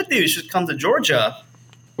you should do, you should come to Georgia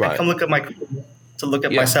and come look at my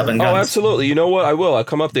setup and guns. Oh, absolutely. You know what? I will. I'll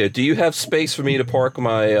come up there. Do you have space for me to park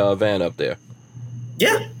my van up there?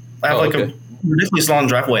 Yeah. I have a ridiculously long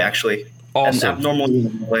driveway, actually. Awesome. And abnormally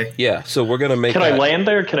long way. Yeah, so we're going to make Can I land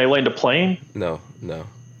there? Can I land a plane? No. No.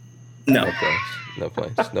 No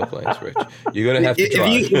planes, Rich. You're going to have to try.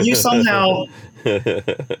 If you somehow...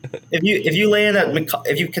 if you land at...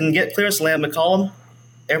 If you can get clearance to land at McCollum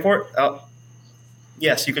Airport,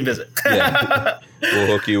 yes, you can visit. Yeah. We'll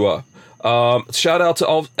hook you up. Shout out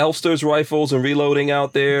to Elster's Rifles and Reloading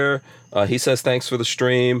out there. He says thanks for the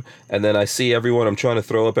stream, and then I see everyone. I'm trying to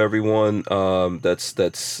throw up everyone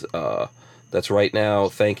that's right now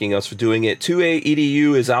thanking us for doing it. 2A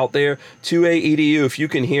EDU is out there. 2A EDU, if you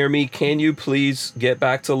can hear me, can you please get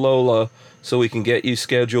back to Lola so we can get you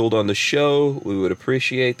scheduled on the show? We would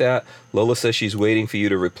appreciate that. Lola says she's waiting for you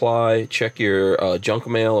to reply. Check your junk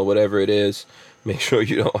mail or whatever it is. Make sure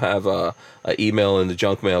you don't have an email in the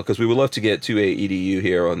junk mail, because we would love to get 2A EDU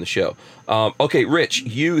here on the show. Okay, Rich,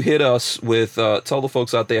 you hit us with, tell the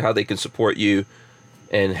folks out there how they can support you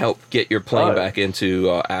and help get your plane back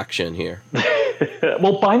into action here.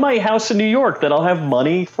 Well, buy my house in New York, then I'll have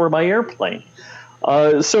money for my airplane.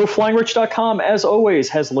 So flyingrich.com, as always,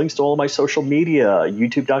 has links to all of my social media,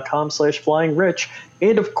 youtube.com/flyingrich.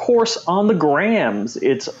 And, of course, on the grams,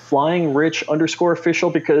 it's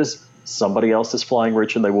flyingrich_official, because somebody else is flying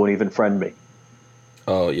rich and they won't even friend me.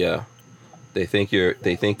 Oh yeah, they think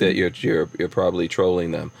that you're probably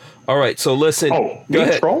trolling them. All right, so listen. Go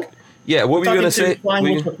ahead. Troll? Yeah, what were you gonna say?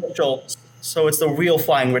 So it's the real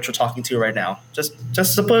Flying Rich we're talking to right now. Just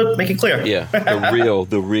to make it clear. Yeah,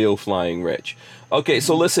 the real Flying Rich. Okay,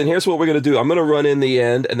 so listen. Here's what we're gonna do. I'm gonna run in the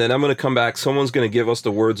end, and then I'm gonna come back. Someone's gonna give us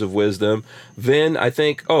the words of wisdom. Vin, I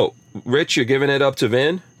think. Oh, Rich, you're giving it up to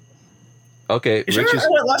Vin. Okay, Rich is.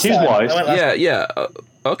 He's wise. Yeah.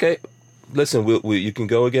 Okay, listen, you can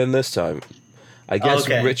go again this time. I guess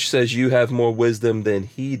Rich says you have more wisdom than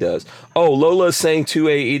he does. Oh, Lola's saying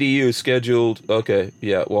 2A EDU scheduled. Okay,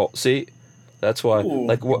 yeah. Well, see, that's why. Ooh.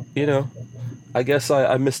 Like what I guess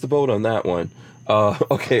I missed the boat on that one.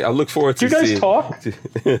 Okay, I look forward to. Do you guys talk?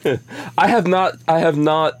 I have not.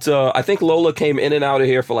 I think Lola came in and out of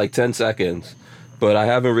here for like 10 seconds. But I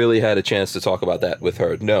haven't really had a chance to talk about that with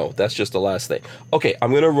her. No, that's just the last thing. Okay,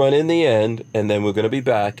 I'm going to run in the end, and then we're going to be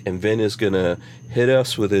back, and Vin is going to hit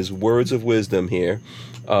us with his words of wisdom here.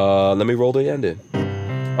 Let me roll the end in.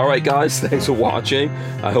 All right, guys, thanks for watching.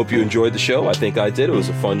 I hope you enjoyed the show. I think I did. It was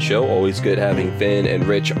a fun show. Always good having Vin and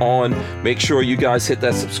Rich on. Make sure you guys hit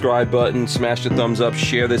that subscribe button, smash the thumbs up,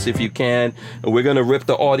 share this if you can. And we're going to rip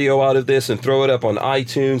the audio out of this and throw it up on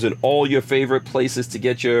iTunes and all your favorite places to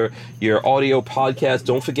get your audio podcast.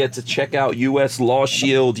 Don't forget to check out US Law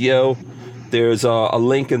Shield, yo. There's a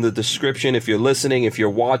link in the description. If you're listening, if you're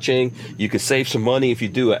watching, you could save some money if you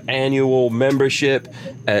do an annual membership,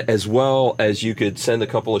 as well as you could send a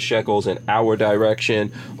couple of shekels in our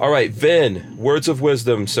direction. All right, Vin, words of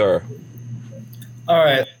wisdom, sir. All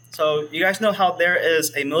right. So you guys know how there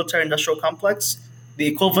is a military-industrial complex? The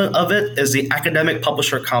equivalent of it is the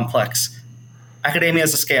academic-publisher complex. Academia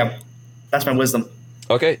is a scam. That's my wisdom.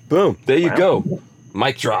 Okay, boom. There you go.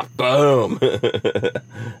 Mic drop. Boom.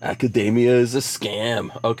 Academia is a scam.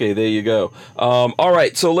 Okay, there you go. All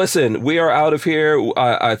right, so listen, we are out of here.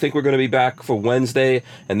 I think we're going to be back for Wednesday,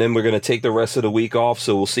 and then we're going to take the rest of the week off.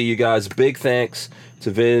 So we'll see you guys. Big thanks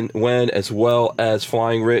to Vin Nguyen as well as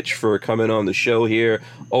Flying Rich for coming on the show here.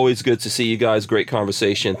 Always good to see you guys. Great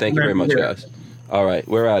conversation. Thank you very much, guys. All right,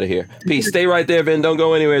 we're out of here. Peace. Stay right there, Vin. Don't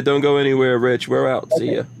go anywhere. Don't go anywhere, Rich. We're out.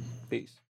 See ya. Peace.